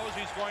hit he knows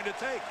he's going to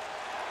take.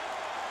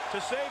 To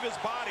save his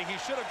body, he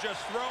should have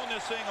just thrown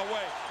this thing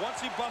away.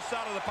 Once he busts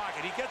out of the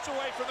pocket, he gets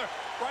away from there.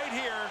 Right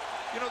here,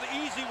 you know, the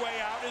easy way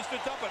out is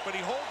to dump it, but he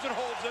holds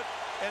it,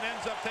 and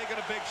ends up taking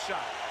a big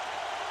shot.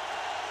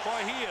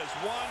 Boy, he is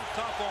one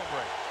tough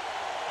hombre.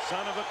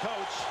 Son of a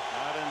coach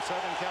out in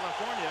Southern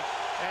California.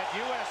 At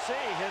USC,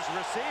 his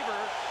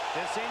receiver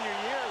his senior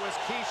year was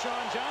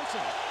Keyshawn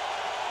Johnson.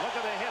 Look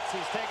at the hits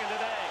he's taken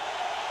today.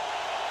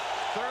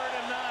 3rd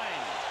and 9.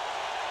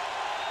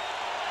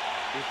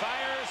 He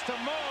fires to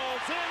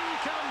Moulds,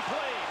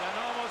 incomplete, and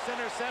almost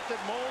intercepted.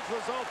 Moulds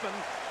was open.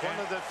 One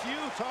of the few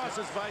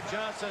tosses by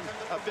Johnson,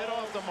 a bit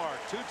off the mark,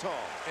 too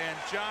tall. And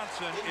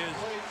Johnson is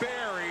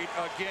buried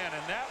again,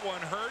 and that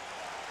one hurt.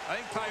 I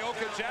think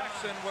Tyoka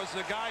Jackson was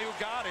the guy who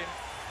got him.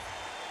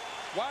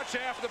 Watch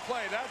after the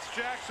play. That's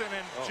Jackson,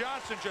 and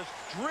Johnson just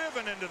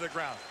driven into the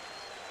ground.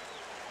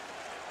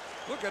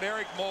 Look at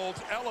Eric Moulds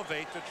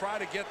elevate to try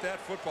to get that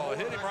football. It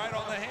hit him right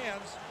on the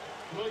hands.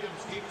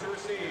 Williams deep to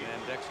receive.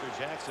 And Dexter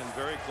Jackson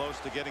very close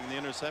to getting the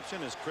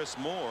interception is Chris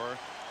Moore,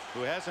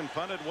 who hasn't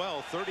punted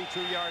well.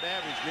 32-yard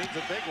average, needs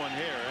a big one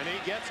here, and he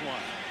gets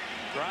one.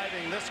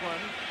 Driving this one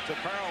to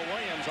Carl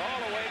Williams all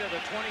the way to the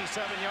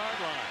 27-yard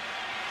line.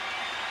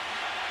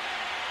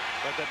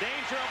 But the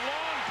danger of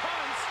long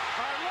punts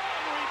are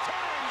long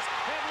returns,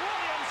 and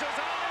Williams is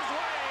on his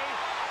way.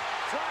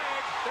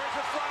 Flag, there's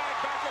a flag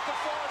back at the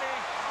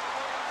 40.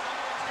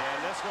 And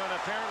this one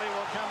apparently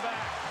will come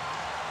back.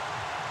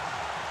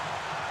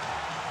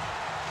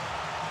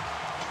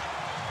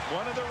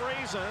 One of the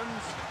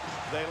reasons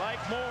they like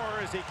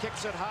Moore is he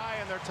kicks it high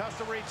and they're tough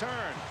to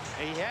return.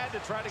 He had to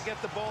try to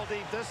get the ball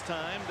deep this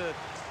time to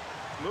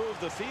move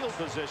the field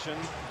position,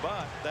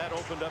 but that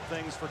opened up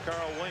things for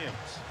Carl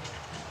Williams.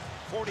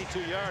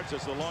 42 yards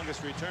is the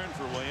longest return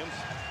for Williams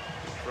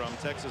from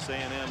Texas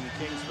A&M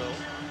Kingsville.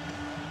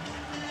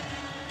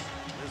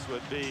 This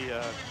would be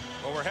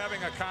well, we're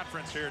having a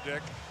conference here,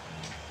 Dick.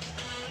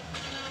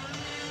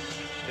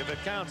 If it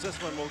counts, this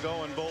one will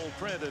go in bold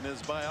print in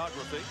his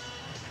biography.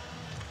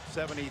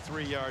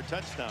 73-yard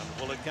touchdown.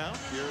 Will it count?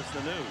 Here's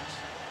the news.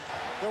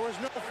 There was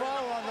no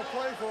foul on the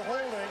play for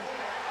holding.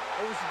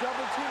 It was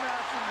double team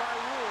action by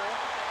rule.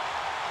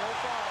 No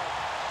foul.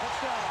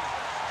 Touchdown.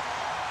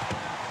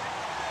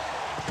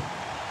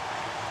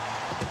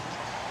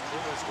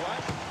 It was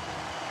what?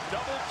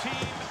 Double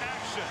team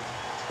action.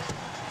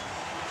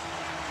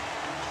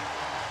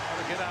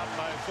 To get out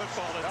my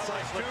football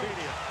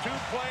encyclopedia. Two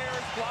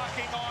players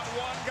blocking on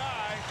one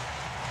guy.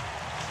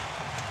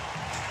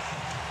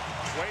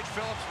 Wade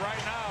Phillips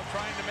right now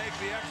trying to make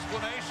the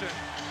explanation.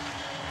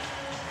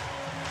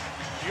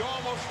 You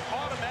almost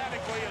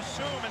automatically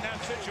assume in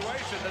that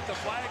situation that the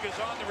flag is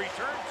on the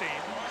return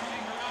team.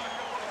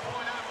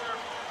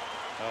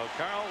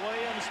 Carl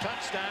Williams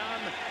touchdown,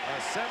 a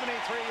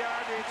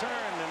 73-yard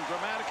return, and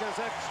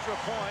Grammatica's extra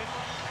point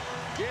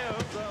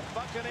gives the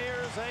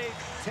Buccaneers a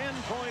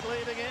 10-point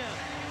lead again.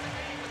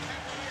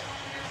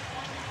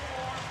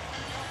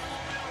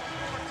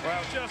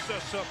 Well, just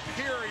a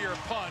superior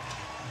punt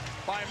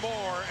by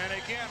Moore, and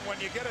again, when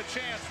you get a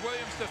chance,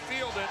 Williams to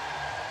field it,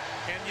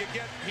 and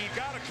he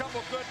got a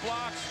couple good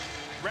blocks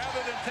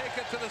rather than take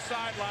it to the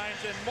sidelines,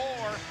 and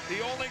Moore,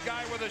 the only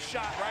guy with a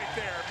shot right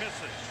there,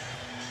 misses.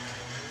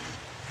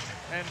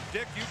 And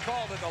Dick, you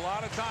called it a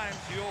lot of times.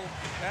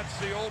 That's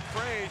the old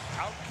phrase,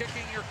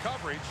 out-kicking your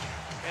coverage,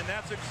 and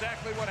that's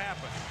exactly what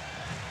happened.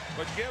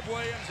 But give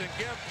Williams and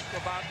give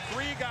about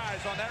 3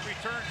 guys on that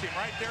return team.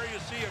 Right there you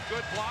see a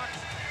good block.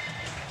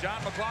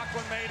 John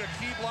McLaughlin made a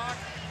key block.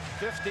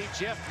 50,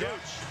 Jeff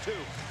Gooch, 2.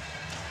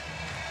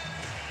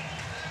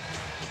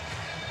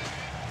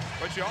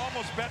 But you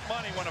almost bet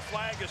money when a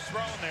flag is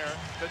thrown there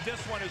that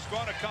this one is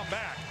going to come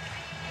back.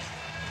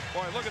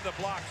 Boy, look at the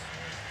blocks.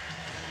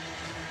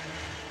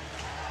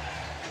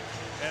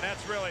 And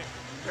that's really,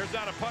 there's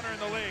not a punter in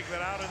the league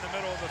that out in the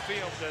middle of the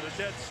field at a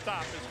dead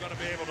stop is going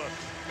to be able to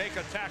make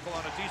a tackle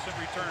on a decent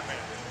return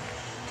man.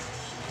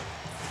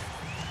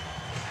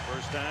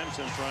 First time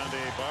since Rondé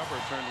Barber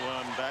turned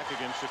one back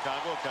against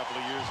Chicago a couple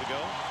of years ago.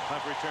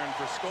 Punt return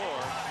for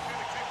score.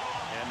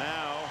 And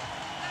now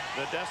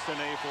the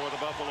destiny for the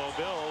Buffalo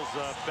Bills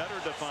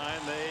better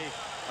defined. They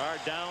are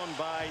down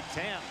by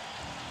 10.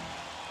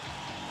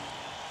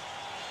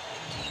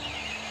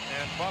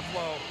 And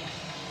Buffalo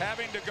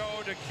having to go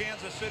to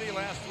Kansas City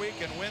last week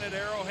and win at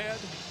Arrowhead.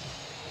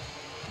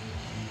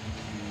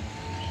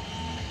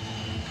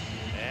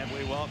 And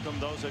we welcome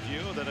those of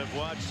you that have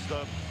watched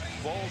the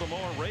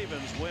Baltimore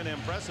Ravens win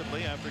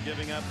impressively after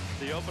giving up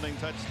the opening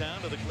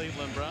touchdown to the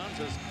Cleveland Browns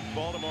as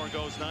Baltimore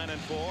goes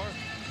 9-4.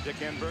 Dick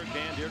Enberg,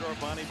 Dan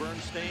Dierdorf, Bonnie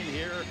Bernstein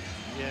here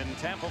in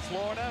Tampa,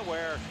 Florida,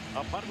 where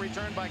a punt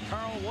return by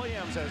Carl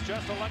Williams has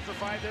just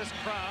electrified this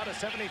crowd. A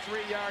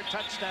 73-yard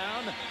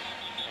touchdown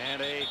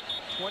and a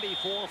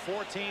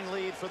 24-14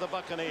 lead for the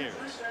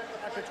Buccaneers.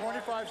 After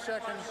 25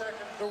 seconds,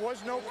 there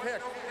was no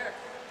pick.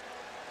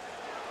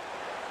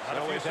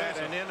 So we've had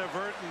an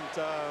inadvertent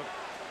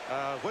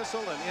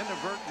whistle, an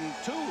inadvertent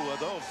 2 of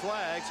those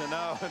flags, and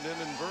now an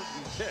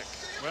inadvertent kick.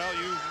 Well,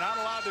 you're not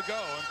allowed to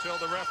go until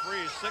the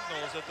referee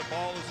signals that the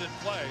ball is in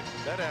play.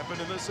 That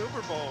happened in the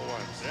Super Bowl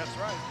once. That's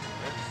right.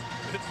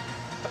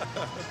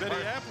 It's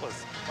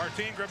Minneapolis.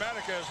 Martin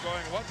Gramatica is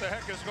going, what the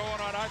heck is going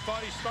on? I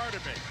thought he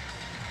started me.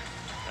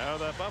 Now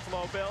the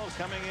Buffalo Bills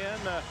coming in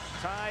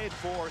tied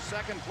for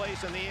second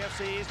place in the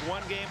AFC East,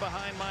 1 game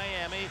behind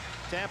Miami.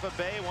 Tampa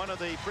Bay, one of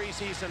the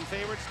preseason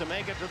favorites to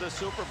make it to the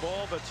Super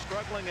Bowl, but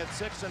struggling at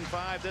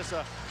 6-5. This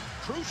a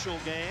crucial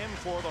game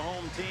for the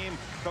home team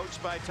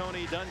coached by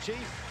Tony Dungy.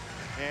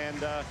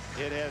 And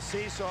it has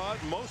seesawed.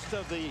 Most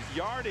of the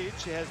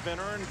yardage has been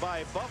earned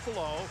by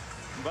Buffalo,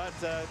 but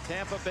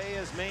Tampa Bay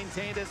has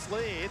maintained its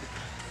lead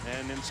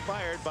and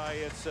inspired by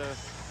its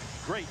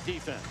great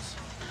defense.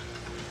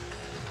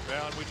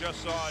 Well, and we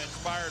just saw,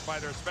 inspired by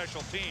their special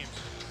teams,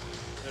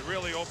 that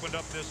really opened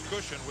up this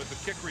cushion with the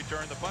kick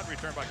return, the punt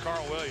return by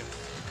Carl Williams.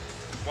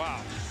 Wow.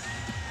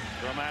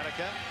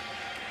 Gramatica.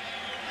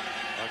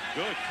 A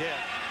good kick.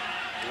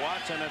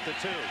 Watson at the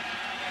 2.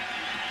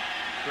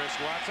 Chris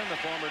Watson, the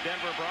former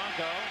Denver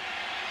Bronco.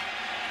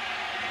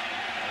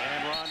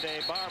 And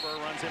Rondé Barber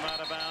runs him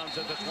out of bounds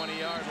at the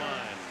 20-yard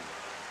line.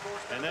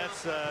 And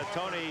that's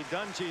Tony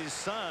Dungy's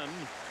son.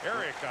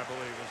 Eric, I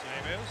believe his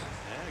name is.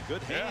 Yeah,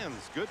 good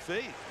hands, good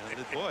feet.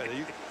 And boy,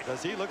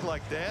 does he look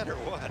like Dad or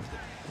what?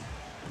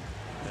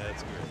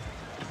 That's great.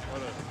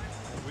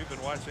 We've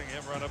been watching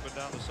him run up and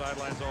down the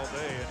sidelines all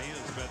day, and he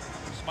has been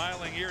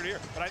smiling ear to ear.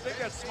 But I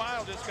think that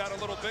smile just got a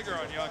little bigger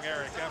on young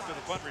Eric after the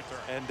punt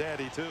return. And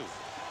Daddy, too,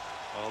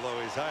 although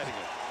he's hiding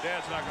it.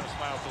 Dad's not going to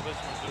smile till this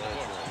one's in the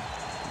book.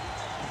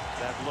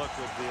 Right. That look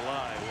would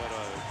belie what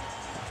a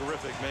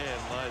terrific man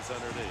lies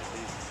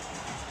underneath.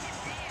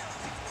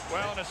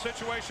 Well, in a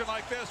situation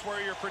like this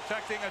where you're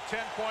protecting a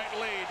 10-point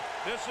lead,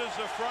 this is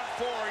the front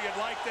 4 you'd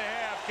like to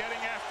have getting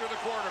after the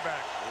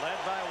quarterback.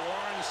 Led by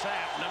Warren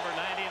Sapp, number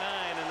 99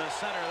 in the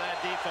center of that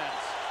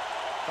defense.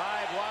 5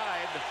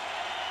 wide.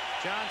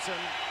 Johnson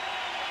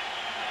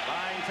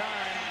buying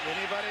time.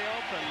 Anybody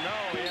open? No,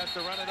 he has to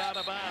run it out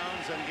of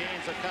bounds and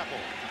gains a couple.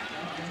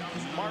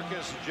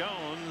 Marcus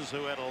Jones,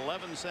 who had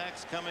 11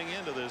 sacks coming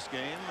into this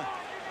game,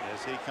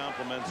 as he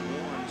compliments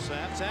Warren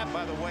Sapp. Sapp,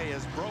 by the way,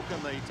 has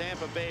broken the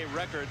Tampa Bay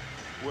record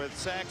with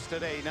sacks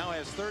today. Now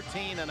has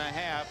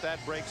 13.5. That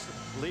breaks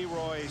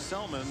Leroy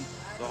Selman,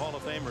 the Hall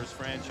of Famer's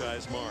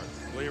franchise mark.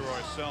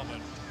 Leroy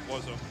Selman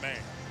was a man.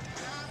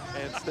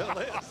 And still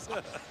is.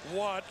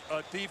 What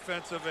a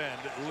defensive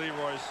end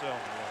Leroy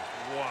Selman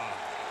was. Wow.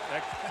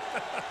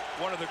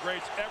 One of the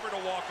greats ever to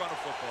walk on a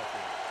football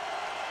field.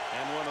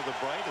 And one of the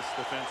brightest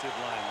defensive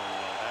linemen,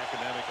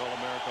 academic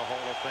All-America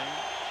Hall of Fame.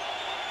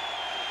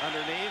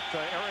 Underneath,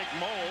 Eric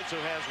Moulds, who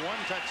has 1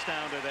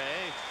 touchdown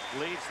today,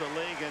 leads the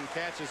league in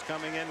catches,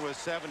 coming in with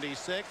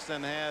 76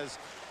 and has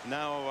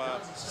now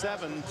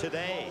 7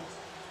 today.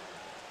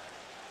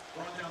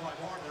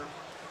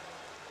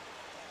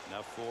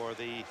 Now for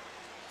the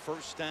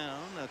first down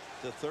at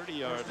the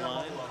 30-yard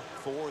line,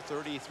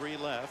 4:33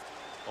 left.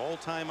 All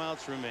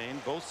timeouts remain,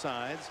 both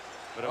sides.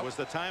 But it was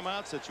the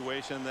timeout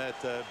situation that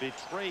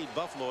betrayed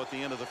Buffalo at the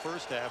end of the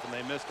first half, and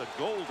they missed a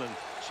golden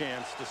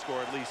chance to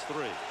score at least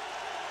 3.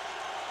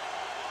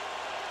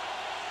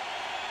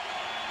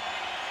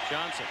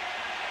 Johnson.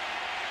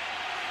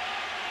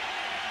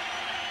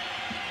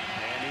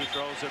 And he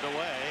throws it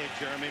away.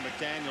 Jeremy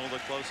McDaniel, the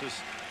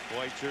closest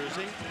white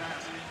jersey.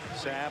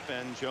 Sapp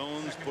and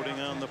Jones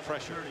putting on the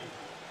pressure.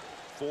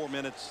 4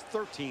 minutes,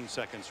 13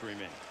 seconds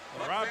remain.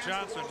 When Rob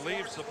Johnson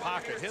leaves the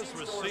pocket, his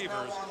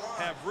receivers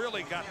have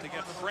really got to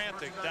get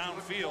frantic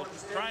downfield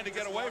trying to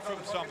get away from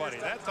somebody.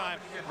 That time,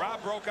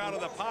 Rob broke out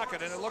of the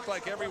pocket, and it looked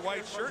like every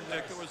white shirt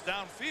dick that was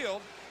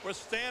downfield was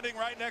standing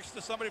right next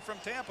to somebody from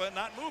Tampa and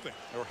not moving.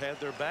 Or had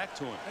their back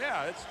to him.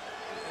 Yeah,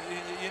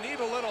 you need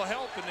a little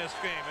help in this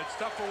game. It's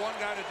tough for one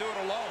guy to do it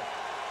alone.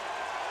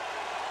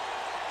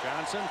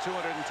 Johnson,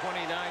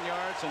 229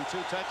 yards and 2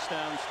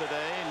 touchdowns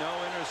today. No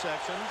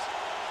interceptions.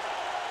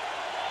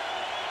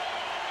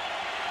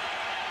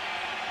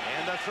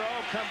 And the throw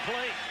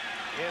complete.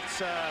 It's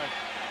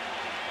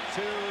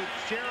to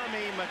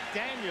Jeremy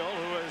McDaniel,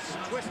 who is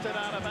twisted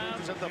out of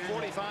bounds at the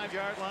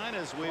 45-yard line.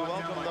 As we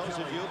welcome those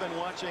of you who have been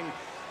watching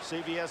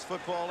CBS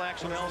football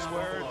action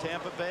elsewhere.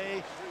 Tampa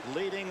Bay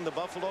leading the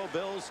Buffalo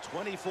Bills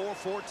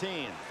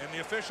 24-14. And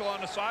the official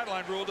on the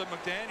sideline ruled that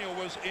McDaniel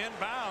was in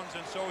bounds,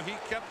 and so he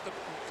kept the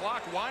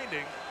clock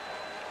winding,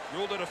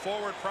 ruled it a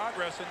forward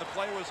progress, and the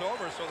play was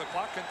over. So the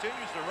clock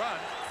continues to run.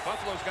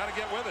 Buffalo's got to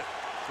get with it.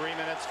 3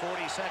 minutes,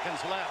 40 seconds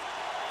left.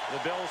 The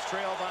Bills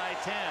trail by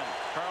 10.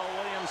 Carl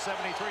Williams,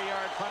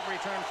 73-yard punt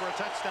return for a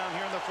touchdown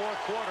here in the 4th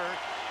quarter.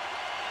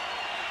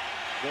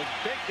 The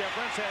big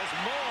difference has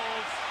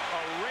Moulds,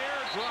 a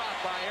rare drop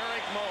by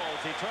Eric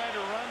Moulds. He tried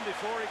to run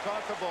before he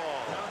caught the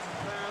ball.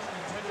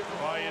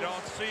 Well, you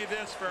don't see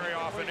this very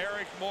often.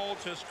 Eric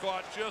Moulds has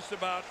caught just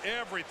about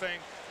everything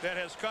that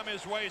has come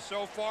his way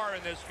so far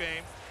in this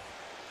game.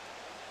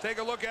 Take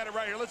a look at it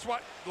right here. Let's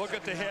look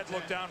at the head,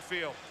 look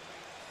downfield.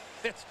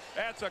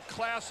 That's a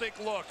classic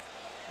look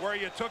where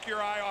you took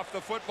your eye off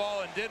the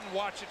football and didn't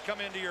watch it come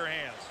into your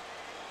hands.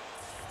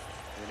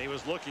 And he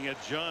was looking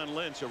at John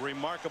Lynch, a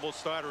remarkable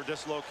starter,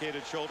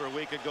 dislocated shoulder a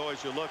week ago.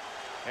 As you look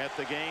at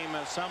the game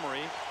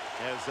summary,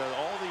 as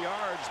all the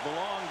yards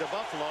belong to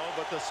Buffalo,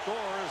 but the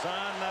score is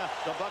on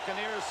the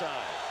Buccaneers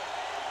side.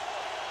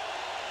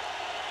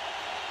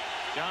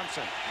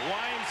 Johnson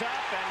winds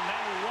up and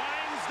then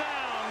winds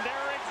down.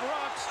 Derek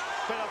Brooks,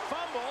 but a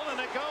fumble, and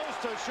it goes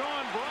to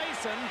Sean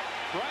Bryson.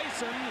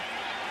 Bryson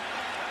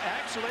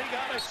actually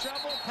got a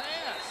shovel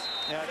pass.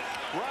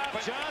 Rob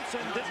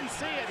Johnson didn't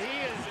see it.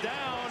 He is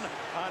down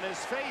on his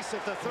face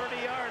at the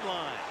 30-yard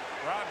line.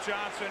 Rob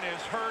Johnson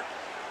is hurt,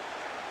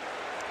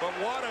 but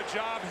what a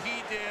job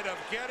he did of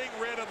getting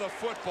rid of the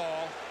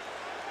football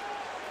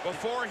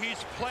before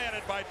he's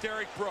planted by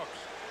Derek Brooks.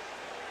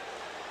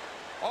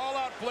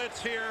 All-out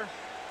blitz here.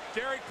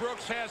 Derek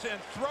Brooks has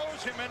and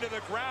throws him into the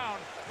ground,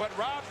 but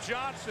Rob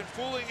Johnson,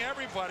 fooling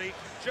everybody,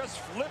 just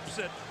flips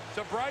it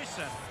to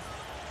Bryson.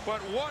 But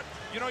what,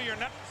 you know, you're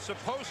not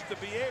supposed to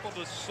be able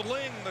to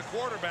sling the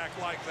quarterback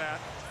like that.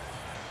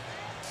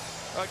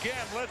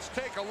 Again, let's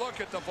take a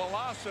look at the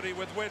velocity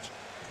with which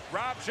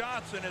Rob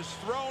Johnson is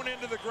thrown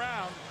into the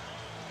ground.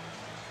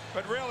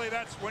 But really,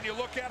 that's when you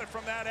look at it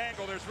from that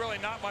angle, there's really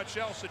not much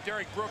else that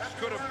Derek Brooks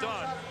could have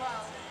done.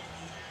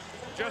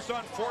 Just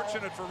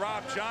unfortunate for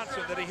Rob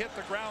Johnson that he hit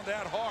the ground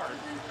that hard.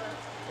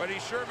 But he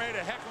sure made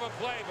a heck of a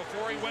play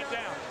before he went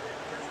down.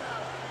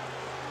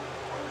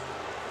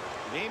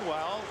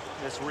 Meanwhile,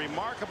 this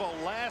remarkable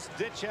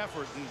last-ditch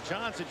effort, and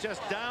Johnson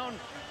just down,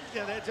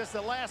 just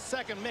the last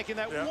second, making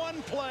that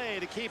one play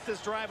to keep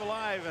this drive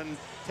alive and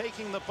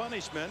taking the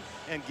punishment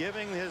and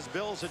giving his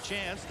Bills a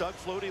chance. Doug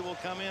Flutie will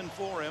come in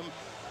for him.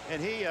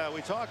 And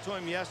we talked to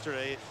him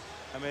yesterday.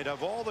 I mean,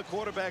 of all the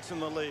quarterbacks in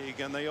the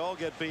league, and they all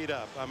get beat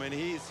up, I mean,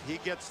 he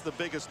gets the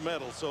biggest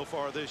medal so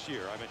far this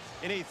year. I mean,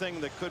 anything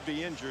that could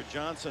be injured,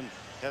 Johnson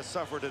has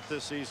suffered it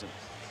this season.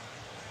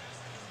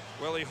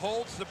 Well, he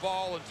holds the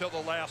ball until the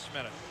last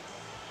minute.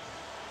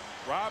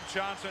 Rob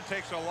Johnson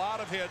takes a lot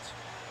of hits,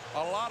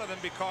 a lot of them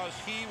because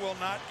he will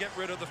not get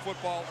rid of the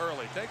football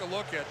early. Take a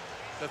look at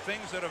the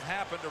things that have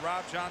happened to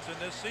Rob Johnson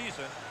this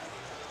season.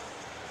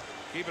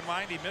 Keep in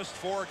mind, he missed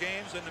 4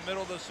 games in the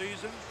middle of the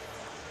season.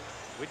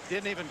 We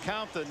didn't even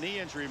count the knee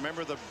injury.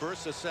 Remember the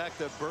sack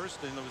that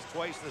burst, and it was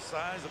twice the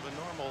size of a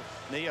normal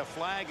knee. A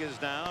flag is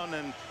down,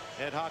 and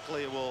Ed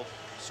Hockley will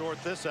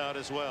sort this out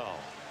as well.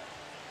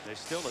 They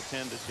still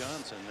attend to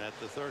Johnson at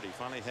the 30.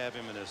 Finally have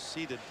him in a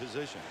seated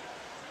position.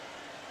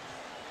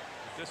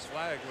 This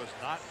flag was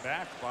not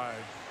backed by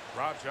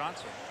Rob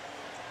Johnson.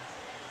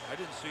 I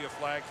didn't see a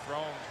flag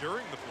thrown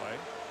during the play.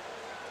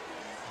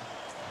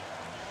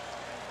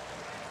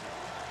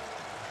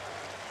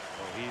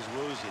 Oh, he's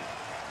woozy.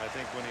 I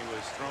think when he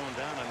was thrown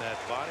down on that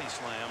body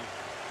slam,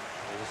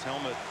 his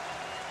helmet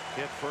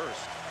hit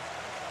first.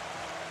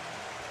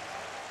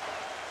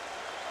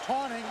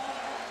 Taunting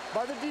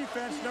by the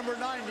defense, number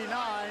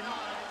 99.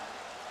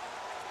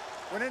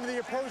 Went into the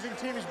opposing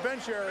team's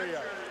bench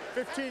area.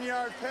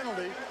 15-yard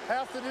penalty,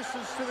 half the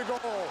distance to the goal.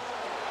 Well,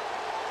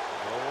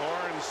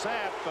 Warren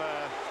Sapp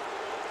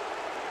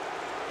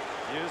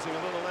using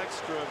a little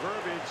extra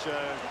verbiage,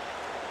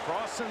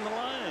 crossing the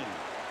line,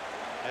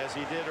 as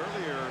he did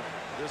earlier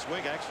this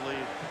week, actually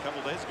a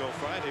couple days ago,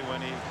 Friday,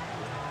 when he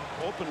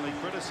openly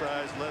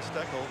criticized Les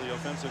Steckel, the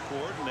offensive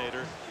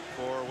coordinator,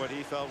 for what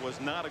he felt was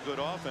not a good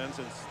offense,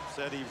 and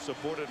said he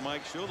supported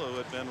Mike Shula, who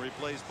had been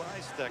replaced by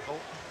Steckel.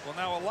 Well,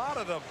 now a lot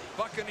of the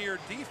Buccaneer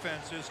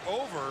defense is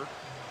over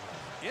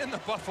in the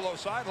Buffalo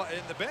sideline,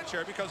 in the bench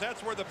area, because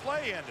that's where the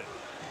play ended.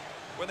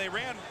 When they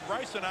ran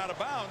Bryson out of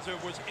bounds, it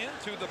was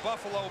into the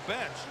Buffalo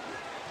bench.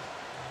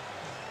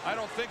 I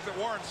don't think that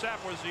Warren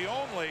Sapp was the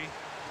only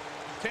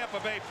Tampa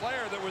Bay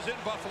player that was in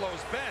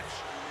Buffalo's bench.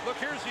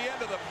 Look, here's the end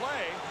of the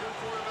play.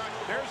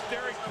 There's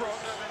Derek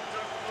Brooks.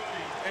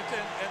 And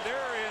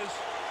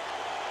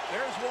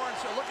there's Warren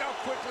Sapp. Look how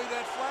quickly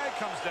that flag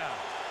comes down.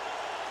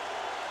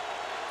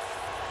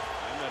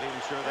 I'm not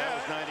even sure that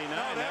was 99.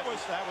 No, that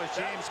was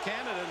James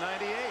Canada,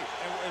 98.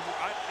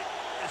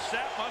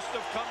 Sapp must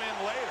have come in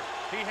later.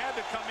 He had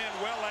to come in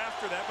well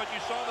after that, but you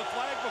saw the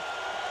flag before.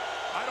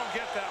 I don't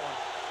get that one.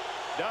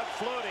 Doug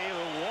Flutie,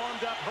 who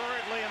warmed up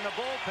hurriedly in the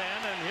bullpen,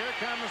 and here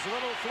comes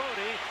little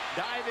Flutie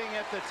diving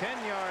at the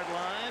 10-yard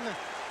line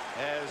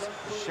as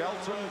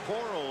Shelton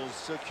Quarles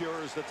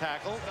secures the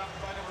tackle.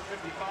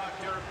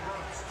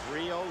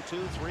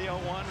 3:02,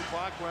 3:01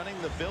 clock running.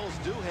 The Bills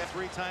do have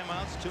 3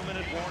 timeouts,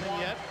 2-minute warning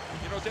yet.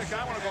 You know, Dick,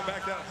 I want to go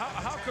back to that.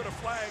 How could a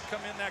flag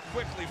come in that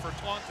quickly for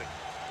taunting?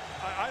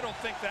 I don't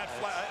think that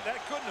flag,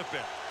 that couldn't have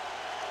been.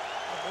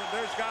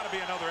 There's got to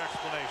be another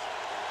explanation.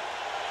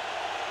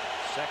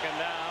 Second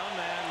down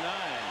and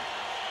 9.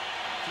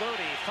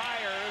 Flutie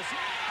fires,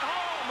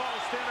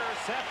 almost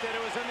intercepted. It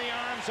was in the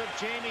arms of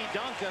Jamie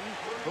Duncan,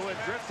 who had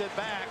drifted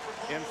back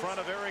in front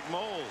of Eric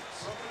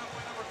Moulds.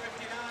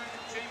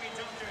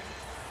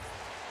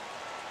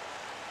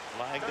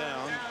 Flag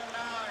down.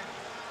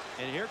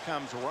 And here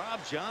comes Rob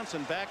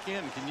Johnson back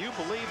in. Can you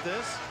believe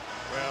this?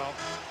 Well,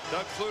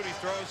 Doug Flutie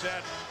throws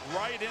that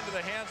right into the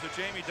hands of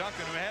Jamie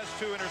Duncan, who has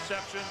 2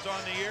 interceptions on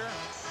the year.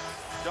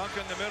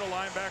 Duncan, the middle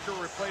linebacker,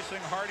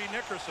 replacing Hardy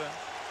Nickerson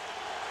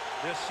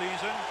this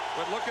season.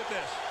 But look at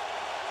this.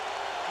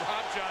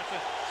 Rob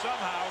Johnson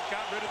somehow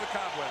got rid of the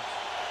cobwebs.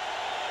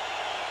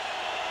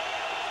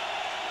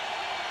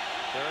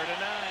 3rd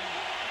and 9.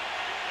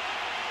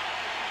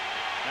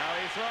 Now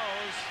he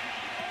throws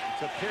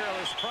to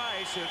Peerless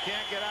Price, who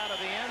can't get out of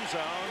the end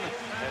zone,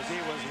 as he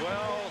was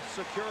well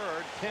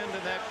secured, pinned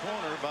in that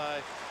corner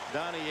by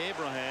Donnie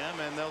Abraham,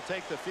 and they'll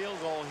take the field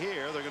goal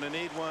here. They're going to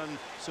need one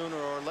sooner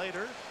or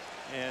later,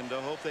 and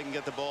hope they can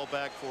get the ball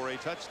back for a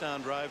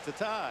touchdown drive to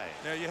tie.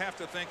 Now you have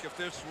to think, if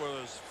this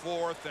was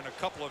 4th and a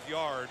couple of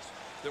yards,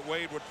 that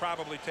Wade would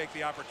probably take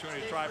the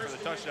opportunity to try for the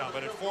touchdown.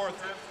 But at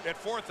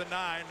 4th and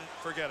 9,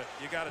 forget it.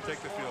 You got to take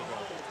the field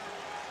goal.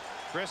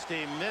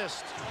 Christie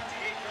missed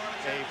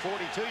a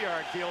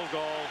 42-yard field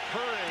goal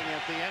hurrying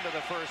at the end of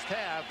the first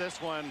half.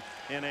 This one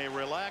in a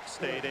relaxed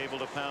state, able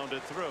to pound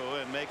it through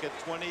and make it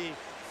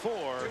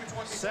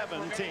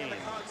 24-17.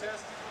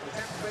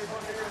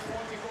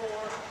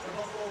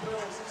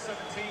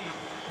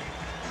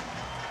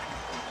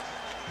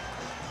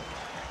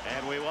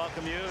 And we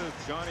welcome you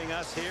joining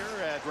us here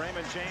at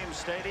Raymond James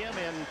Stadium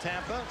in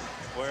Tampa,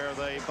 where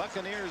the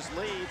Buccaneers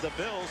lead the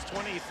Bills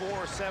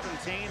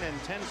 24-17,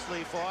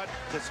 intensely fought.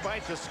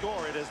 Despite the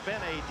score, it has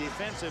been a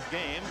defensive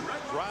game.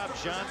 Rob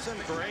Johnson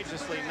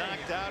courageously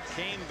knocked out,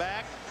 came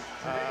back,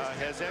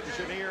 has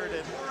engineered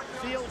a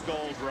field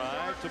goal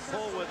drive to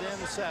pull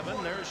within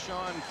 7. There's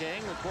Sean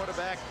King, the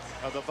quarterback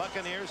of the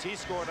Buccaneers. He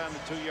scored on the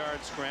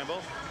 2-yard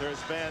scramble.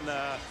 There's been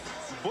a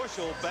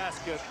bushel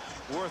basket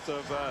worth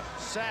of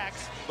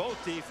sacks.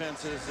 Both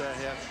defenses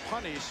have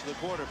punished the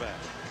quarterback.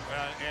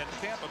 And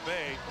Tampa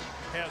Bay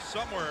has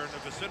somewhere in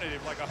the vicinity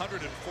of like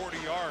 140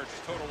 yards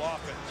total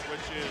offense,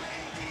 which is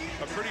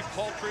a pretty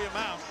paltry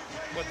amount.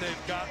 But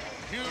they've got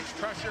huge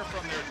pressure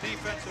from their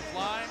defensive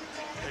line.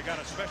 They got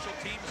a special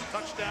teams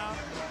touchdown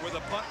with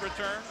a punt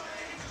return.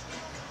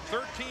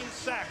 13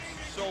 sacks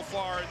so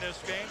far in this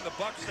game. The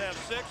Bucs have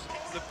 6.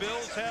 The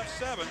Bills have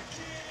 7.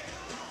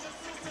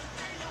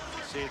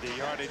 See the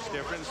yardage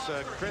difference.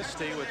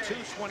 Christie with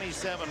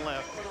 2:27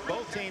 left.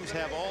 Both teams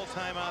have all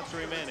timeouts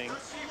remaining.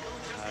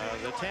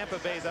 The Tampa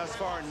Bay thus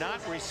far not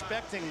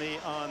respecting the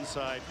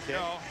onside kick.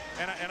 No,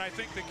 and I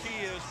think the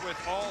key is with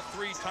all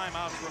 3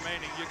 timeouts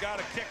remaining, you got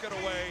to kick it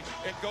away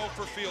and go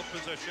for field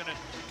position and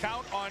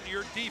count on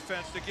your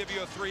defense to give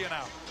you a 3 and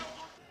out.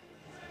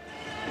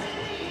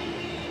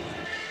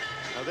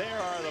 Now there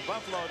are the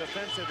Buffalo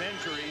defensive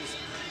injuries.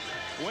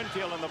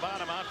 Winfield in the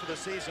bottom out for the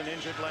season,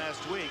 injured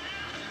last week,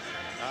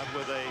 out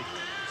with a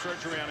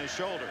surgery on his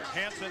shoulder.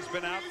 Hansen's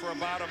been out for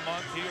about a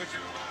month. He was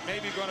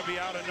maybe going to be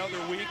out another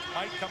week,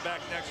 might come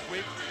back next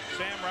week.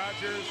 Sam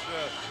Rogers,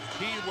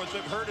 he was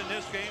hurt in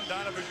this game.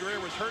 Donovan Greer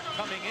was hurt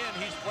coming in.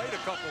 He's played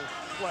a couple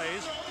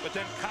plays, but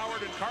then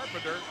Coward and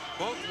Carpenter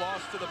both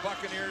lost to the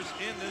Buccaneers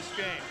in this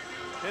game.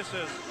 This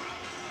is,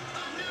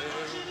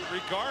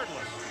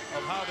 regardless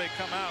of how they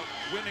come out,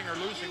 winning or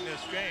losing this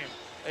game,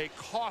 a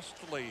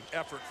costly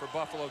effort for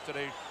Buffalo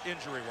today,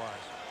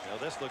 injury-wise. Well,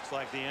 this looks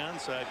like the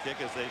onside kick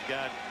as they've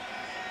got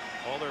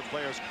all their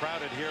players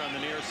crowded here on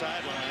the near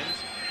sidelines,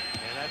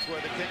 and that's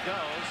where the kick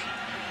goes.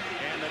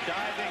 And the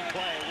diving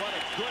play, what a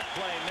good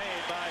play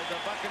made by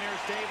the Buccaneers.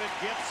 David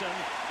Gibson,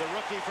 the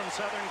rookie from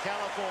Southern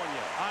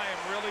California. I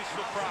am really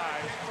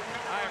surprised.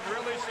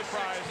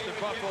 That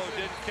Buffalo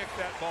didn't kick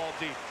that ball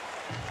deep.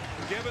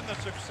 Given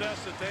the success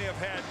that they have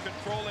had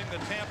controlling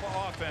the Tampa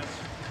offense,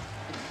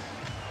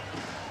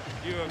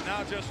 you have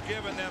now just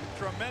given them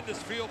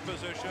tremendous field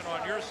position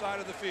on your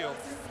side of the field.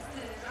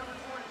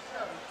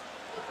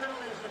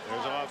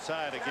 There's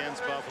offside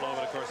against Buffalo,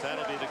 but of course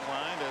that'll be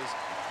declined as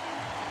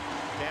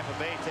Tampa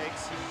Bay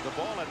takes the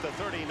ball at the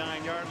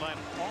 39-yard line,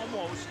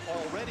 almost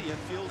already in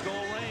field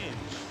goal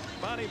range.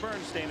 Bonnie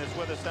Bernstein is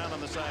with us down on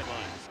the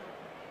sidelines.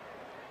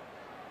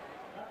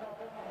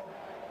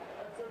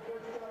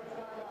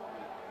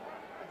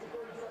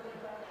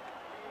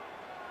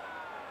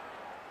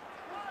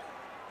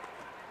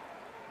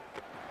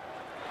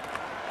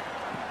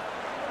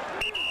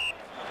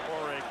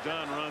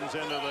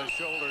 Into the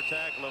shoulder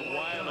tackle of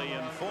Wiley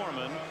and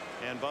Foreman,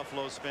 and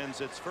Buffalo spends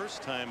its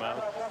first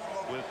timeout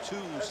with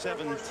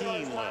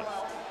 2:17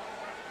 left.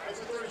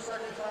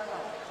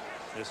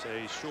 It's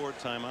a short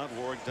timeout.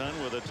 Warwick Dunn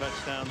with a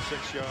touchdown,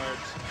 6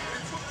 yards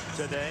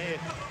today,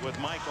 with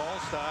Mike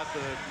Allstott,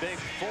 the big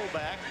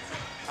fullback,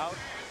 out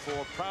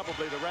for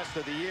probably the rest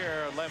of the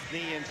year. Left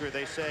knee injury,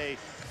 they say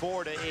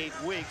 4 to 8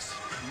 weeks.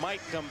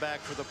 Might come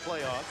back for the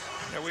playoffs.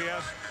 Yeah, we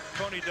asked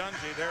Tony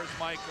Dungy, there's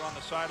Mike on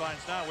the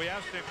sidelines now. We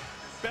asked him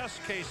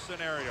best case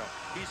scenario.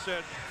 He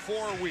said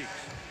 4 weeks.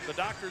 The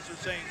doctors are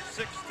saying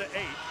 6 to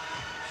 8.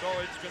 So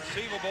it's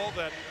conceivable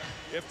that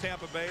if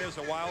Tampa Bay is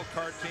a wild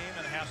card team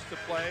and has to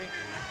play,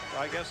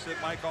 I guess that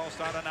Mike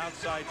Allstott an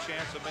outside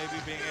chance of maybe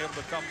being able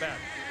to come back.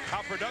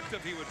 How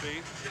productive he would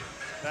be,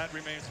 that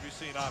remains to be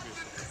seen,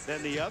 obviously.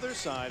 Then the other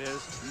side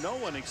is no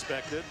one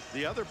expected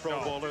the other Pro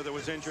Bowler that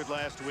was injured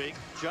last week,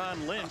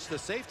 John Lynch, the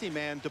safety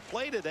man, to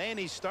play today, and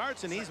he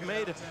starts, and he's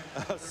made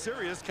a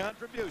serious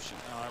contribution.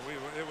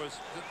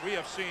 We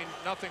have seen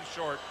nothing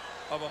short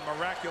of a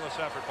miraculous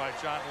effort by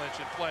John Lynch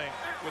in playing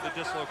with a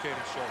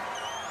dislocated shoulder.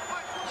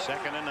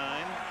 2nd and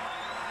 9.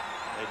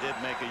 They did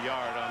make a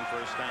yard on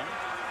first down.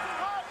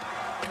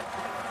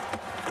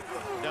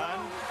 Dunn.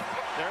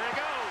 There he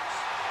goes.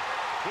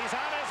 He's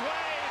on his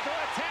way to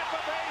a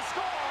Tampa Bay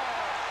score.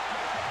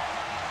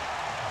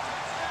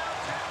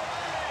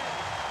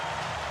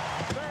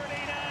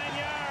 39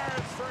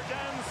 yards for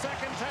Dunn's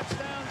second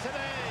touchdown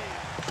today.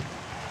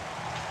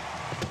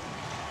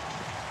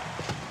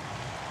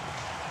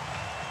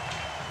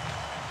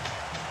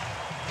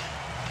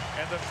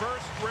 And the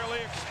first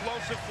really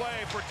explosive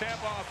play for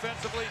Tampa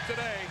offensively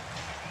today.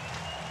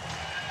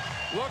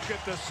 Look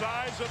at the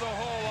size of the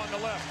hole on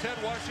the left.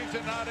 Ted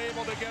Washington not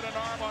able to get an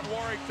arm on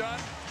Warwick Dunn.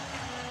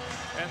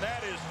 And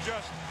that is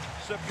just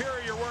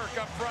superior work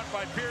up front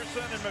by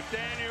Pearson and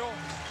McDaniel,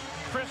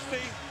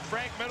 Christie,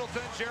 Frank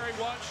Middleton, Jerry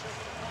Wunsch.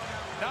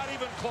 Not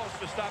even close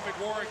to stopping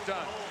Warwick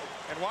Dunn.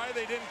 And why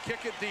they didn't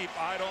kick it deep,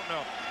 I don't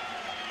know.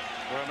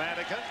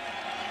 Gramatica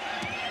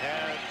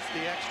adds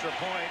the extra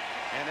point,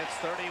 and it's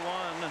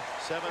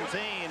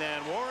 31-17.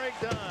 And Warwick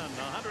Dunn,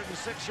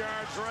 106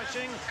 yards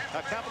rushing,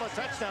 a couple of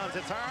touchdowns.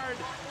 It's hard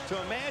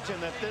to imagine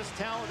that this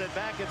talented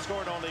back had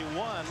scored only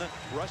 1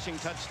 rushing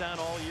touchdown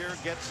all year,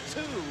 gets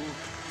 2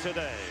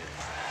 today.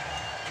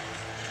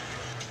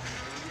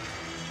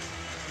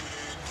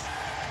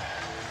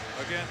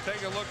 Again,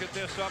 take a look at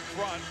this up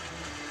front.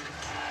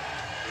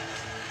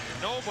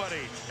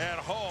 Nobody at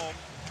home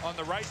on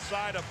the right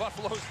side of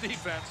Buffalo's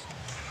defense.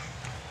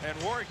 And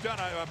Warwick Dunn,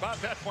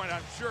 about that point,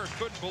 I'm sure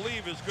couldn't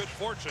believe his good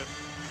fortune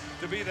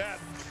to be that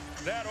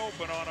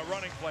open on a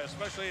running play,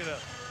 especially at a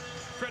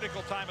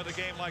critical time of the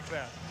game like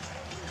that.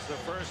 It's the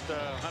first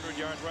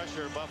 100-yard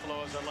rusher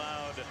Buffalo has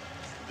allowed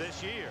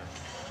this year.